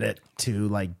credit to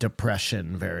like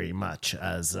depression very much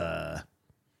as a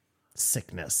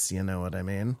sickness. You know what I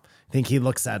mean? I think he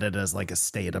looks at it as like a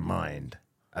state of mind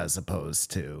as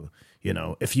opposed to, you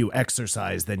know, if you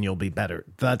exercise, then you'll be better.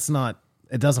 That's not,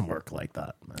 it doesn't work like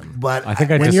that, man. but I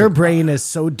think I When just your brain is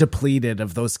so depleted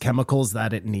of those chemicals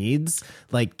that it needs,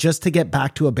 like just to get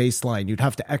back to a baseline, you'd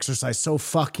have to exercise so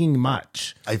fucking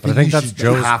much. I think, think you that's should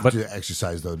Joe's- have but- to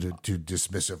exercise though to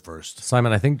dismiss it first.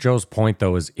 Simon, I think Joe's point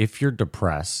though is if you're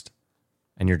depressed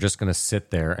and you're just going to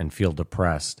sit there and feel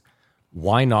depressed,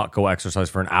 why not go exercise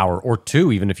for an hour or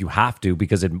two, even if you have to,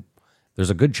 because there's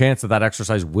a good chance that that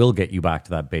exercise will get you back to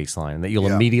that baseline and that you'll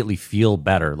Yeah. immediately feel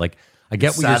better. Like I get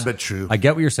what Sad you're but true. I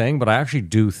get what you're saying, but I actually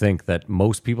do think that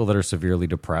most people that are severely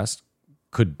depressed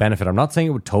could benefit. I'm not saying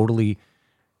it would totally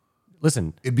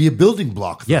listen. It'd be a building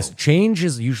block. Though. Yes, change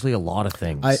is usually a lot of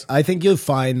things. I think you'll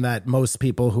find that most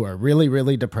people who are really,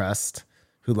 really depressed,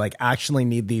 who like actually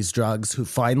need these drugs, who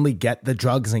finally get the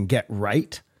drugs and get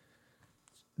right,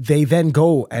 they then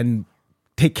go and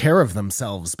take care of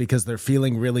themselves because they're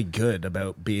feeling really good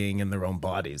about being in their own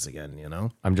bodies again, you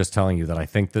know? I'm just telling you that I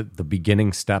think that the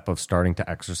beginning step of starting to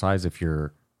exercise, if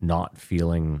you're not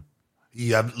feeling,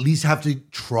 You at least have to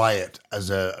try it as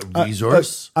a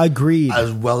resource, Agreed.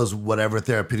 as well as whatever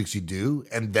therapeutics you do,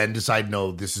 and then decide,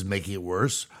 no, this is making it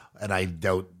worse. And I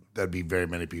doubt that'd be very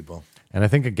many people. and I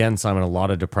think again, Simon, a lot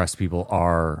of depressed people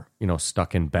are, you know,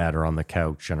 stuck in bed or on the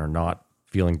couch and are not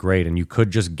feeling great. And you could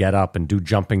just get up and do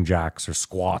jumping jacks or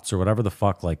squats or whatever the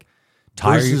fuck, like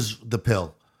tire. Versus the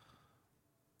pill.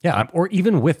 Yeah, or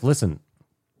even with, listen,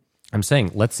 I'm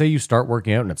saying, let's say you start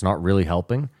working out and it's not really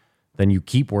helping, then you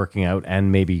keep working out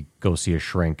and maybe go see a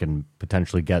shrink and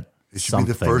potentially get It should something.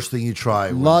 be the first thing you try.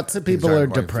 when Lots of things people are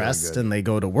aren't quite feeling depressed good. and they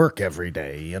go to work every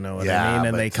day, you know what Yeah, I mean?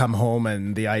 And but- they come home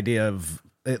and the idea of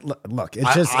it, look, it's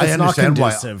I just, it's not understand why-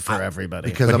 conducive for everybody.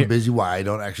 Because I'm busy, why I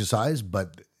don't exercise,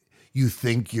 but you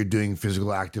think you're doing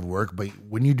physical active work, but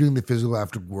when you're doing the physical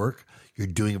active work, you're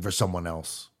doing it for someone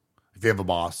else. If you have a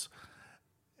boss.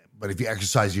 But if you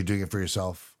exercise, you're doing it for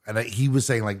yourself. And he was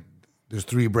saying like there's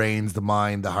three brains, the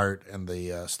mind, the heart, and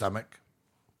the stomach.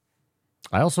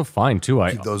 I also find too,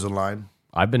 Keep those in line.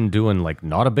 I've been doing like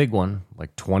not a big one,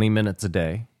 like 20 minutes a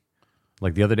day.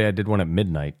 Like the other day I did one at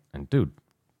midnight and dude,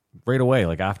 right away,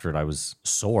 like after it, I was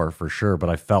sore for sure, but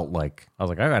I felt like, I was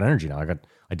like, I got energy now.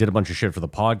 I did a bunch of shit for the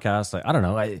podcast. I don't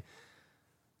know.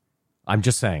 I'm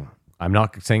just saying, I'm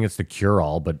not saying it's the cure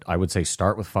all, but I would say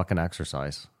start with fucking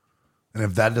exercise. And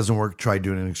if that doesn't work, try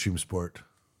doing an extreme sport.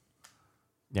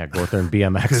 Yeah, go out there and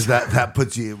Because BMX. that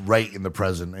puts you right in the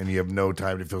present and you have no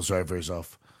time to feel sorry for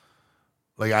yourself.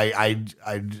 Like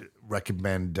I'd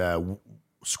recommend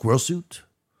squirrel suit.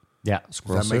 Yeah,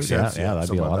 squirrel Does that make suit. Yeah, sense? yeah, Yeah,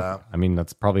 that'd be a something lot. like I mean,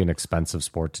 that's probably an expensive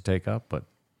sport to take up, but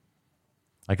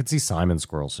I could see Simon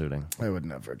squirrel suiting. I would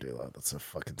never do that. That's a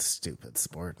fucking stupid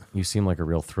sport. You seem like a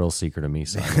real thrill seeker to me,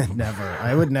 Simon. Never.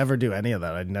 I would never do any of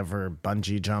that. I'd never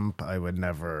bungee jump. I would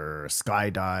never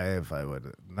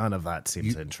skydive. None of that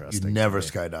seems You interesting. never to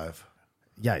me. skydive.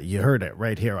 Yeah, you heard it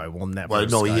right here. I will never Well,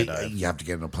 no, skydive. you have to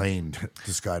get in a plane to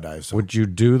skydive. So. Would you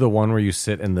do the one where you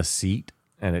sit in the seat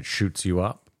and it shoots you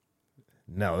up?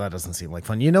 No, that doesn't seem like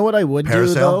fun. You know what I would do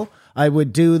Parasail? though? I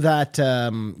would do that.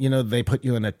 They put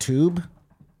you in a tube,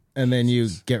 and then you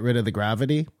get rid of the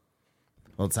gravity.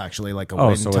 Well, it's actually like a Oh,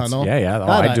 wind so tunnel. it's yeah. Oh,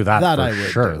 I'd do that for I would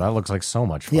sure. do. That looks like so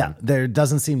much fun. Yeah, there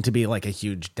doesn't seem to be like a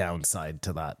huge downside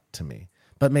to that to me.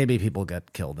 But maybe people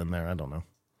get killed in there. I don't know.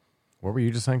 What were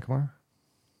you just saying, Kumar?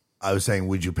 I was saying,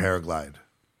 would you paraglide?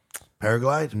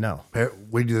 Paraglide? No.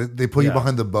 They put you Yeah.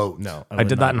 behind the boat. No, I would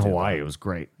did that not in do Hawaii. It was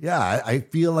great. Yeah, I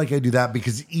feel like I do that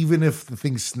because even if the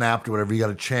thing snapped or whatever, you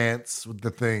got a chance with the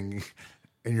thing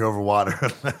and you're over water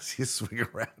unless you swing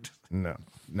around. No,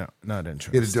 not You had to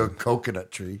interested. do a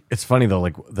coconut tree. It's funny though,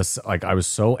 like I was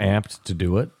so amped to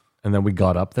do it, and then we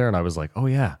got up there, and I was like, oh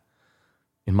yeah,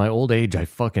 in my old age, I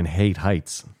fucking hate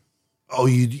heights. Oh,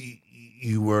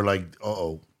 you were like,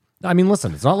 uh-oh. I mean,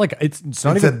 listen, it's not like it's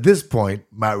not It's even. at this point,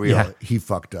 Matt Real, Yeah. he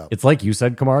fucked up. It's like you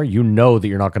said, Kumar. You know that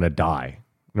you're not going to die.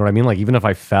 You know what I mean? Like even if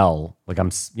I fell, like I'm,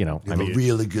 You have a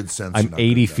really good sense. I'm you're not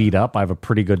 80 gonna feet up. I have a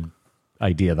pretty good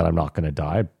idea that I'm not going to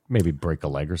die. I'd maybe break a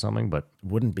leg or something, but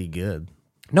Wouldn't be good.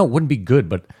 no, it wouldn't be good.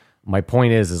 But my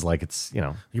point is like it's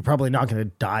You're probably not going to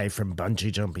die from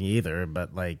bungee jumping either.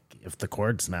 But like, if the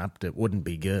cord snapped, it wouldn't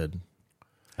be good.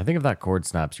 I think if that cord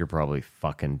snaps, you're probably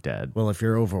fucking dead. Well, if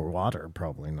you're over water,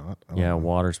 probably not. Yeah,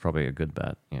 water's probably a good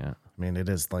bet. Yeah. I mean, it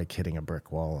is like hitting a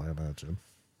brick wall, I imagine.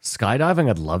 Skydiving,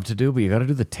 I'd love to do, but you got to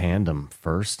do the tandem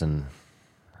first, and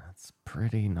that's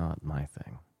pretty not my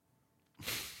thing.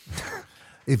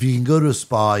 If you can go to a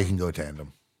spa, you can go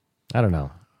tandem. I don't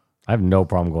know. I have no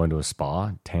problem going to a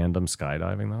spa. Tandem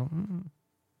skydiving, though.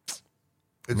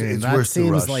 It's that worth the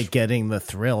seems rush. like getting the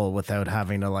thrill without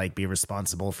having to like be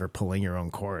responsible for pulling your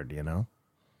own cord, you know?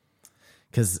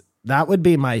 Because that would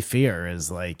be my fear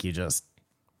is like you just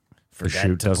forget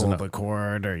chute to doesn't- pull the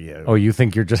cord or you... Oh, you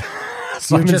think you're just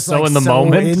You're just so like, in the so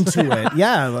moment? into it.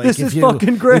 Yeah. Like This if is you,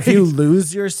 fucking great. If you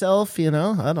lose yourself, you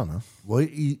know, I don't know. Well,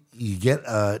 you get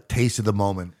a taste of the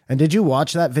moment. And did you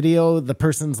watch that video? The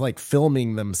person's like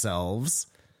filming themselves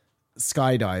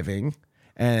skydiving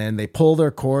and they pull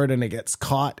their cord and it gets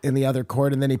caught in the other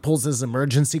cord. And then he pulls his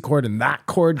emergency cord and that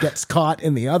cord gets caught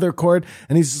in the other cord.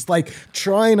 And he's just like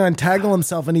trying to untangle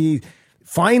himself and he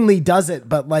finally does it,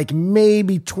 but like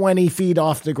maybe 20 feet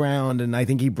off the ground. And I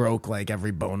think he broke like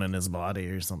every bone in his body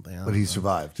or something. But he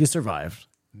survived. He survived.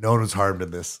 No one was harmed in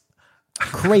this.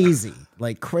 Crazy,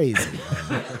 like crazy.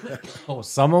 Oh,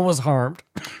 someone was harmed.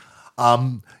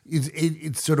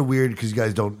 It's sort of weird because you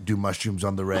guys don't do mushrooms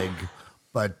on the reg.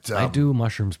 But I do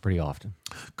mushrooms pretty often.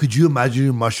 could you imagine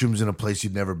doing mushrooms in a place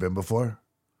you'd never been before?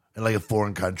 In like a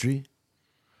foreign country?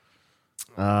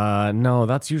 No,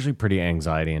 that's usually pretty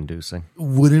anxiety inducing.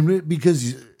 Wouldn't it?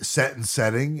 Because set and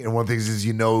setting. And one thing is,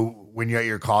 you know, when you're at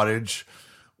your cottage,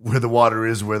 where the water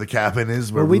is, where the cabin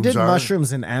is, where Well, we rooms did are.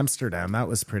 mushrooms in Amsterdam. That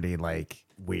was pretty like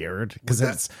weird because Was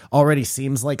that- it's already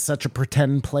seems like such a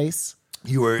pretend place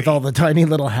You were with all the tiny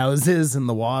little houses and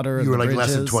the water. And you were the like less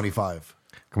than bridges. 25.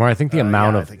 Come on, I think the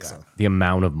amount I of think so. the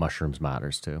amount of mushrooms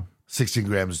matters too. 16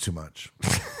 grams is too much.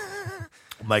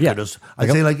 My Yeah. goodness. I'd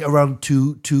say like around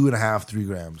 2.5, 3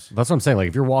 grams. That's what I'm saying. Like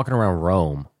if you're walking around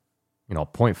Rome,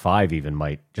 0.5 even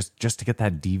might just to get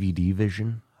that DVD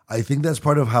vision. I think that's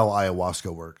part of how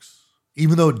ayahuasca works.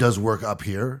 Even though it does work up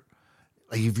here,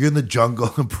 like if you're in the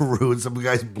jungle in Peru and some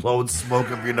guy's blowing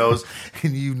smoke up your nose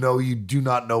and you do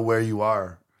not know where you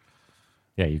are,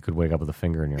 Yeah, you could wake up with a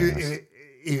finger in your ass.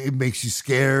 it makes you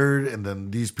scared. And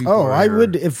then these people Oh, are I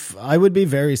here. would be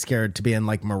very scared to be in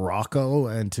like Morocco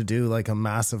and to do like a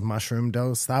massive mushroom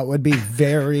dose. That would be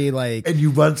very like And you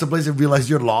run someplace and realize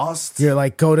you're lost. you're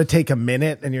like go to take a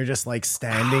minute and you're just like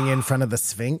standing in front of the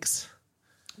Sphinx.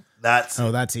 That's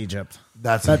Egypt.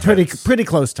 that's That's pretty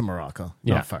close to Morocco.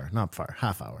 Yeah. Not far.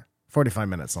 Half hour. 45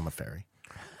 minutes on the ferry.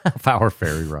 Half-hour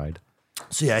ferry ride.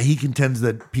 So yeah, he contends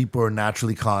that people are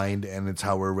naturally kind, and it's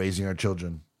how we're raising our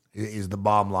children. Is the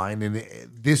bottom line, and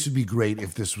this would be great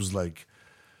if this was like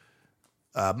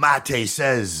Mate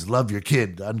says, "Love your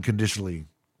kid unconditionally,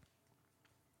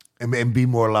 and be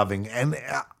more loving." And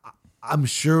I'm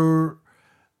sure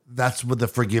that's what the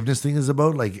forgiveness thing is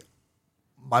about. Like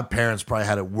my parents probably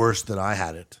had it worse than I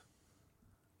had it,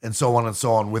 and so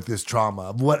on with this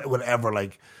trauma, whatever.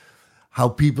 Like how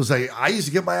people say, "I used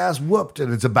to get my ass whooped,"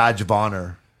 and it's a badge of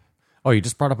honor. Oh, you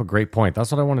just brought up a great point.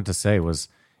 That's what I wanted to say was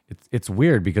it's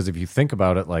weird because if you think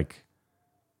about it, like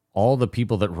all the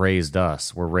people that raised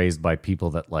us were raised by people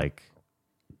that like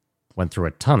went through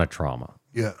a ton of trauma.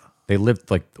 Yeah. They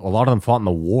lived like a lot of them fought in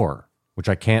the war, which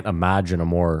I can't imagine a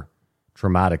more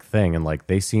traumatic thing. And like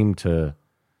they seem to,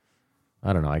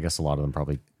 I don't know, I guess a lot of them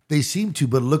probably, They seem to,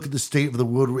 but look at the state of the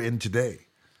world we're in today.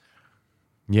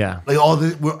 yeah. Like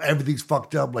everything's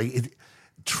fucked up. Like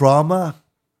trauma.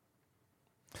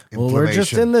 Well, we're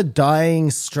just inflammation. in the dying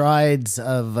strides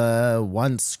of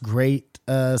once great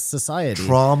society.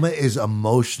 Trauma is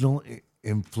emotional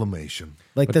inflammation.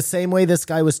 Like the same way this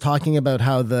guy was talking about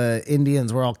how the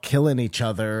Indians were all killing each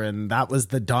other, and that was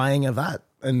the dying of that.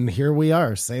 And here we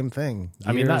are, same thing.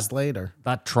 I mean, years later.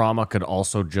 That trauma could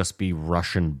also just be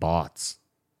Russian bots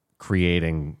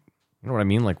creating, you know what I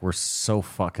mean? Like we're so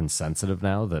fucking sensitive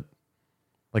now that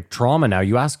like trauma now,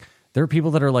 you ask, there are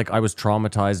people that are like, I was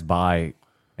traumatized by,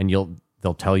 and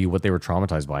they'll tell you what they were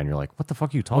traumatized by, and you're like, what the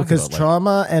fuck are you talking Because about?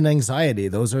 trauma and anxiety,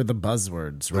 those are the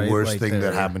buzzwords, The right? worst Like thing that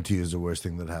they're- happened to you is the worst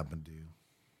thing that happened to you.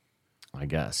 I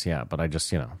guess, yeah, but I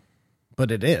just,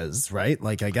 But it is, right?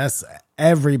 Like, I guess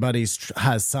everybody's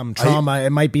has some trauma.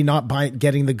 It might be not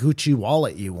getting the Gucci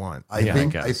wallet you want. I Yeah, I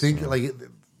think guess, like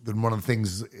one of the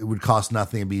things, it would cost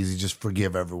nothing and be easy. Just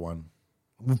forgive everyone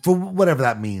for whatever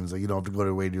that means. Like you don't have to go to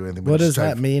away to do anything. but What just does try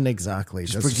that mean exactly?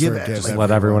 Just forgive it. Just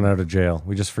let everyone out of jail.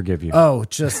 We just forgive you. Oh,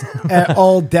 just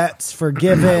all debts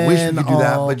forgiven. I wish we could do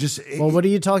that, all- but just well, what are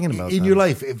you talking about? in then? your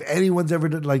life? If anyone's ever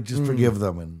done, like, just forgive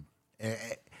them, and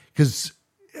because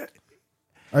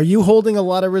Are you holding a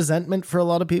lot of resentment for a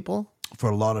lot of people? for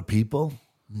a lot of people,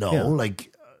 no. Yeah.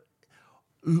 Like,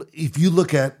 if you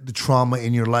look at the trauma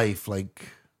in your life, like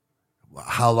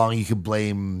how long you could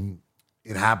blame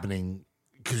it happening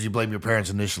because you blame your parents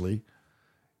initially.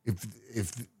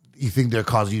 If you think they're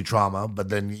causing you trauma, but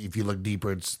then if you look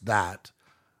deeper, it's that.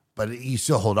 but you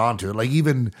still hold on to it. Like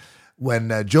even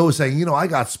when Joe was saying, I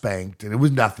got spanked and it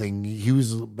was nothing.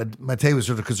 But Matei was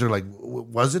sort of concerned, like,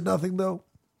 was it nothing though?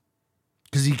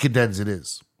 Because he contends it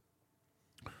is.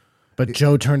 But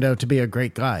Joe turned out to be a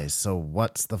great guy, so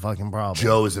what's the fucking problem?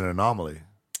 Joe is an anomaly.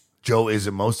 Joe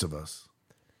isn't most of us.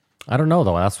 I don't know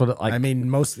though. That's what I mean.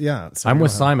 Most, yeah. I'm with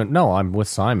Simon. No, I'm with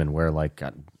Simon. Where like,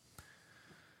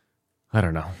 I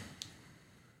don't know.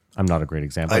 I'm not a great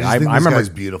example. I just think I this remember guy's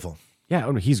beautiful.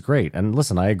 Yeah, he's great. And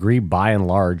listen, I agree. By and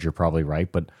large, you're probably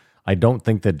right, but I don't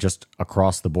think that just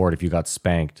across the board, if you got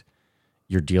spanked,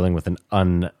 you're dealing with an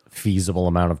unfeasible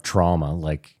amount of trauma.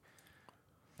 Like,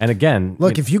 and again,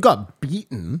 Look, if you got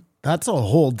beaten, that's a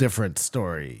whole different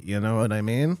story. You know what I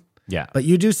mean? yeah, But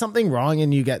you do something wrong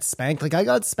and you get spanked. Like I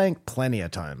got spanked plenty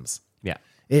of times. yeah.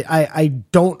 I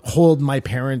don't hold my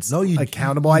parents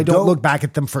accountable. you I don't don't. look back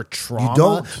at them for trauma.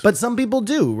 don't. But some people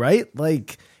do, right?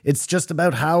 Like it's just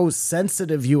about how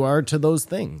sensitive you are to those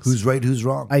things. Who's right? Who's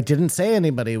wrong? I didn't say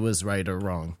anybody was right or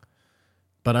wrong.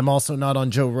 But I'm also not on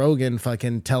Joe Rogan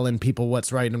fucking telling people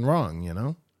what's right and wrong, you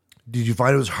know? Did you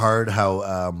find it was hard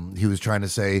how he was trying to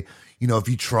say, if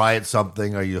you try at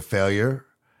something, are you a failure?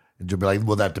 And you'll be like,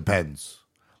 well, that depends.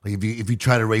 Like if you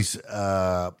try to race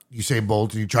Usain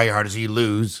Bolt and you try your hardest and you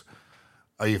lose,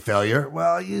 are you a failure?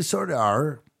 Well, you sort of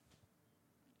are.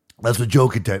 That's what Joe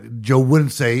contended. Joe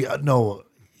wouldn't say no.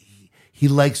 He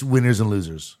likes winners and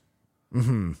losers.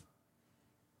 Mm-hmm.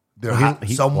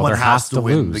 Someone has to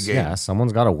win lose. the game. Yeah,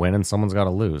 someone's got to win and someone's got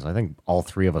to lose. I think all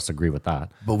three of us agree with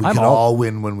that. But we can all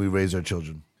win when we raise our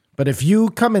children. But if you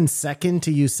come in second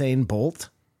to Usain Bolt,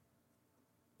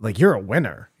 like you're a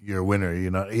winner. You're a winner.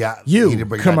 You're not. Yeah. You need to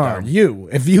bring come that on, down. you.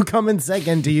 If you come in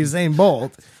second to Usain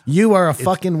Bolt, you are a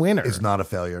fucking winner. It's not a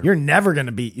failure. You're never going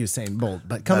to beat Usain Bolt,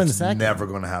 but come in That's second. never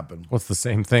going to happen. What's the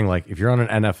same thing? Like if you're on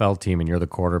an NFL team and you're the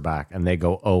quarterback and they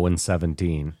go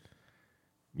 0-17,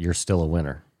 you're still a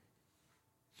winner.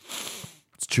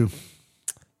 It's true.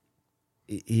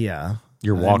 Yeah.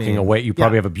 You're walking away. You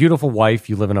probably have a beautiful wife.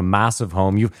 You live in a massive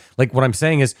home. You like what I'm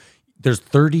saying is there's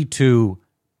 32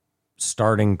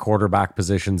 starting quarterback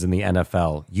positions in the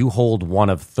NFL. You hold one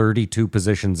of 32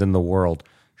 positions in the world.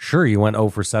 Sure, you went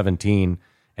 0-17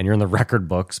 and you're in the record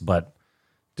books, but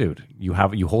dude, you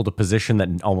hold a position that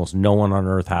almost no one on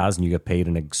earth has, and you get paid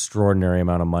an extraordinary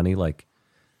amount of money. Like,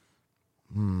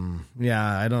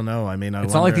 Yeah, I don't know. I mean,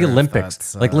 it's not like the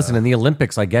Olympics. Like, listen, in the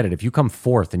Olympics, I get it. If you come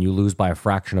fourth and you lose by a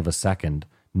fraction of a second,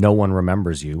 no one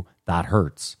remembers you. That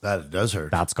hurts. That does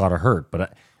hurt. That's got to hurt.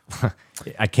 But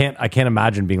I can't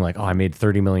imagine being like, oh, I made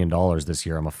 $30 million this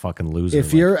year. I'm a fucking loser. If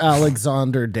Like, you're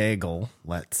Alexander Daigle,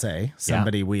 let's say,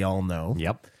 somebody we all know.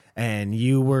 Yep. And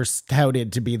you were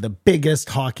touted to be the biggest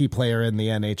hockey player in the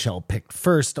NHL, picked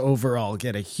first overall,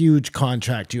 get a huge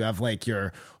contract. You have like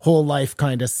your whole life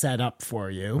kind of set up for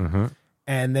you. Mm-hmm.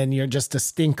 And then you're just a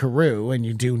stinkeroo and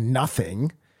you do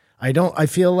nothing. I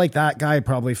feel like that guy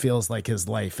probably feels like his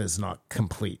life is not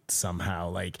complete somehow.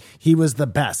 Like he was the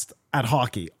best at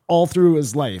hockey all through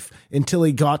his life until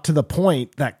he got to the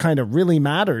point that kind of really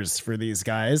matters for these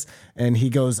guys. And he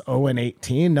goes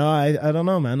 0-18. No, I don't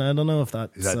know, man. I don't know if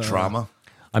that's... Is that trauma?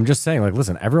 I'm just saying, like,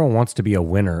 listen, everyone wants to be a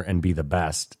winner and be the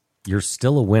best. You're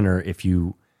still a winner if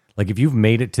you've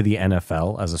made it to the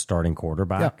NFL as a starting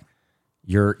quarterback.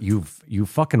 You've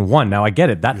fucking won. Now I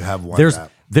get it. That You have won there's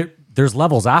that. there's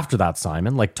levels after that,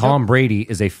 Simon. Like Tom Brady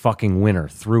is a fucking winner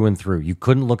through and through. You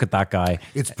couldn't look at that guy.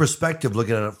 It's perspective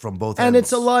looking at it from both And ends.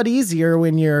 it's a lot easier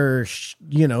when you're,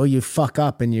 you fuck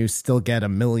up and you still get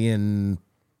millions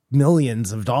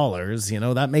of dollars.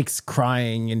 That makes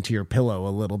crying into your pillow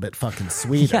a little bit fucking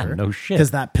sweeter. Yeah, no shit.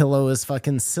 Because that pillow is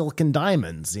fucking silk and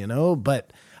diamonds,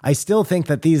 But I still think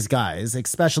that these guys,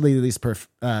 especially these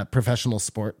professional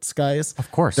sports guys,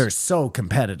 Of course. they're so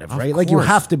competitive, right? Like you course.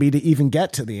 have to be to even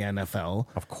get to the NFL.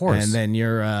 Of course. And then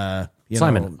you're,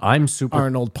 Simon, I'm super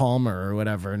Arnold Palmer or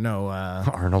whatever. No,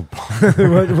 Arnold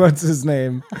Palmer. what's his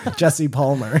name? Jesse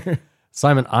Palmer.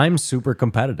 Simon, I'm super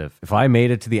competitive. If I made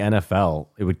it to the NFL,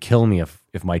 it would kill me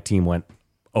if my team went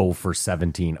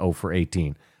 0-17,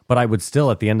 0-18. But I would still,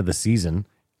 at the end of the season,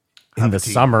 in the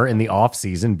summer, in the off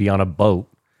season, be on a boat.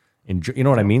 You know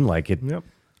what I mean? Like it. Yep.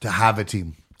 to have a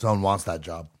team. Someone wants that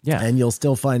job. Yeah. And you'll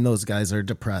still find those guys are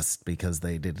depressed because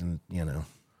they didn't,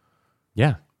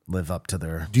 Yeah. live up to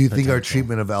their. Do you think our potential.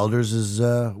 treatment of elders is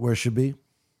where it should be?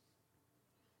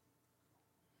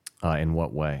 In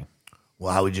what way?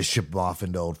 Well, how we just ship them off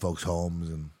into old folks' homes,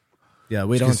 and Yeah,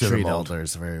 we Just don't consider treat them old.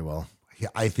 elders very well.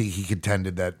 I think he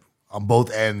contended that on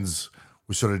both ends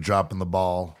we're sort of dropping the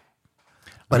ball.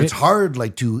 But it's hard,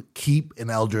 like, to keep an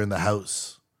elder in the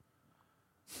house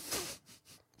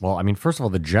Well, I mean, first of all,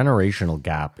 the generational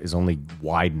gap is only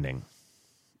widening.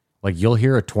 Like, you'll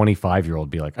hear a 25-year-old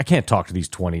be like, I can't talk to these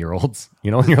 20-year-olds,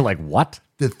 you know, and you're like, what?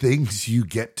 The things you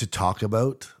get to talk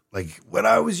about, like when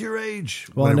I was your age.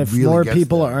 Well, when and it if really more gets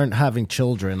people there. aren't having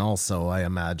children, also, I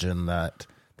imagine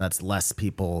that's less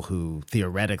people who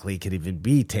theoretically could even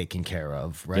be taken care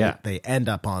of, right? Yeah. They end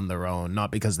up on their own,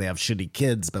 not because they have shitty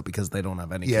kids, but because they don't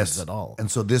have any Yes, kids at all. and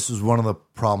so this is one of the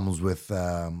problems with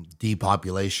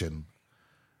depopulation.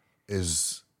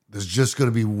 Is there's just going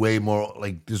to be way more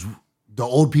like there's the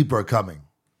old people are coming.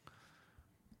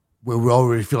 Where we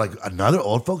already feel like another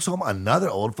old folks home, another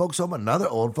old folks home, another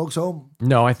old folks home.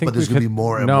 No, I think But there's we've gonna hit- be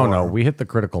more and no, more. No, we hit the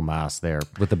critical mass there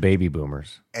with the baby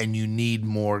boomers. And you need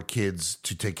more kids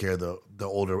to take care of the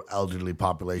older elderly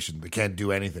population. They can't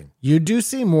do anything. You do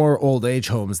see more old age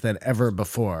homes than ever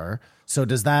before. So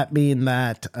does that mean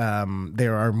that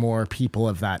there are more people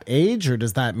of that age, or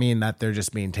does that mean that they're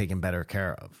just being taken better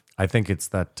care of? I think it's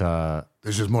that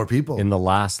There's just more people. in the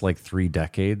last like 3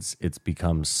 decades, it's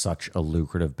become such a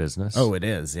lucrative business Oh, it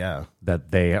is, yeah.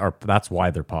 that that's why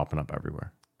they're popping up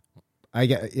everywhere.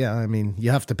 I mean,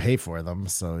 you have to pay for them,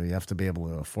 so you have to be able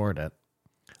to afford it.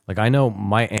 Like, I know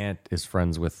my aunt is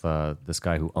friends with this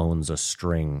guy who owns a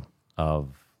string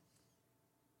of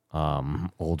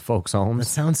old folks That homes.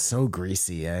 sounds so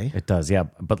greasy, eh? It does, yeah.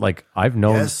 But like, I've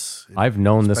known Yes. this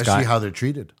Especially guy. how they're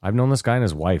treated. I've known this guy and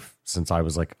his wife since I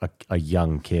was like a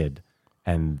young kid,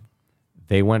 and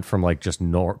they went from like just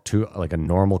to like a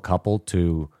normal couple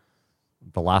to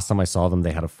the last time I saw them,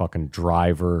 they had a fucking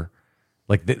driver.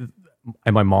 Like,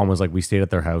 and my mom was like, we stayed at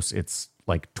their house. It's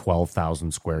like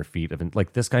 12,000 square feet of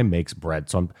like this guy makes bread.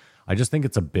 So I just think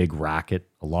it's a big racket,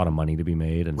 a lot of money to be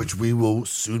made, and Which we will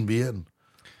soon be in.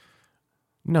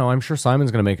 no, I'm sure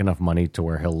Simon's going to make enough money to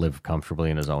where he'll live comfortably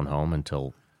in his own home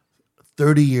until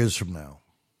 30 years from now,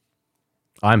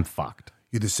 I'm fucked.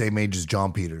 you're the same age as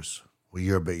John Peters. Well,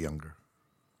 you're a bit younger.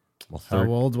 Well, How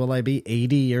old will I be?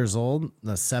 80 years old?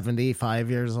 75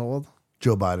 years old?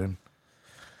 Joe Biden.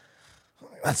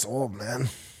 That's old, man.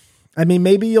 I mean,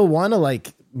 maybe you'll want to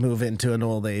like move into an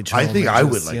old age home. I think and I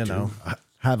would like to.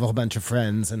 have a whole bunch of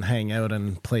friends and hang out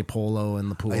and play polo in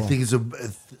the pool. I think it's a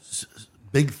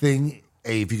big thing.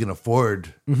 If you can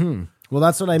afford. well,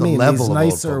 that's what I the mean. level These of old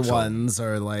nicer folks home. ones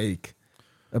are like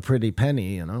a pretty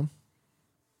penny, you know?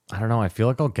 I don't know. I feel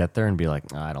like I'll get there and be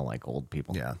like, I don't like old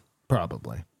people. Yeah,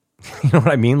 probably. You know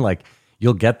what I mean? Like,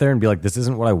 you'll get there and be like, this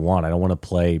isn't what I want. I don't want to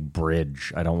play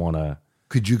bridge. I don't want to.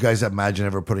 Could you guys imagine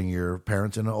ever putting your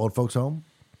parents in an old folks home?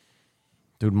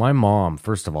 Dude, my mom,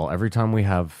 first of all, every time we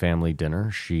have family dinner,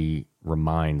 she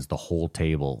reminds the whole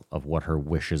table of what her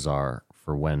wishes are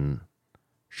for when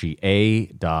she A,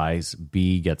 dies,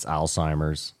 B, gets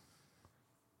Alzheimer's.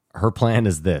 Her plan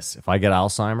is this. If I get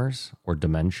Alzheimer's or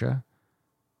dementia,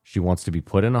 she wants to be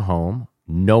put in a home.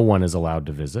 No one is allowed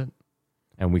to visit.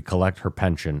 And we collect her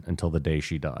pension until the day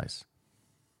she dies.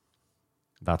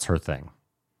 That's her thing.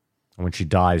 And when she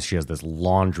dies, she has this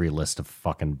laundry list of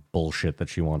fucking bullshit that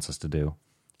she wants us to do.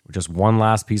 Just one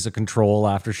last piece of control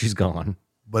after she's gone.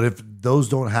 But if those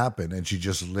don't happen and she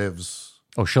just lives,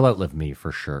 Oh, she'll outlive me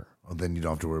for sure. well, then you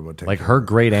don't have to worry about taking Like care her of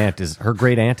great aunt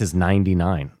is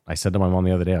 99. I said to my mom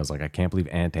the other day, I was like, I can't believe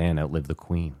Aunt Anne outlived the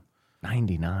Queen.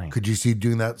 99. Could you see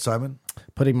doing that, Simon?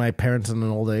 Putting my parents in an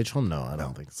old age home? No, I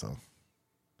don't think so.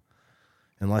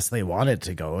 Unless they wanted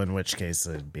to go, in which case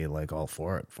it'd be like all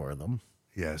for it for them.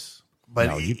 Yes. But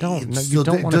No, you don't. It, No, you still,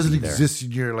 don't it wanna doesn't be there. exist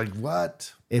in your like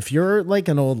what? If you're like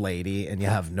an old lady and you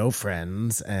have no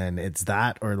friends and it's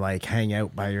that or like hang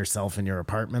out by yourself in your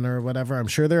apartment or whatever, I'm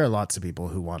sure there are lots of people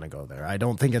who want to go there. I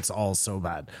don't think it's all so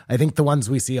bad. I think the ones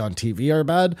we see on TV are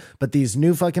bad, but these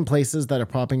new fucking places that are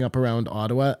popping up around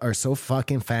Ottawa are so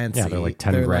fucking fancy. Yeah, they're like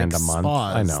 10 grand a month.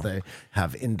 Spas. I know. They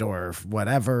have indoor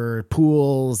whatever,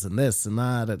 pools and this and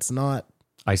that. It's not.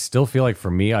 I still feel like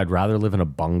for me, I'd rather live in a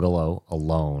bungalow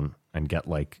alone and get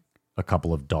like a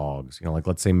couple of dogs. You know, like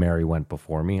let's say Mary went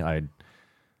before me. I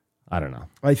don't know.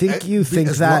 I think you think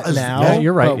as that long as- now. Yeah,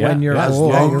 you're right, But yeah. when you're Yeah, as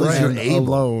old long as you're and able.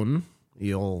 alone,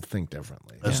 you'll think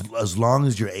differently. As long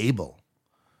as you're able.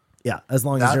 Yeah, as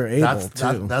long as you're able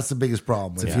to. That's the biggest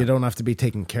problem. If you don't have to be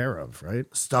taken care of, right?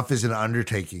 Stuff is an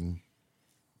undertaking.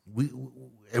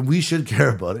 We should care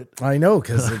about it. I know,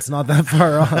 because it's not that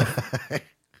far off.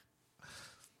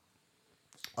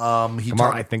 He Kamar,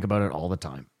 talked I think about it all the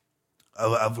time.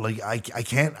 of like I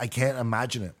can't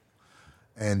imagine it.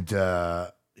 And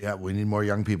yeah, we need more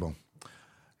young people.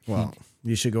 Well,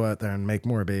 you should go out there and make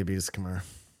more babies, Kamar.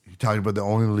 He talked about the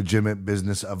only legitimate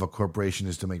business of a corporation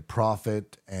is to make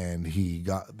profit, and he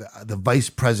got the vice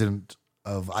president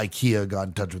of IKEA got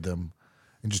in touch with him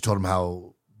and just told him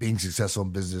how being successful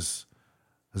in business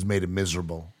has made it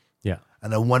miserable. Yeah.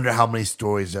 And I wonder how many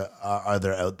stories are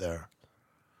there out there.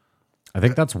 I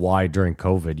think that's why during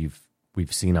COVID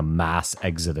we've seen a mass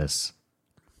exodus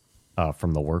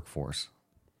from the workforce.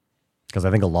 Because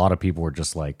I think a lot of people were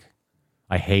just like,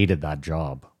 I hated that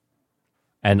job.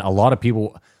 And a lot of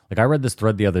people, like I read this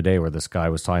thread the other day where this guy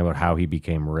was talking about how he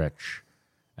became rich.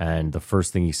 And the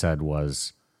first thing he said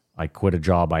was, I quit a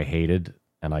job I hated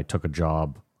and I took a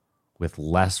job with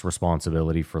less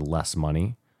responsibility for less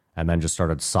money and then just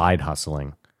started side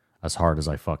hustling as hard as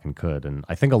I fucking could. And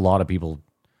I think a lot of people...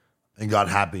 And got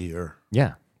happier.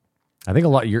 Yeah. I think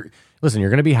you're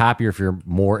going to be happier if you're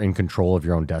more in control of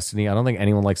your own destiny. I don't think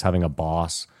anyone likes having a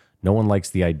boss. No one likes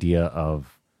the idea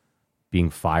of being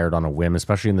fired on a whim,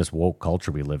 especially in this woke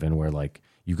culture we live in where like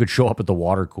you could show up at the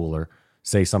water cooler,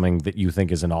 say something that you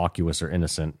think is innocuous or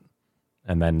innocent,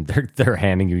 and then they're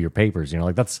handing you your papers. You know,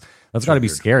 like that's got to be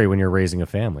scary when you're raising a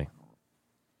family.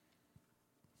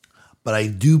 But I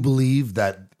do believe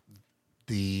that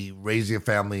the raising a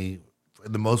family,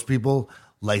 the most people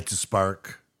lights a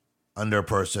spark under a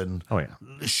person. Oh, yeah.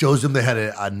 Shows them they had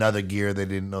another gear they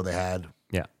didn't know they had.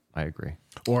 Yeah, I agree.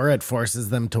 Or it forces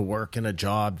them to work in a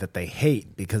job that they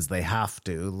hate because they have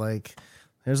to. Like,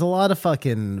 there's a lot of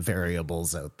fucking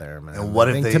variables out there, man. And what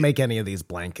I if think they- to make any of these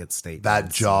blanket statements?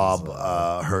 That job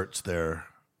hurts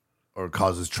or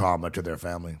causes trauma to their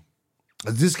family.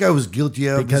 This guy was guilty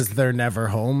of because they're never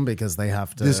home because they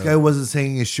have to. This guy wasn't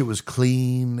saying his shit was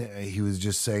clean. He was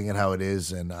just saying it how it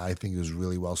is, and I think it was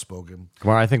really well spoken.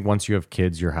 Kumar, I think once you have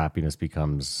kids, your happiness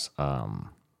becomes takes a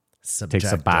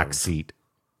Subjective. back seat.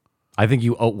 I think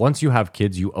once you have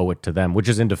kids, you owe it to them, which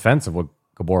is in defense of what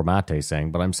Gabor Mate is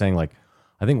saying. But I'm saying like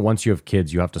I think once you have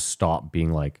kids, you have to stop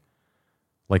being like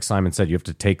Simon said, you have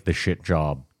to take the shit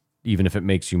job, even if it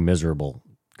makes you miserable,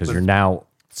 because you're now.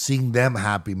 Seeing them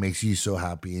happy makes you so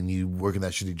happy, and you working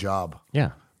that shitty job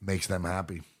Yeah. makes them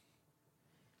happy.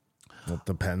 It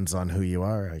depends on who you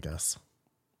are, I guess.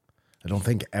 I don't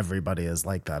think everybody is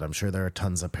like that. I'm sure there are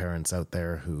tons of parents out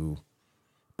there who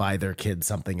buy their kids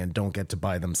something and don't get to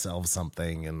buy themselves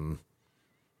something and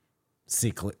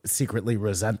secretly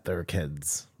resent their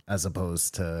kids as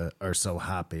opposed to are so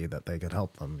happy that they could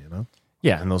help them, you know?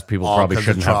 Yeah, and those people All probably 'cause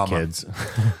of shouldn't have trauma. kids.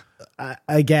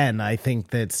 Again, I think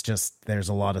that's just there's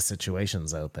a lot of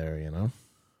situations out there, you know?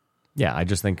 Yeah, I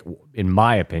just think, in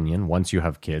my opinion, once you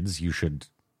have kids, you should.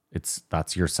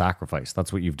 That's your sacrifice.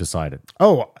 That's what you've decided.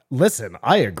 Oh, listen,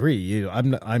 I agree.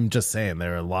 I'm just saying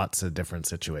there are lots of different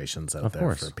situations out Of there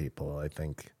course. for people. I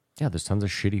think. Yeah, there's tons of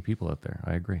shitty people out there.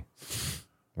 I agree.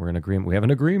 We're in agreement. We have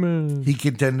an agreement. He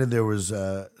contended there was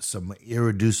some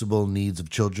irreducible needs of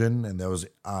children, and there was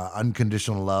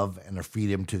unconditional love and a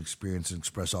freedom to experience and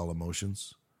express all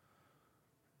emotions.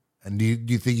 And do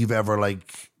you think you've ever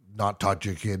not taught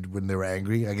your kid when they were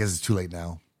angry? I guess it's too late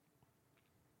now.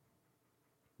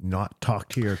 Not talk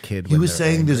to your kid. He when was they're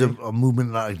saying angry. there's a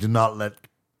movement to not let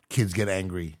kids get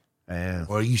angry, Yeah.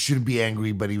 or you shouldn't be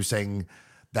angry. But he was saying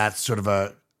that's sort of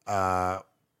a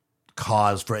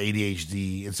cause for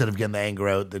ADHD. Instead of getting the anger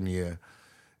out, then you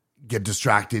get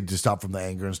distracted to stop from the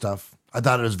anger and stuff. I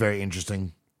thought it was very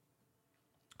interesting.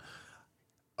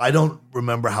 I don't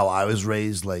remember how I was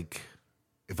raised. Like,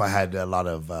 if I had a lot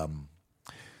of,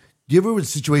 do you ever in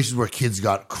situations where kids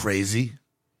got crazy?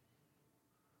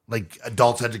 Like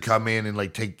adults had to come in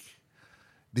and take,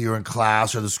 they were in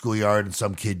class or the schoolyard and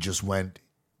some kid just went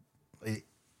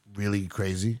really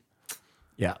crazy.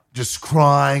 Yeah. Just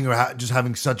crying or just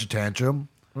having such a tantrum.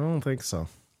 I don't think so.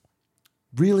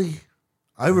 Really?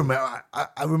 I remember.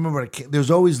 I remember.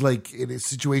 There's always in a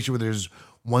situation where there's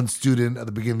one student at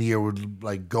the beginning of the year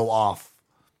would go off,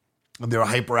 and they're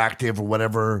hyperactive or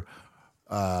whatever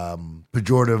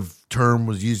pejorative term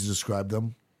was used to describe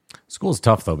them. School's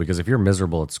tough though, because if you're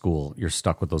miserable at school, you're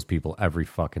stuck with those people every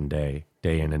fucking day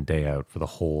in and day out for the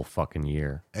whole fucking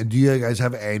year. And do you guys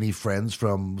have any friends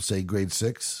from say grade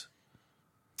 6?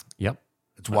 Yep.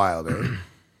 It's wild, eh?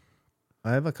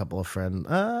 I have a couple of friends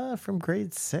from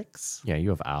grade 6. Yeah, you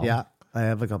have Al. Yeah, I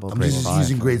have a couple of I'm grade just 5.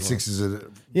 using grade 6 as a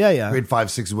Yeah. grade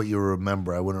 5, 6 is what you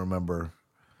remember. I wouldn't remember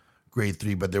grade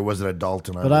 3, but there was an adult,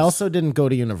 and But I also didn't go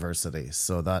to university,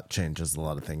 so that changes a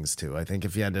lot of things too. I think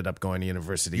if you ended up going to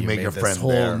university, you make made a this friend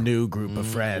whole there. new group of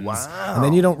friends. wow. And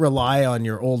then you don't rely on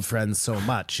your old friends so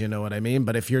much, you know what I mean?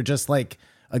 But if you're just like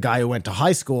a guy who went to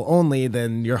high school only,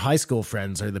 then your high school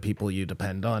friends are the people you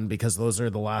depend on because those are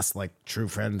the last true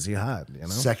friends you had, you know?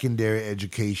 secondary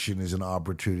education is an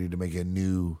opportunity to make a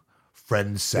new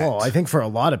friend set. Well, I think for a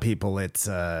lot of people, it's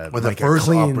With like the first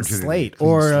a clean opportunity, slate clean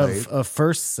or slate. a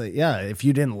first. Yeah, if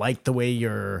you didn't like the way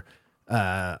your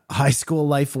high school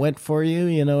life went for you.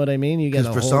 You know what I mean? You get a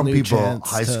Because for whole some new people, chance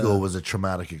high to- school was a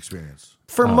traumatic experience.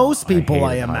 For most people,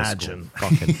 I hated high imagine. school.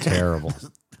 Fucking terrible.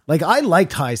 Like I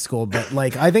liked high school, but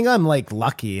like I think I'm like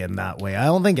lucky in that way. I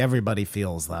don't think everybody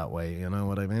feels that way. You know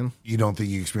what I mean? You don't think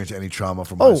you experienced any trauma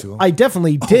from high Oh, school? I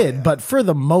definitely did, but for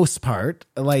the most part,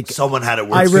 like Someone had it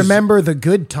worse. I 'cause remember the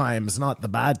good times, not the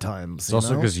bad times. It's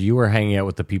also because you were hanging out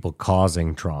with the people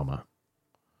causing trauma.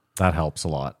 That helps a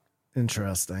lot.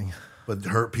 Interesting. But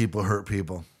hurt people hurt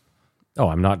people. Oh,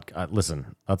 I'm not.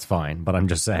 Listen, that's fine, but I'm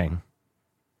just saying.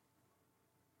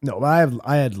 No,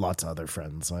 I had lots of other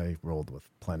friends. I rolled with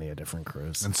plenty of different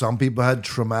crews. And some people had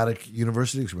traumatic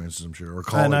university experiences, I'm sure, or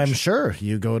college. And I'm sure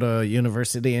you go to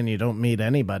university and you don't meet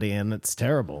anybody, and it's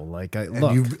terrible. Like,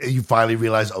 look, you finally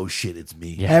realize, oh shit, it's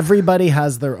me. Yeah. everybody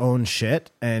has their own shit,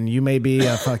 and you may be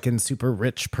a fucking super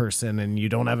rich person and you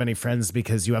don't have any friends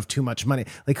because you have too much money.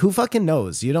 Like, who fucking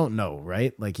knows? You don't know,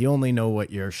 right? Like, you only know what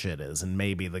your shit is, and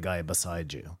maybe the guy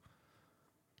beside you.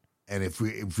 And if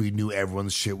we knew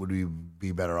everyone's shit, would we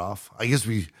be better off? I guess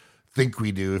we think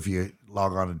we do if you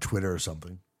log on to Twitter or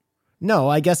something. No,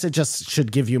 I guess it just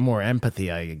should give you more empathy,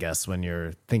 I guess, when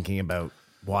you're thinking about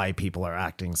why people are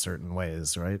acting certain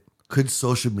ways, right? Could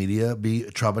social media be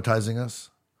traumatizing us?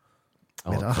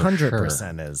 Oh, It for 100%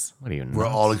 sure. is. What do you know? We're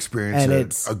all And experiencing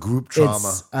it's a group trauma.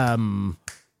 It's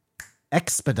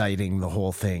expediting the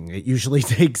whole thing. It usually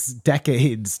takes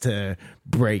decades to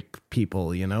break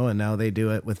people, you know, and now they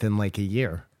do it within like a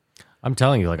year. I'm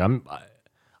telling you, like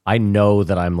I know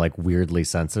that I'm like weirdly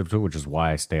sensitive to it, which is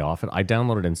why I stay off it. I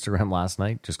downloaded Instagram last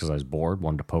night just because I was bored,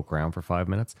 wanted to poke around for 5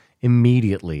 minutes.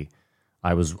 Immediately,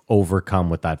 I was overcome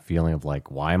with that feeling of like,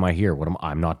 why am I here?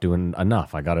 I'm not doing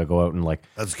enough. I got to go out and like.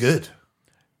 That's good.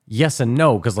 Yes and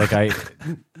no, because like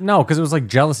because it was like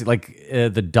jealousy. Like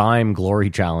the Dime Glory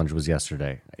Challenge was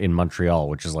yesterday in Montreal,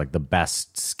 which is like the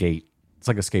best skate. It's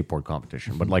like a skateboard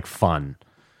competition, but like fun.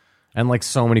 And like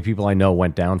so many people I know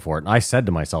went down for it. And I said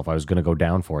to myself I was going to go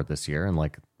down for it this year. And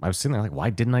like I was sitting there like,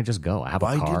 why didn't I just go? I have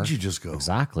Why a car. didn't you just go?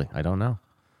 Exactly. I don't know.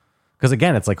 Because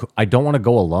again, it's like I don't want to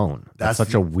go alone. That's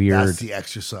such a weird. That's the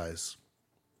exercise.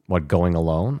 What, going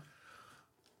alone?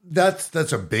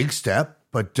 That's a big step,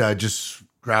 but just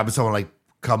grabbing someone like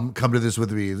come to this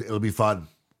with me. It'll be fun.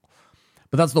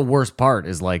 But that's the worst part.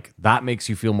 Is like that makes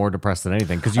you feel more depressed than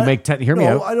anything because you make 10. Hear me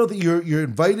out. I don't think you're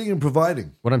inviting and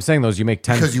providing What I'm saying though is you make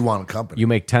 10 because you want company. you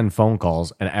make 10 phone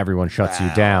calls and everyone shuts you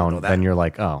down, no, that- then you're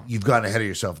like, oh, You've gotten ahead of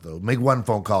yourself though. Make one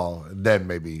phone call and then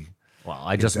maybe. well,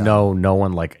 I just know no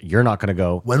one, like, you're not going to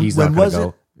go. When- He's when not going was to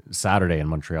go. Saturday in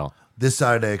Montreal. This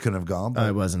Saturday I couldn't have gone. But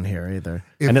I wasn't here either.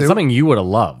 if And it's there- something you would have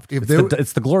loved. if It's, there-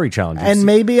 it's the Glory Challenge. And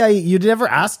maybe you never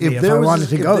asked me if there I was wanted a-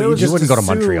 to if go. there You was just a- wouldn't go to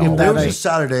assumed Montreal. if there that was I, a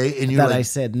Saturday and you're that like, I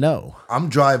said no. I'm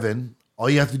driving. All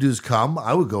you have to do is come.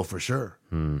 I would go for sure.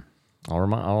 I'll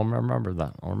remember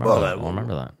that. I'll remember Well, that. I'll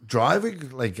remember that.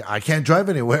 Driving, like I can't drive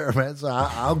anywhere, man. So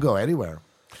I'll go anywhere.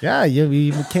 Yeah,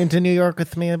 you came to New York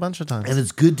with me a bunch of times. And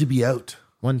it's good to be out.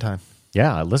 One time.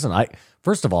 Yeah, listen,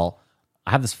 first of all,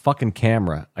 I have this fucking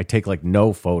camera. I take like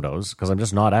no photos because I'm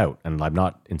just not out and I'm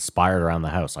not inspired around the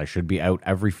house. I should be out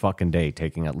every fucking day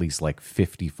taking at least like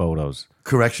 50 photos.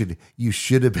 Correction, you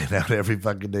should have been out every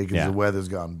fucking day because Yeah. the weather's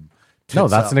gone. No,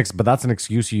 tits that's up. but that's an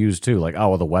excuse you use too. Like, oh,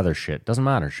 well, the weather shit doesn't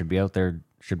matter. Should be out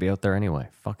there anyway.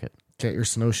 Fuck it. Get your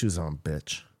snowshoes on,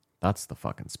 bitch. That's the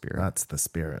fucking spirit. That's the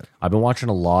spirit. I've been watching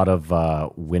a lot of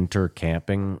winter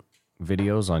camping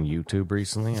videos on YouTube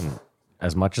recently, and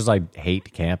as much as I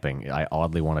hate camping, I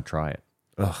oddly want to try it.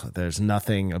 Ugh, there's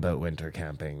nothing about winter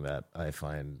camping that I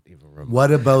find even remote.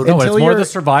 What about No, it's Until more you're- the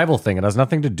survival thing. It has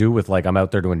nothing to do with like I'm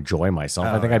out there to enjoy myself.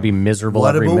 I think I'd be miserable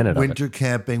what every about minute winter of it.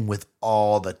 camping with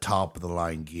all the top of the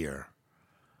line gear?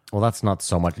 Well, that's not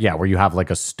so much. Yeah, where you have like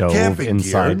a stove Camping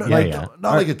inside. gear, Yeah, like, yeah.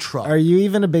 not like a truck. Are you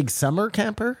even a big summer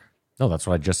camper? No, that's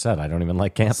what I just said. I don't even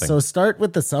like camping. So start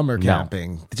with the summer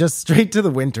camping. Just straight to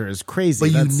the winter is crazy.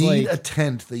 But you That's need like- a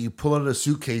tent that you pull out of a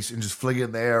suitcase and just fling it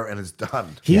in the air and it's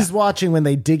done. He's watching when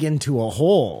they dig into a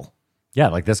hole. yeah,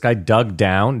 like this guy dug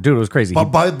down. Dude, it was crazy. But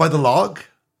by the log?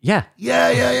 Yeah.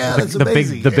 Yeah. That's the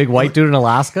amazing. big white dude in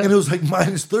Alaska. And it was like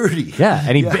minus 30. Yeah,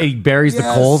 and he buries the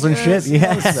Yes, coals and yes, shit.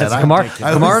 yes, Yes, man, I'm Kamar, taking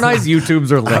it. Kamar and I's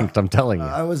YouTubes are linked. I'm telling you,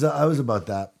 I was about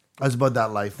that. I was about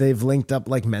that life. They've linked up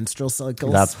like menstrual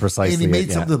cycles. that's precisely. And he made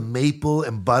it, some of yeah. the maple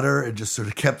and butter and just sort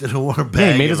of kept it in a warm bag.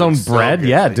 Yeah, he made his It own looked so bread. good.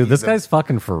 Yeah, Like, dude, this he's a- guy's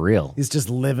fucking for real. He's just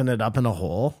living it up in a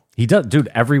hole. He does, dude.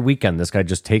 Every weekend, this guy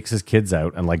just takes his kids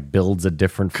out and like builds a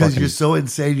different Because fucking. you're so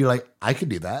insane, you're like, I could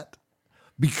do that.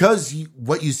 Because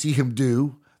what you see him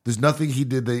do, there's nothing he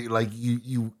did that like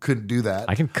you couldn't do that.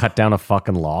 I can cut down a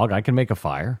fucking log. I can make a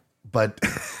fire. But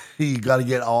you got to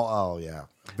get all. Oh yeah.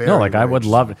 No, like I would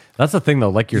love it. That's the thing though.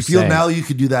 Like you're You feel saying, now you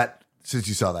could do that since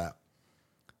you saw that.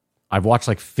 I've watched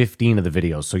like 15 of the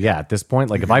videos. So yeah, at this point,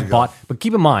 like if good I to go. bought, but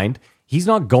keep in mind, he's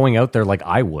not going out there like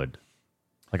I would.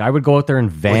 Like I would go out there in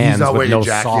Vans not with wearing no a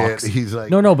jacket. socks. He's like-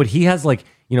 no, but he has like,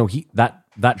 you know,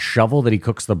 that shovel that he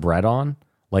cooks the bread on.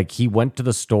 Like he went to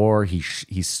the store, he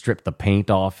stripped the paint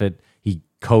off it, he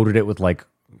coated it with like,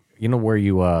 you know where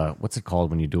you what's it called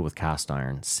when you do it with cast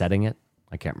iron? Setting it?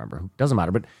 I can't remember. Doesn't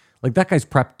matter. But like that guy's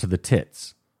prepped to the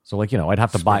tits. So like, you know, I'd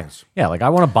have to buy. Yeah, like I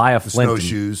want to buy a flint.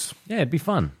 Snowshoes. Yeah, it'd be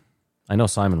fun. I know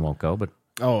Simon won't go, but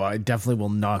Oh, I definitely will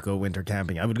not go winter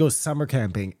camping. I would go summer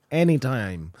camping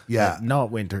anytime. Yeah. but not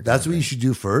winter. That's what camping. you should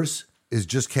do first. Is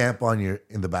just camp in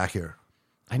the back here.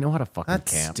 I know how to fucking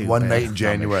That's camp. stupid. One night in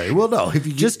January. Well, no, if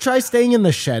you Just try staying in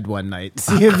the shed one night.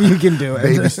 See if you can do it.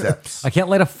 baby steps. I can't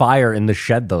light a fire in the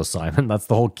shed though, Simon. That's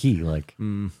the whole key. Like,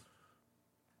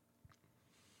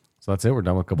 so that's it. We're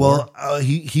done with Gabor. Well,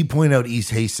 he pointed out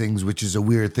East Hastings, which is a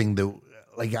weird thing that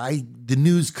like the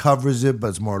news covers it, but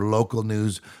it's more local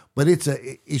news. But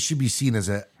it should be seen as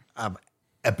a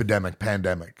epidemic,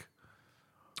 pandemic.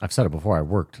 I've said it before. I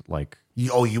worked like,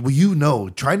 You know,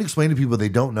 trying to explain to people they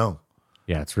don't know.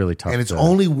 yeah, it's really tough. And it's to-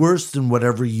 only worse than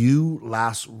whatever you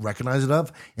last recognized it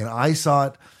of. And I saw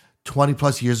it 20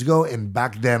 plus years ago, and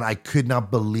back then I could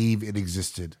not believe it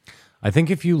existed. I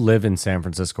think if you live in San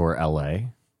Francisco or LA,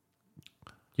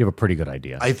 you have a pretty good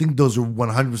idea. I think those are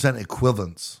 100%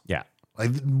 equivalents. yeah.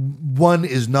 Like one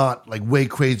is not like way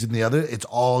crazy than the other. It's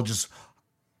all just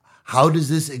how does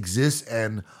this exist,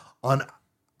 and on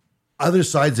other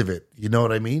sides of it, you know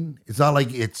what I mean? It's not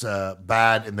like it's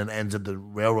bad and then ends at the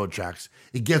railroad tracks.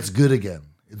 It gets good again.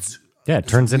 It's Yeah, it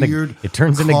this turns into weird,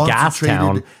 Gastown,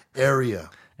 concentrated area.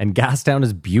 and Gastown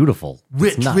is beautiful. It's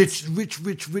Rich, nuts.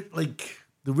 rich, like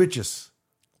the richest.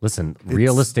 Listen,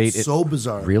 real It's estate. so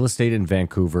bizarre. Real estate in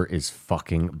Vancouver is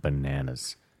fucking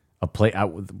bananas.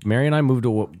 Mary and I moved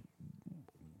to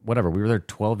whatever. We were there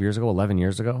 12 years ago, 11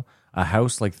 years ago. A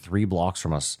house like 3 blocks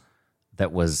from us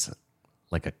that was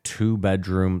like a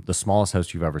 2-bedroom, the smallest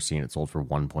house you've ever seen. It sold for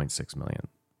 $1.6 million. And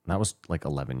that was like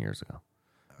 11 years ago.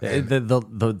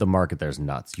 The market there's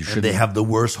nuts. You And should they have the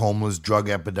worst homeless drug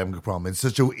epidemic problem. It's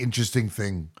such an interesting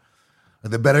thing.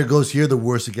 The better it goes here, the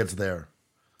worse it gets there.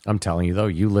 I'm telling you though,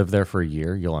 you live there for a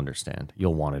year, you'll understand.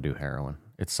 You'll want to do heroin.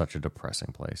 It's such a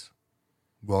depressing place.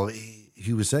 Well,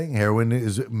 he was saying heroin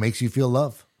makes you feel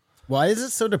love. Why is it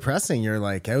so depressing? You're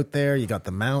like out there, you got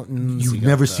the mountains. You got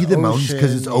never see the mountains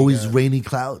because it's ocean, always you got- rainy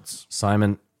clouds.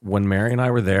 Simon, when Mary and I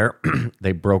were there,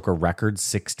 they broke a record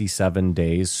 67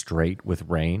 days straight with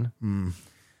rain.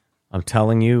 I'm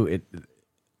telling you,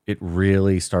 it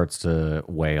really starts to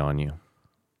weigh on you.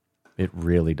 It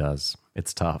really does.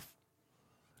 It's tough.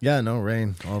 Yeah, no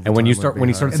rain. all the And when time you would start be when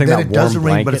you hard. start saying And then that it warm doesn't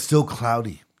rain, blanket, but it's still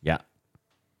cloudy. yeah.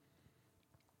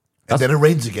 And then it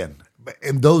rains again.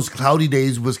 And those cloudy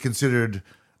days was considered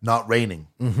not raining.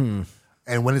 Mm-hmm.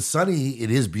 And when it's sunny,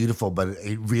 it is beautiful, but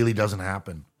it really doesn't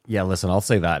happen. Yeah, listen, I'll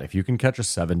say that. If you can catch a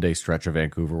 7-day stretch of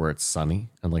Vancouver where it's sunny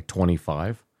and like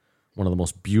 25, one of the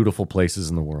most beautiful places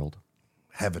in the world.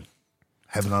 Heaven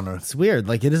on earth. It's weird.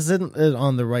 Like it isn't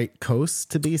on the right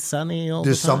coast to be sunny all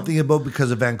There's the time. something about because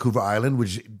of Vancouver Island,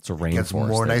 which a gets rainforest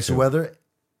more there, nicer too. weather.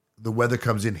 The weather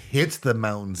comes in, hits the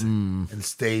mountains, and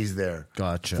stays there.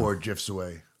 Gotcha. Before it drifts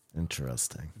away.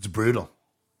 Interesting. It's brutal,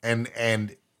 and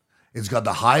it's got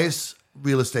the highest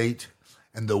real estate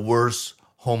and the worst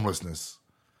homelessness.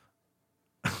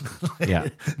 Yeah.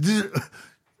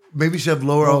 Maybe should have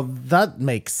lower. Well, that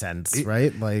makes sense,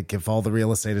 right? Like if all the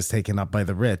real estate is taken up by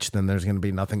the rich, then there's going to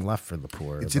be nothing left for the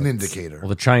poor. it's an indicator. Well,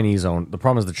 the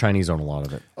problem is the Chinese own a lot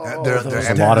of it. They're a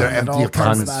empty, lot of- they're It empty all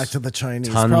comes apartments. back to the Chinese.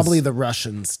 Tons. Probably the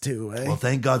Russians too, eh? Well,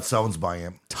 thank God someone's buying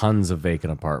it. Tons of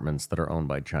vacant apartments that are owned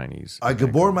by Chinese.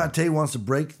 Gabor Mate wants to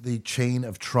break the chain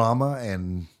of trauma,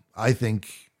 and I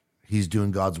think he's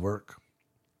doing God's work.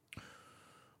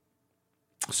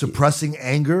 Suppressing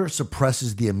anger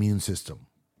suppresses the immune system.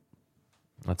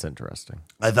 That's interesting.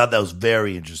 I thought that was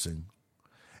very interesting.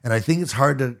 And I think it's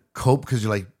hard to cope because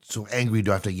you're like so angry.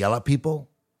 Do I have to yell at people?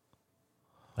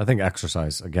 I think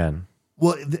exercise, again.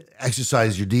 Well,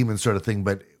 exercise your demons sort of thing,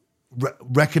 but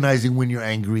recognizing when you're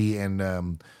angry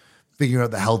and figuring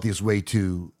out the healthiest way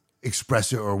to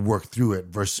express it or work through it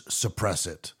versus suppress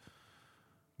it,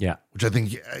 Yeah. which I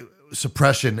think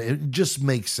suppression, it just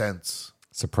makes sense.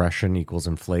 Suppression equals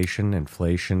inflation.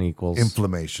 Inflation equals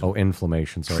Inflammation. Oh,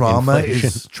 inflammation. Sorry. Trauma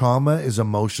Inflation. is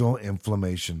emotional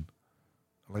inflammation.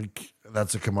 Like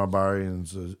that's a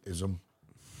Kamarbarianism.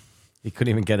 He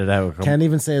couldn't even get it out. Can't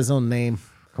even say his own name.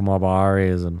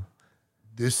 Kamarbarianism.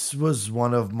 This was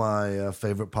one of my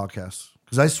favorite podcasts.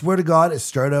 Because I swear to God, it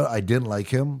started out, I didn't like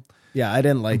him. Yeah, I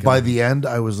didn't like By him. the end,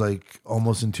 I was like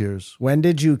almost in tears. When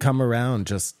did you come around?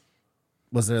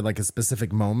 Was there like a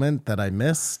specific moment that I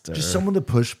missed? Or? Just some of the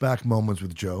pushback moments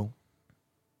with Joe.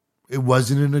 It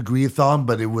wasn't an agree-a-thon,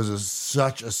 but it was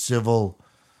such a civil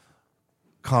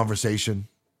conversation.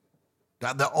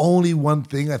 The only one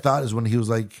thing I thought is when he was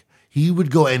like, he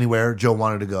would go anywhere Joe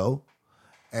wanted to go.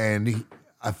 And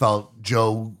I felt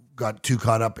Joe got too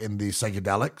caught up in the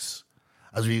psychedelics.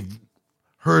 As we've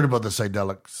heard about the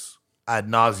psychedelics ad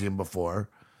nauseum before,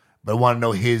 but I want to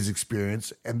know his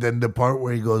experience. And then the part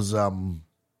where he goes,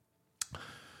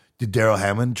 did Daryl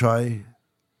Hammond try?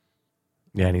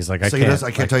 Yeah, and he's like, I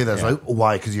can't tell you that. It's like,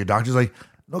 why? Because your doctor's like,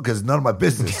 no, because it's none of my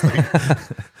business. Like,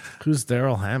 Who's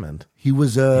Daryl Hammond? he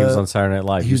was on Saturday Night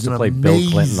Live. He used to play Bill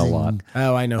Clinton a lot.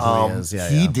 Oh, I know who he is. Yeah,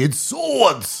 he yeah. did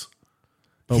Swords.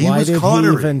 But he why was did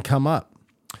Connery. he even come up?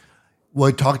 Well,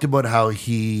 I talked about how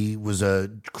he was a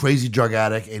crazy drug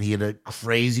addict and he had a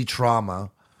crazy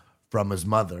trauma from his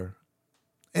mother.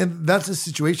 And that's the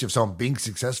situation of someone being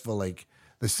successful. Like,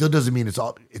 that still doesn't mean it's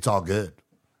all good.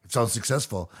 It sounds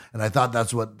successful. And I thought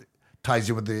that's what ties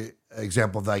in with the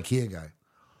example of the IKEA guy.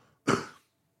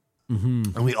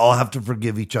 And we all have to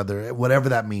forgive each other, whatever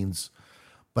that means.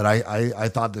 But I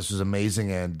thought this was amazing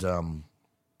and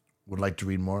would like to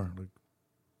read more.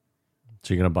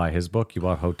 So you're going to buy his book? You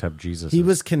bought Hotep Jesus. He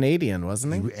was Canadian,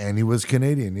 wasn't he? And he was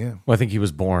Canadian, yeah. Well, I think he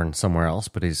was born somewhere else,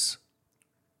 but he's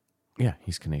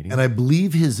Canadian. And I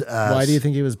believe his... Why do you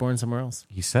think he was born somewhere else?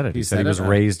 He said it. He He said said he was it?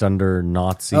 raised under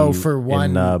Nazi For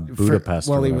one. in Budapest.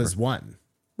 Well, or he whatever. was one.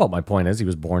 Well, my point is he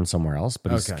was born somewhere else,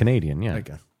 but he's Okay. Canadian, yeah.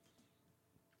 Okay.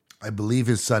 I believe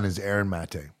his son is Aaron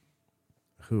Mate.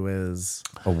 Who is...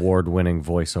 Award-winning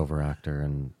voiceover actor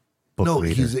and book No,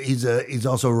 reader. he's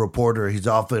also a reporter. He's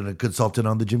often a consultant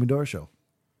on the Jimmy Dore Show.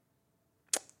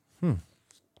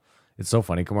 It's so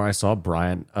funny. Kumar, I saw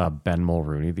Ben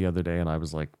Mulrooney the other day, and I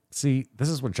was like, see, this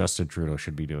is what Justin Trudeau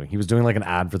should be doing. He was doing like an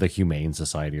ad for the Humane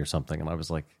Society or something, and I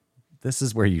was like, this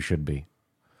is where you should be.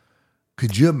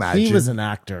 Could you imagine? He was an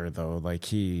actor, though. Like,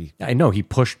 he... I know he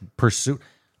pursued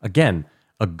again,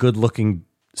 a good-looking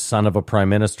son of a prime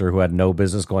minister who had no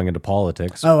business going into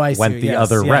politics. Oh, I see. Went the Yes.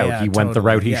 other Yeah, route. yeah, he went the totally.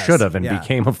 route he Yes. should have and Yeah.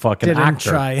 became a fucking Didn't actor.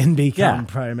 try and become Yeah.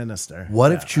 prime minister.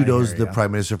 What Yeah, if Trudeau's I hear the ya.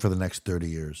 prime minister for the next 30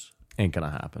 years? Ain't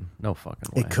gonna happen. No fucking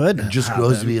way. It could. He just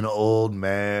grows to be an old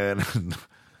man.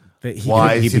 But he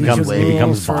Why could- he becomes could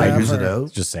rule figures it forever.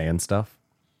 out? Just saying stuff.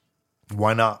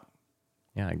 Why not?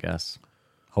 Yeah, I guess.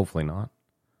 Hopefully not.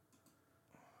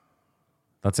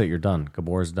 That's it. You're done.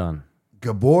 Gabor's done.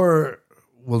 Gabor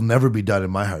will never be done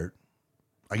in my heart.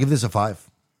 I give this a 5.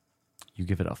 You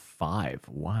give it a 5.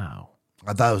 Wow.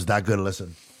 I thought it was that good a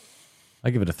listen. I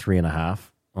give it a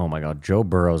 3.5. Oh my God. Joe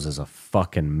Burrows is a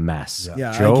fucking mess.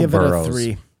 Yeah, Joe I give Burrows. it a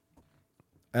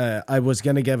 3. I was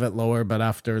going to give it lower, but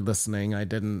after listening, I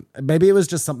didn't. Maybe it was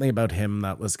just something about him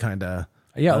that was kind of...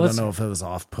 Yeah, I let's- don't know if it was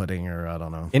off-putting or I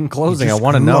don't know. In closing, I just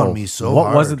want to grew know on me so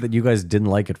what was hard. it that you guys didn't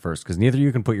like at first? Because neither of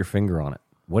you can put your finger on it.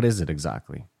 What is it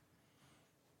exactly?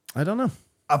 I don't know.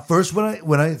 At first,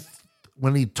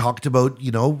 when he talked about,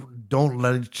 don't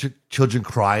let children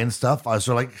cry and stuff, I was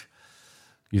sort of like,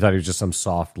 You thought he was just some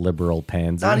soft liberal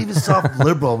pansy? not even soft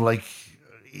liberal. I'm like,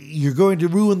 you're going to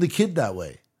ruin the kid that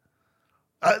way.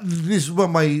 This is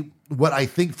what I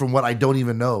think from what I don't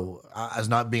even know as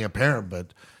not being a parent,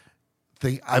 but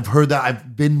I've heard that.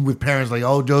 I've been with parents like,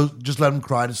 oh, just let them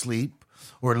cry to sleep,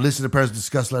 or listen to parents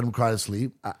discuss let them cry to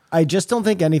sleep. I just don't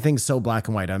think anything's so black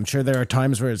and white. I'm sure there are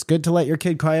times where it's good to let your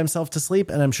kid cry himself to sleep,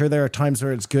 and I'm sure there are times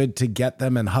where it's good to get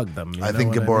them and hug them. You I know think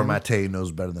what Gabor mean? Mate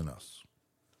knows better than us.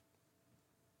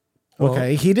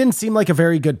 Okay, he didn't seem like a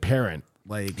very good parent.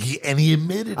 Like, He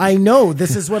admitted I know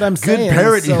this is what I'm good saying.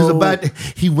 parent. so-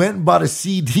 He went and bought a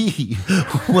CD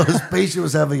while his patient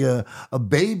was having a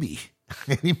baby,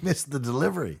 and he missed the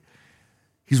delivery.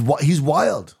 He's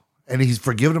wild, and he's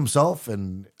forgiven himself,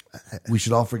 and we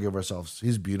should all forgive ourselves.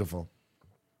 He's beautiful.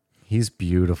 He's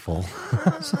beautiful.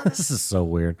 This is so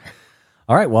weird.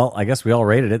 All right, well, I guess we all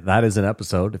rated it. That is an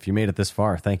episode. If you made it this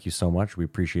far, thank you so much. We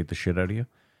appreciate the shit out of you.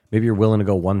 Maybe you're willing to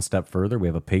go one step further. We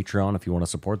have a Patreon if you want to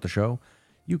support the show.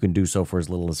 You can do so for as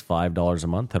little as $5 a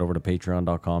month. Head over to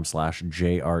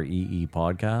patreon.com/JREE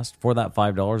podcast. For that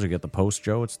 $5, you get the post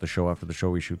show. It's the show after the show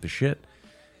we shoot the shit.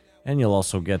 And you'll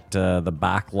also get the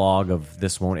backlog of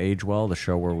This Won't Age Well, the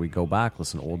show where we go back,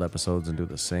 listen to old episodes, and do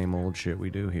the same old shit we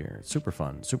do here. It's super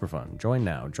fun, super fun. Join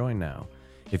now, join now.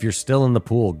 If you're still in the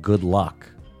pool, good luck.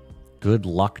 Good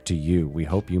luck to you. We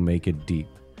hope you make it deep.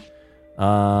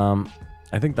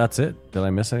 I think that's it. Did I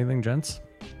miss anything, gents?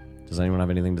 Does anyone have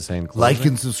anything to say in closing? Like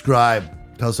and subscribe.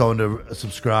 Tell someone to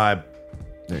subscribe.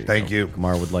 Thank you.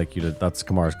 Kamar would like you to, that's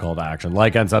Kamar's call to action.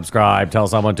 Like and subscribe. Tell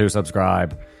someone to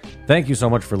subscribe. Thank you so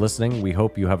much for listening. We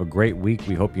hope you have a great week.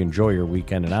 We hope you enjoy your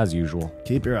weekend. And as usual,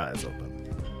 Keep your eyes open.